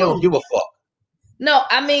they know they don't give a fuck? No,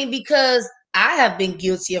 I mean, because I have been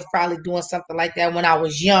guilty of probably doing something like that when I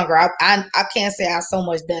was younger. I can't say I've so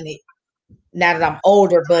much done it now that I'm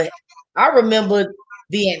older, but I remember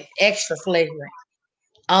being extra flagrant.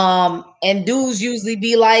 And dudes usually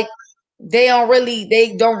be like, they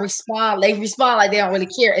don't respond. They respond like they don't really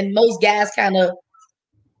care. And most guys kind of,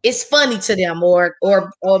 it's funny to them, or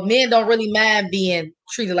men don't really mind being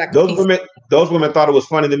treated like those women. Those women thought it was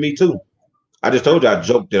funny to me too. I just told you I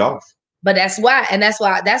joked it off. But that's why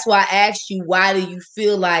I asked you, why do you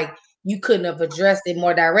feel like you couldn't have addressed it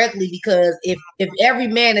more directly? Because if every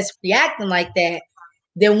man is reacting like that,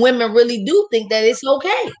 then women really do think that it's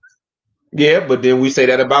okay. Yeah, but then we say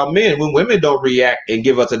that about men. When women don't react and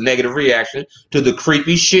give us a negative reaction to the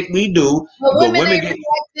creepy shit we do, but women ain't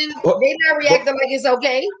reacting, they're not reacting like it's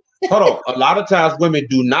okay. Hold on. A lot of times women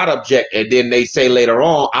do not object, and then they say later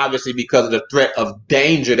on, obviously because of the threat of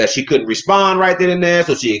danger, that she couldn't respond right then and there,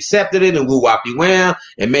 so she accepted it and woo-wappy wham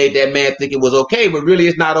and made that man think it was okay, but really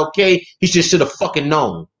it's not okay. He just should have fucking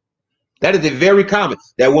known. That is a very common.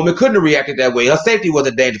 That woman couldn't have reacted that way. Her safety was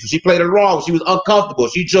a danger. So she played it wrong. She was uncomfortable.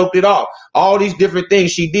 She joked it off. All these different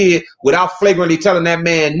things she did without flagrantly telling that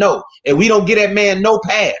man no. And we don't give that man no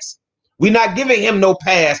pass. We're not giving him no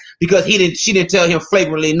pass because she didn't tell him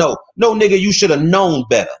flagrantly no. No, nigga, you should have known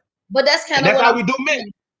better. But that's kind of that's how we do men.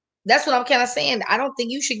 That's what I'm kind of saying. I don't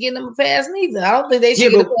think you should give them a pass neither. I don't think they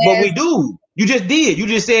should. Yeah, but we do. You just did. You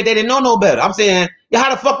just said they didn't know no better. I'm saying, yeah,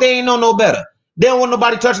 how the fuck they ain't know no better? They don't want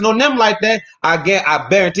nobody touching on them like that. I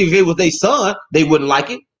guarantee if it was their son, they wouldn't like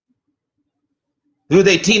it. If it was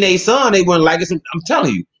their teenage son, they wouldn't like it. I'm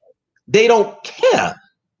telling you, they don't care.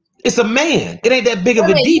 It's a man. It ain't that big of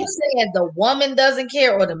a deal. You saying the woman doesn't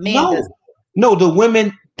care or the man doesn't? No, the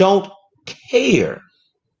women don't care.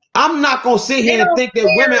 I'm not gonna sit here and think that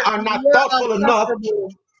women are not thoughtful enough.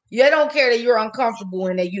 You don't care that you're uncomfortable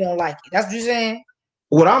and that you don't like it. That's what you're saying.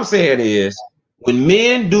 What I'm saying is, when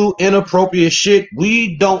men do inappropriate shit,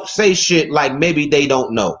 we don't say shit like maybe they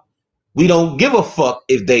don't know. We don't give a fuck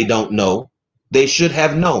if they don't know. They should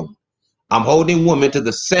have known. I'm holding women to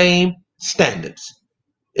the same standards.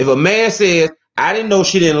 If a man says, I didn't know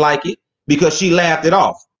she didn't like it because she laughed it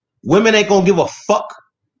off, women ain't gonna give a fuck.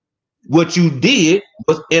 What you did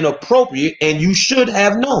was inappropriate and you should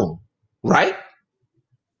have known, right?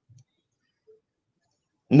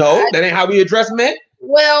 No, that ain't how we address men.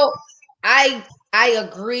 Well, I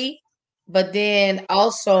agree, but then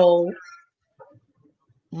also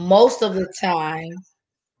most of the time,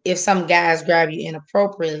 if some guys grab you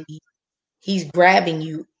inappropriately, he's grabbing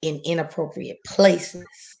you in inappropriate places.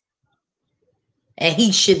 And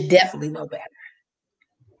he should definitely know better.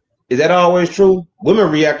 Is that always true? Women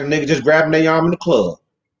react to niggas just grabbing their arm in the club.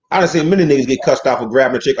 I done seen many niggas get cussed off for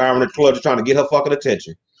grabbing a chick arm in the club just trying to get her fucking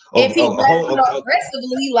attention. If he grabs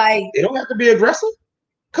aggressively, like... It don't have to be aggressive.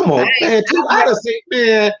 Come on, man. I done seen,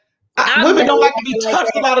 man... women don't like to be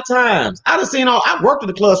touched a lot of times. I done seen I've worked at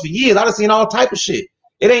the clubs for years. I done seen all type of shit.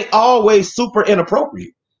 It ain't always super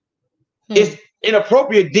inappropriate. It's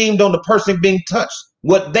inappropriate deemed on the person being touched.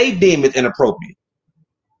 What they deem is inappropriate.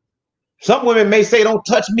 Some women may say, don't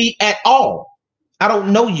touch me at all. I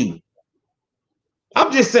don't know you.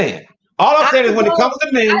 I'm just saying. All I'm saying is when it comes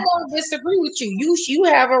to men. I don't disagree with you. You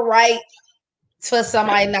have a right for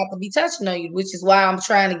somebody not to be touching on you, which is why I'm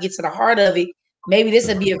trying to get to the heart of it. Maybe this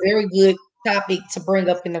would be a very good topic to bring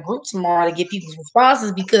up in the group tomorrow to get people's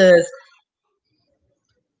responses, because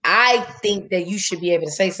I think that you should be able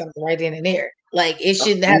to say something right then and there. Like, it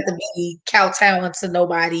shouldn't have to be kowtowing to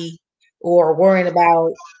nobody or worrying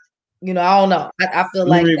about, I don't know. I feel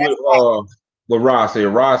like that's what Ross said.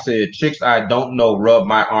 Ross said, chicks I don't know rub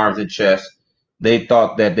my arms and chest. They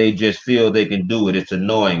thought that they just feel they can do it. It's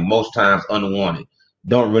annoying. Most times unwanted.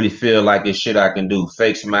 Don't really feel like it's shit I can do.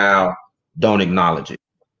 Fake smile. Don't acknowledge it.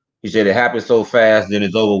 He said it happens so fast, then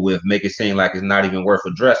it's over with. Make it seem like it's not even worth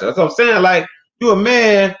addressing. That's what I'm saying. Like, you a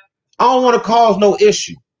man. I don't want to cause no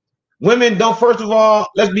issue. Women don't, first of all,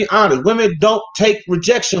 let's be honest. Women don't take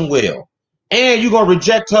rejection well. And you're going to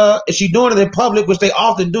reject her if she's doing it in public, which they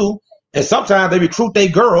often do. And sometimes they recruit their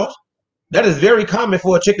girls. That is very common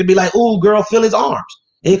for a chick to be like, ooh, girl, feel his arms.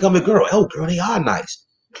 And here come a girl. Oh, girl, they are nice.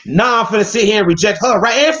 Now I'm finna sit here and reject her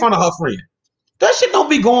right in front of her friend. That shit don't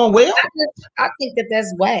be going well. I think that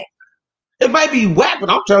that's whack. It might be whack, but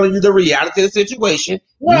I'm telling you the reality of the situation.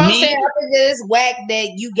 Well, I'm saying I think that it's whack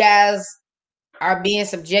that you guys are being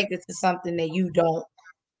subjected to something that you don't,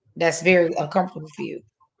 that's very uncomfortable for you.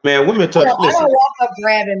 Man, women touch. I don't walk up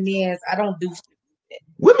grabbing men's. I don't do shit.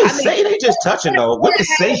 Women say they just touching though. Women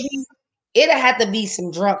say it'll have to be some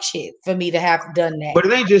drunk shit for me to have done that. But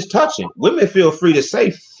it ain't just touching. Women feel free to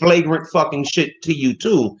say flagrant fucking shit to you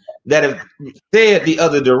too, that have said the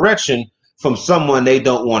other direction from someone they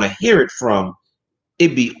don't want to hear it from,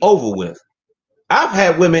 it be over with. I've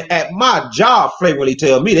had women at my job flagrantly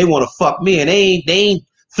tell me they want to fuck me, and they ain't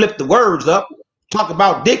flip the words up, talk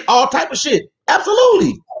about dick, all type of shit.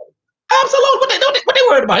 Absolutely. What they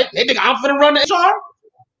worried about? They think I'm finna run the HR?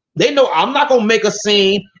 They know I'm not gonna make a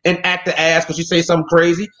scene and act the ass because she say something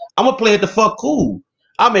crazy. I'm gonna play it the fuck cool.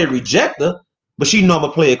 I may reject her, but she know I'm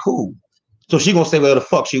gonna play it cool. So she gonna say whatever the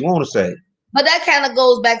fuck she wanna say. But that kind of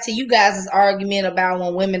goes back to you guys' argument about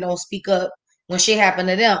when women don't speak up when shit happen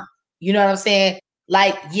to them. You know what I'm saying?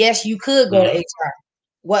 Like, yes, you could go to HR.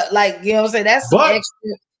 What, like, you know what I'm saying? That's extra.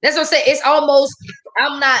 That's what I'm saying. It's almost,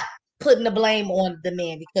 I'm not putting the blame on the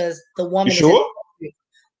man because the woman. You sure?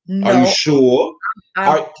 No. Are you sure?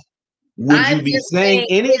 Would you be saying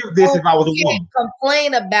any of this if I was a woman?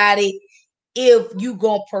 Complain about it if you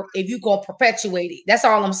gonna perpetuate it. That's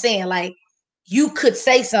all I'm saying. Like, you could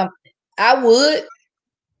say something. I would.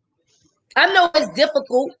 I know it's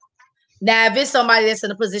difficult. Now, if it's somebody that's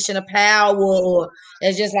in a position of power, or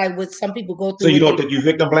it's just like what some people go through. So you don't think you're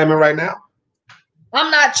victim blaming right now?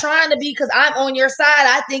 I'm not trying to be, because I'm on your side.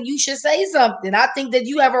 I think you should say something. I think that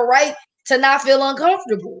you have a right to not feel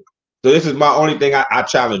uncomfortable. So this is my only thing I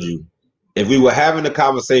challenge you. If we were having a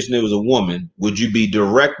conversation, it was a woman, would you be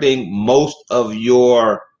directing most of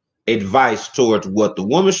your advice towards what the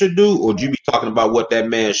woman should do, or would you be talking about what that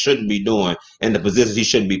man shouldn't be doing and the positions he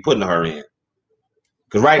shouldn't be putting her in?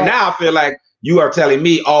 Because right now I feel like you are telling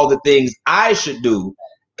me all the things I should do,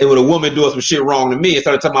 and when a woman doing some shit wrong to me,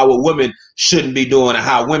 instead of talking about what women shouldn't be doing and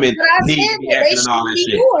how women need to be acting and all that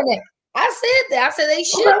shit. I said that. I said they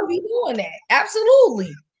shouldn't be doing that.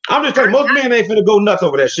 Absolutely. I'm just telling you, most men ain't finna go nuts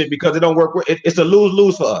over that shit because it don't work. It's a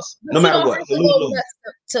lose-lose for us, no matter what. It's a lose-lose.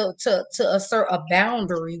 To assert a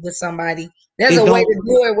boundary with somebody, there's a way to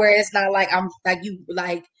do it where it's not like I'm like you,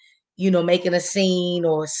 like, you know, making a scene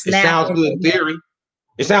or snap. It sounds good in theory.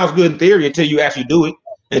 It sounds good in theory until you actually do it,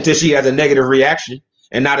 until she has a negative reaction,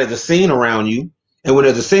 and now there's a scene around you. And when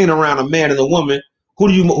there's a scene around a man and a woman, who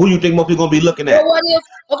do you think most people gonna be looking at? Well, what if?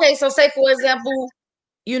 Okay, so say for example,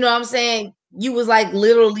 you know what I'm saying, you was like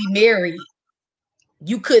literally married.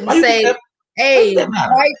 You couldn't say, "Hey,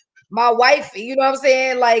 my wife," you know what I'm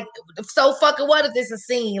saying? Like, so fucking what if it's a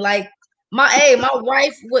scene? Like, my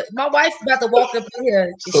wife about to walk up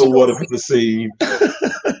here. So what if it's a scene?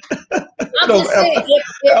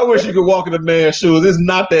 I wish you could walk in a man's shoes. It's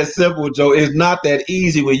not that simple, Joe. It's not that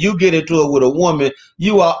easy. When you get into it with a woman,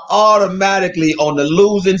 you are automatically on the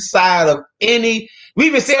losing side of any. We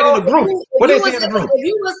even said in the group. What they say in the group?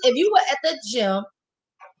 If you were at the gym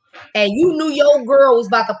and you knew your girl was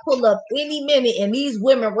about to pull up any minute and these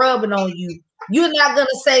women rubbing on you, you're not gonna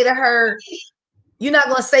say to her, you're not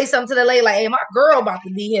gonna say something to the lady like, "Hey, my girl about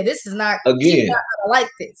to be here. This is not again. Not gonna like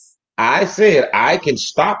this." I said I can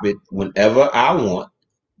stop it whenever I want.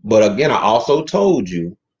 But again, I also told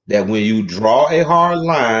you that when you draw a hard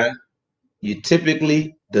line, you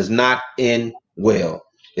typically does not end well.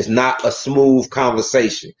 It's not a smooth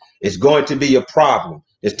conversation. It's going to be a problem.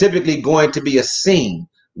 It's typically going to be a scene.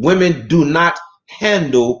 Women do not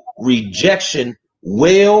handle rejection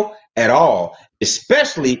well at all,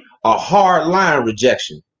 especially a hard line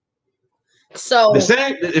rejection. So The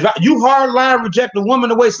same, if you hard line reject a woman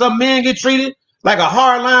the way some men get treated, like a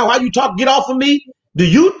hard line, why you talk, get off of me? Do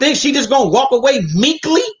you think she just gonna walk away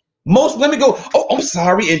meekly? Most women go, oh, I'm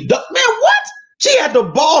sorry, and duck. Man, what? She had the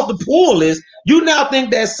balls to pull this. You now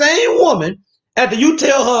think that same woman, after you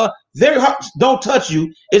tell her very hard, don't touch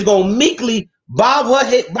you, is gonna meekly bob her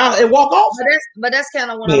head and walk off? But that's kind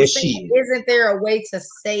of what Man, I'm saying. shit. Isn't there a way to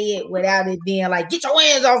say it without it being like, get your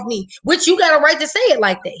hands off me? Which you got a right to say it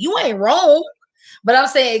like that. You ain't wrong. But I'm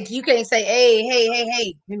saying you can't say,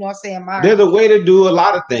 hey. You know what I'm saying? There's a way to do a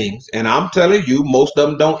lot of things, and I'm telling you, most of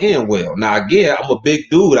them don't end well. Now, again, I'm a big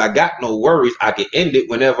dude. I got no worries. I can end it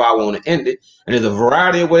whenever I want to end it, and there's a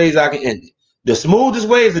variety of ways I can end it. The smoothest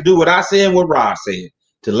way is to do what I said and what Rod said,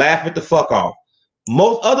 to laugh it the fuck off.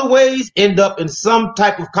 Most other ways end up in some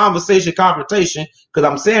type of conversation, confrontation, because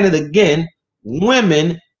I'm saying it again,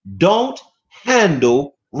 women don't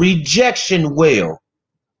handle rejection well.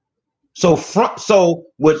 So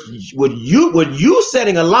what you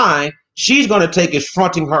setting a line, she's gonna take is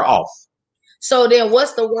fronting her off. So then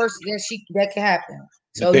what's the worst that can happen?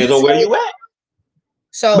 So Depends on where you at.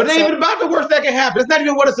 But it ain't even about the worst that can happen. It's not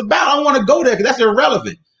even what it's about. I don't want to go there because that's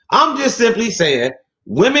irrelevant. I'm just simply saying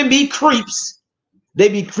women be creeps. They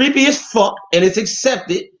be creepy as fuck, and it's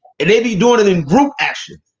accepted, and they be doing it in group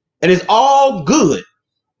action, and it's all good.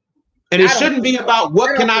 And it shouldn't be about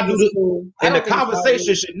what can I do and the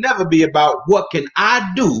conversation should never be about what can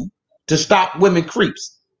I do to stop women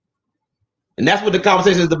creeps. And that's what the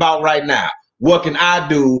conversation is about right now. What can I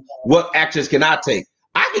do? What actions can I take?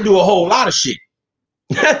 I can do a whole lot of shit.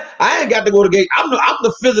 I ain't got to go to gate. I'm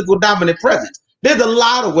the physical dominant presence. There's a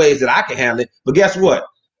lot of ways that I can handle it. But guess what?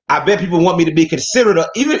 I bet people want me to be considerate of,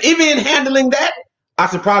 even in handling that, I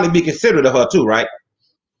should probably be considerate of her too, right?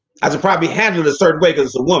 I should probably handle it a certain way because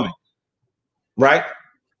it's a woman. Right?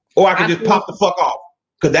 Or I can just pop the fuck off.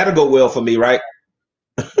 Because that'll go well for me, right?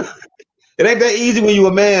 It ain't that easy when you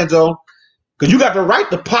a man, Joe. Because you got the right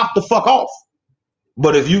to pop the fuck off.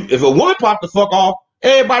 But if a woman pop the fuck off,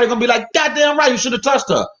 everybody gonna be like, goddamn right, you should have touched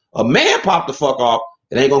her. A man pop the fuck off,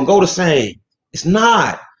 it ain't gonna go the same. It's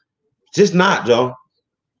not. It's just not, Joe.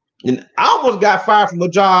 And I almost got fired from a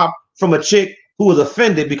job from a chick who was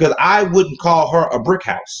offended because I wouldn't call her a brick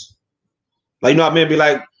house. Like, you know what I mean? Be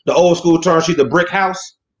like, the old school term, she's the brick house.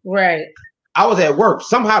 Right. I was at work.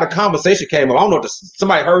 Somehow the conversation came up. I don't know if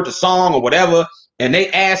somebody heard the song or whatever, and they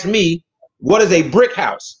asked me, what is a brick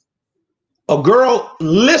house? A girl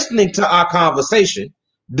listening to our conversation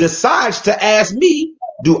decides to ask me,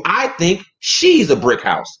 do I think she's a brick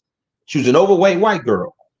house? She was an overweight white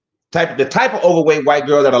girl. The type of overweight white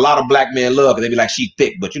girl that a lot of black men love, and they be like, she's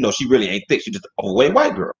thick, but you know, she really ain't thick. She's just an overweight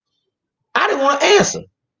white girl. I didn't want to answer.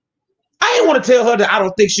 I didn't want to tell her that I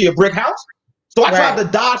don't think she a brick house. So I tried to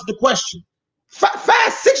dodge the question.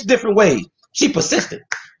 5-6 different ways. She persistent.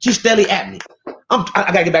 She's steadily at me. I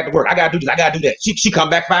gotta get back to work. I gotta do this. I gotta do that. She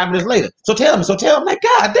come back 5 minutes later. So tell me. I'm like,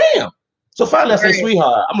 God damn. So finally I say,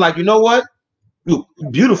 sweetheart, I'm like, you know what? You're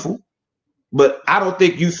beautiful, but I don't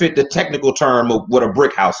think you fit the technical term of what a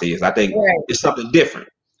brick house is. I think it's something different.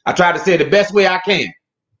 I tried to say it the best way I can.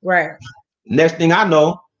 Right. Next thing I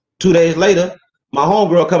know, 2 days later, my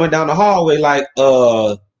homegirl coming down the hallway like,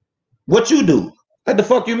 what you do? What the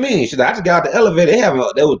fuck you mean? She's like, I just got out the elevator.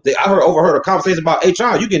 I overheard a conversation about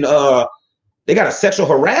HR. You can, they got a sexual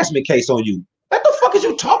harassment case on you. What the fuck is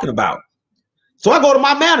you talking about? So I go to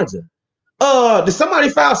my manager. Did somebody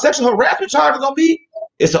file sexual harassment charges on me?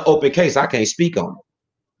 It's an open case. I can't speak on it.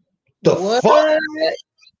 The fuck?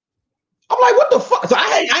 I'm like, what the fuck? So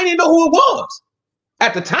I didn't even know who it was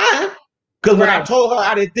at the time. Because when I told her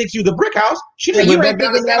I didn't think she was a brick house, she just went back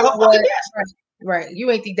down and got her fucking desk. Right. You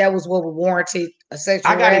ain't think that was what warranted a sexual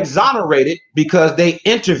harassment? I got exonerated because they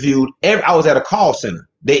interviewed I was at a call center.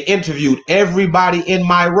 They interviewed everybody in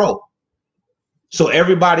my row. So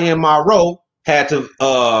everybody in my row had to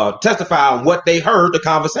testify on what they heard the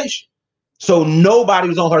conversation. So nobody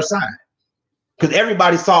was on her side. Because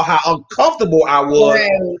everybody saw how uncomfortable I was.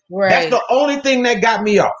 Right. That's the only thing that got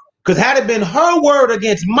me off. Because had it been her word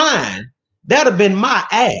against mine, that'd have been my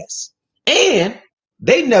ass. And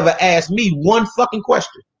they never asked me one fucking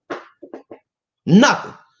question.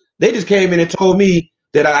 Nothing. They just came in and told me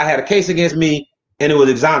that I had a case against me and it was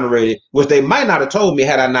exonerated, which they might not have told me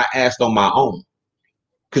had I not asked on my own.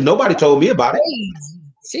 Because nobody told me about it.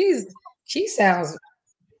 She sounds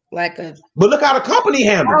like a... But look how the company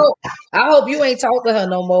handled it. I hope you ain't talked to her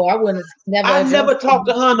no more. I never talked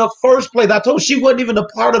to her in the first place. I told her she wasn't even a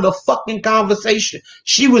part of the fucking conversation.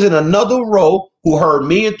 She was in another row who heard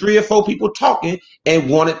me and 3 or 4 people talking and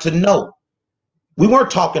wanted to know. We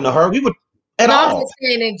weren't talking to her. We were at all. I'm just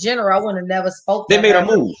saying in general, I would have never spoke to her. They made a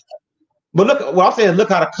move. But look, well, I'm saying, look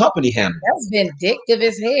how the company handled it. That's vindictive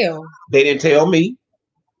as hell. They didn't tell me.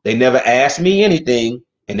 They never asked me anything,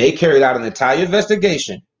 and they carried out an entire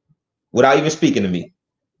investigation without even speaking to me.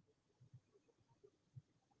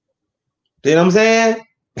 You know what I'm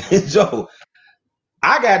saying? So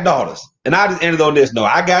I got daughters, and I just ended on this note.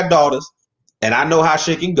 I got daughters, and I know how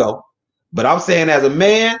shit can go. But I'm saying, as a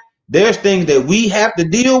man, there's things that we have to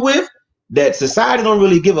deal with that society don't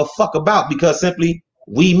really give a fuck about because simply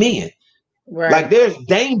we men. Right. Like there's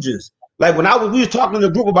dangers. Like when we was talking in the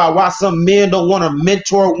group about why some men don't want to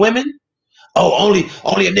mentor women. Oh, only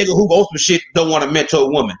a nigga who goes for shit don't want to mentor a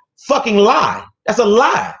woman. Fucking lie. That's a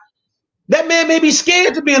lie. That man may be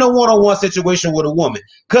scared to be in a one-on-one situation with a woman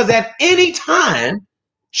because at any time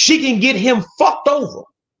she can get him fucked over.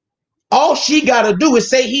 All she got to do is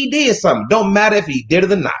say he did something. Don't matter if he did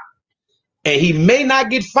it or not. And he may not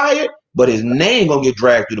get fired, but his name gonna get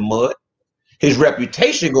dragged through the mud. His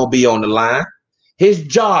reputation gonna be on the line. His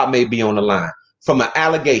job may be on the line from an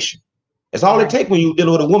allegation. That's all it takes when you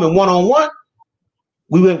dealing with a woman one-on-one.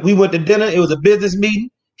 We went to dinner. It was a business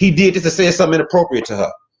meeting. He did this to say something inappropriate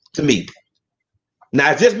to me.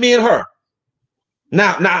 Now it's just me and her.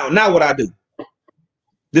 Now what I do?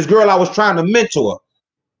 This girl I was trying to mentor,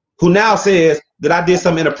 who now says that I did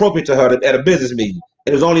something inappropriate to her at a business meeting.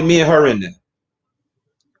 It was only me and her in there.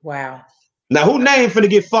 Wow. Now who name finna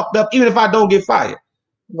get fucked up even if I don't get fired?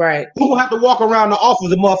 Right. Who gonna have to walk around the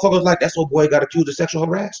office and motherfuckers like, that's what boy got accused of sexual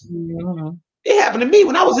harassment? Mm-hmm. It happened to me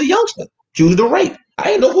when I was a youngster. Accused of rape. I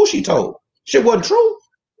didn't know who she told. Shit wasn't true.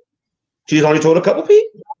 She's only told a couple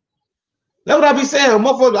people. That's what I be saying.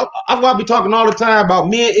 Motherfuckers, I be talking all the time about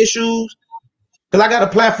men issues. Because I got a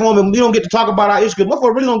platform and we don't get to talk about our issues because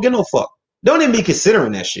motherfuckers really don't get no fuck. They don't even be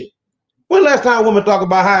considering that shit. When last time a woman talk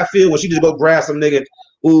about how I feel when she just go grab some nigga,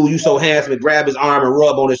 ooh, you so handsome, and grab his arm and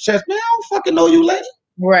rub on his chest? Man, I don't fucking know you, lady.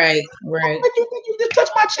 Right. What make you think you just touch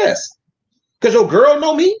my chest? Because your girl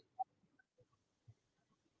know me?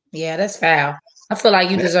 Yeah, that's foul. I feel like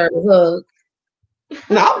you deserve a hug.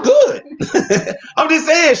 No, I'm good. I'm just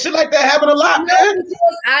saying, shit like that happen a lot, man.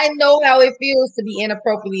 Because I know how it feels to be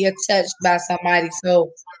inappropriately touched by somebody, so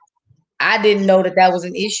I didn't know that was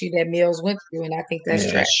an issue that Mills went through, and I think that's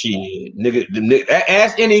trash. Shit, nigga,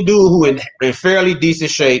 ask any dude who in fairly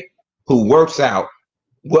decent shape who works out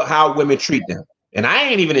how women treat them. And I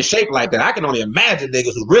ain't even in shape like that. I can only imagine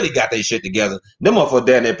niggas who really got their shit together. Them motherfuckers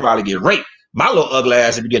down there probably get raped. My little ugly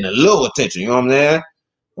ass should be getting a little attention. You know what I'm saying?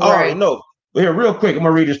 I already know. But here, real quick, I'm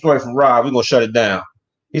gonna read this story from Rob. We're gonna shut it down.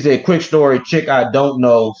 He said, quick story, chick I don't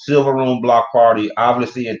know, silver room block party,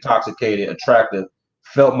 obviously intoxicated, attractive,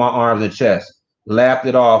 felt my arms and chest, laughed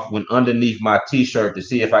it off, went underneath my t-shirt to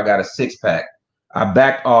see if I got a six-pack. I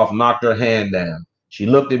backed off, knocked her hand down. She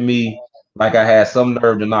looked at me like I had some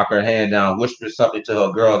nerve to knock her hand down, whispered something to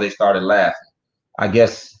her girl, they started laughing. I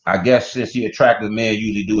guess since she attractive men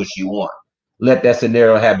usually do what she want. Let that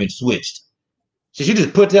scenario have been switched. So she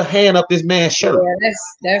just put her hand up this man's shirt. Yeah,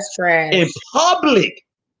 that's trash. In public.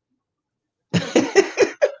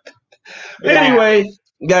 Anyway,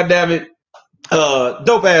 goddamn it.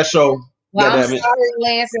 Dope ass show. Well, I'm sorry,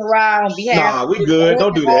 Lance and Rob, on behalf. Nah, we good.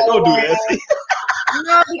 Don't do that. Don't do that.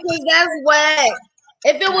 No, because that's whack.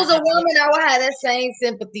 If it was a woman, I would have that same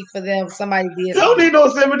sympathy for them. If somebody did. Don't need no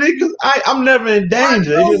sympathy because I'm never in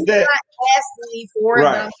danger. It's just that. Not asking me for it.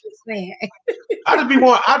 I'm just saying.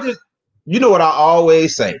 I just you know what I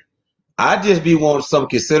always say. I just be wanting some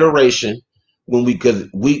consideration when because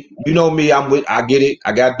you know me, I get it.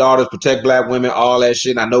 I got daughters, protect black women, all that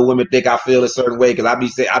shit. I know women think I feel a certain way because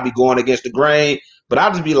I be going against the grain, but I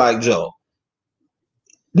just be like, Joe,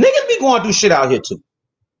 niggas be going through shit out here too.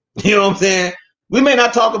 You know what I'm saying? We may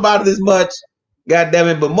not talk about it as much, goddamn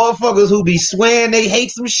it, but motherfuckers who be swearing they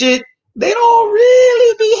hate some shit, they don't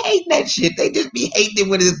really be hating that shit. They just be hating it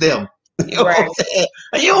when it's them. You know what I'm saying?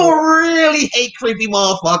 You don't really hate creepy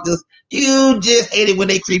motherfuckers. You just hate it when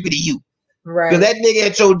they creepy to you. Right. Because that nigga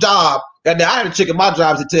at your job, I had a chick at my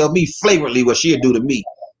job to tell me flagrantly what she'd do to me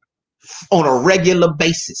on a regular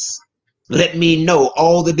basis. Let me know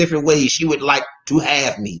all the different ways she would like to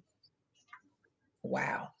have me.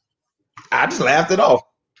 Wow. I just laughed it off.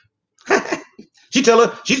 She tell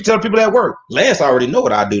people at work, Lance already know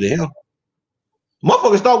what I do to him.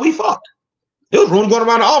 Motherfuckers thought we fucked. There was rumors going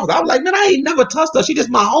around the office. I was like, man, I ain't never touched her. She just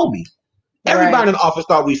my homie. Everybody in the office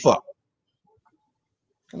thought we fucked.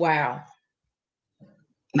 Wow.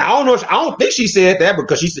 Now I don't think she said that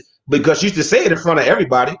because she used to say it in front of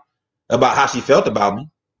everybody about how she felt about me.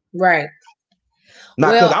 Right.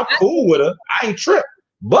 Not because I'm cool with her. I ain't tripped.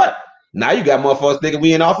 But now you got motherfuckers thinking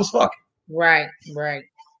we in office fucking. Right.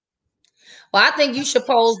 Well, I think you should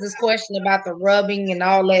pose this question about the rubbing and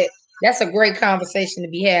all that That's a great conversation to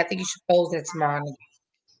be had. I think you should post that tomorrow.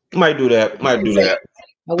 Might do that. Might do that.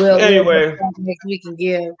 We'll Anyway, next week and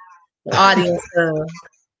give the audience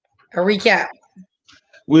a recap.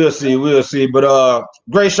 We'll see. We'll see. But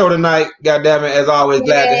great show tonight. God damn it. As always,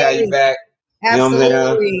 glad to have you back. Absolutely. You know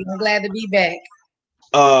what I'm saying? I'm glad to be back.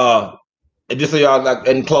 And just so y'all like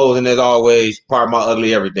in closing, as always, part of my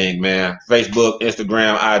ugly everything, man. Facebook,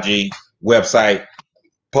 Instagram, IG, website,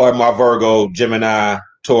 part of my Virgo, Gemini,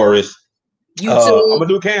 Taurus. YouTube. I'm gonna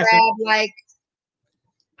do Cancer. Like.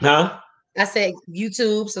 Huh? I said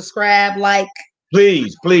YouTube, subscribe, like.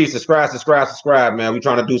 Please subscribe, man. We're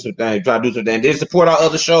trying to do some things. Then support our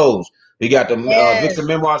other shows. We got the Vixen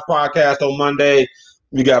Memoirs podcast on Monday.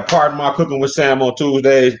 We got Pardon My Cooking with Sam on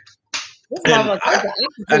Tuesdays. And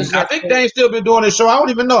I think they ain't still been doing this show. I don't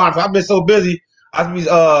even know. I've been so busy. We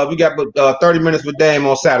got 30 minutes with Dame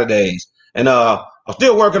on Saturdays. And I'm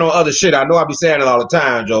still working on other shit. I know I be saying it all the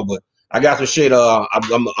time, Joe, but I got some shit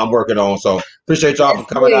I'm working on. So appreciate y'all for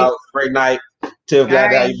coming out. Great night. Tiff, glad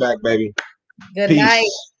to have you back, baby. Good night.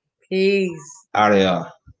 Peace. Out of here.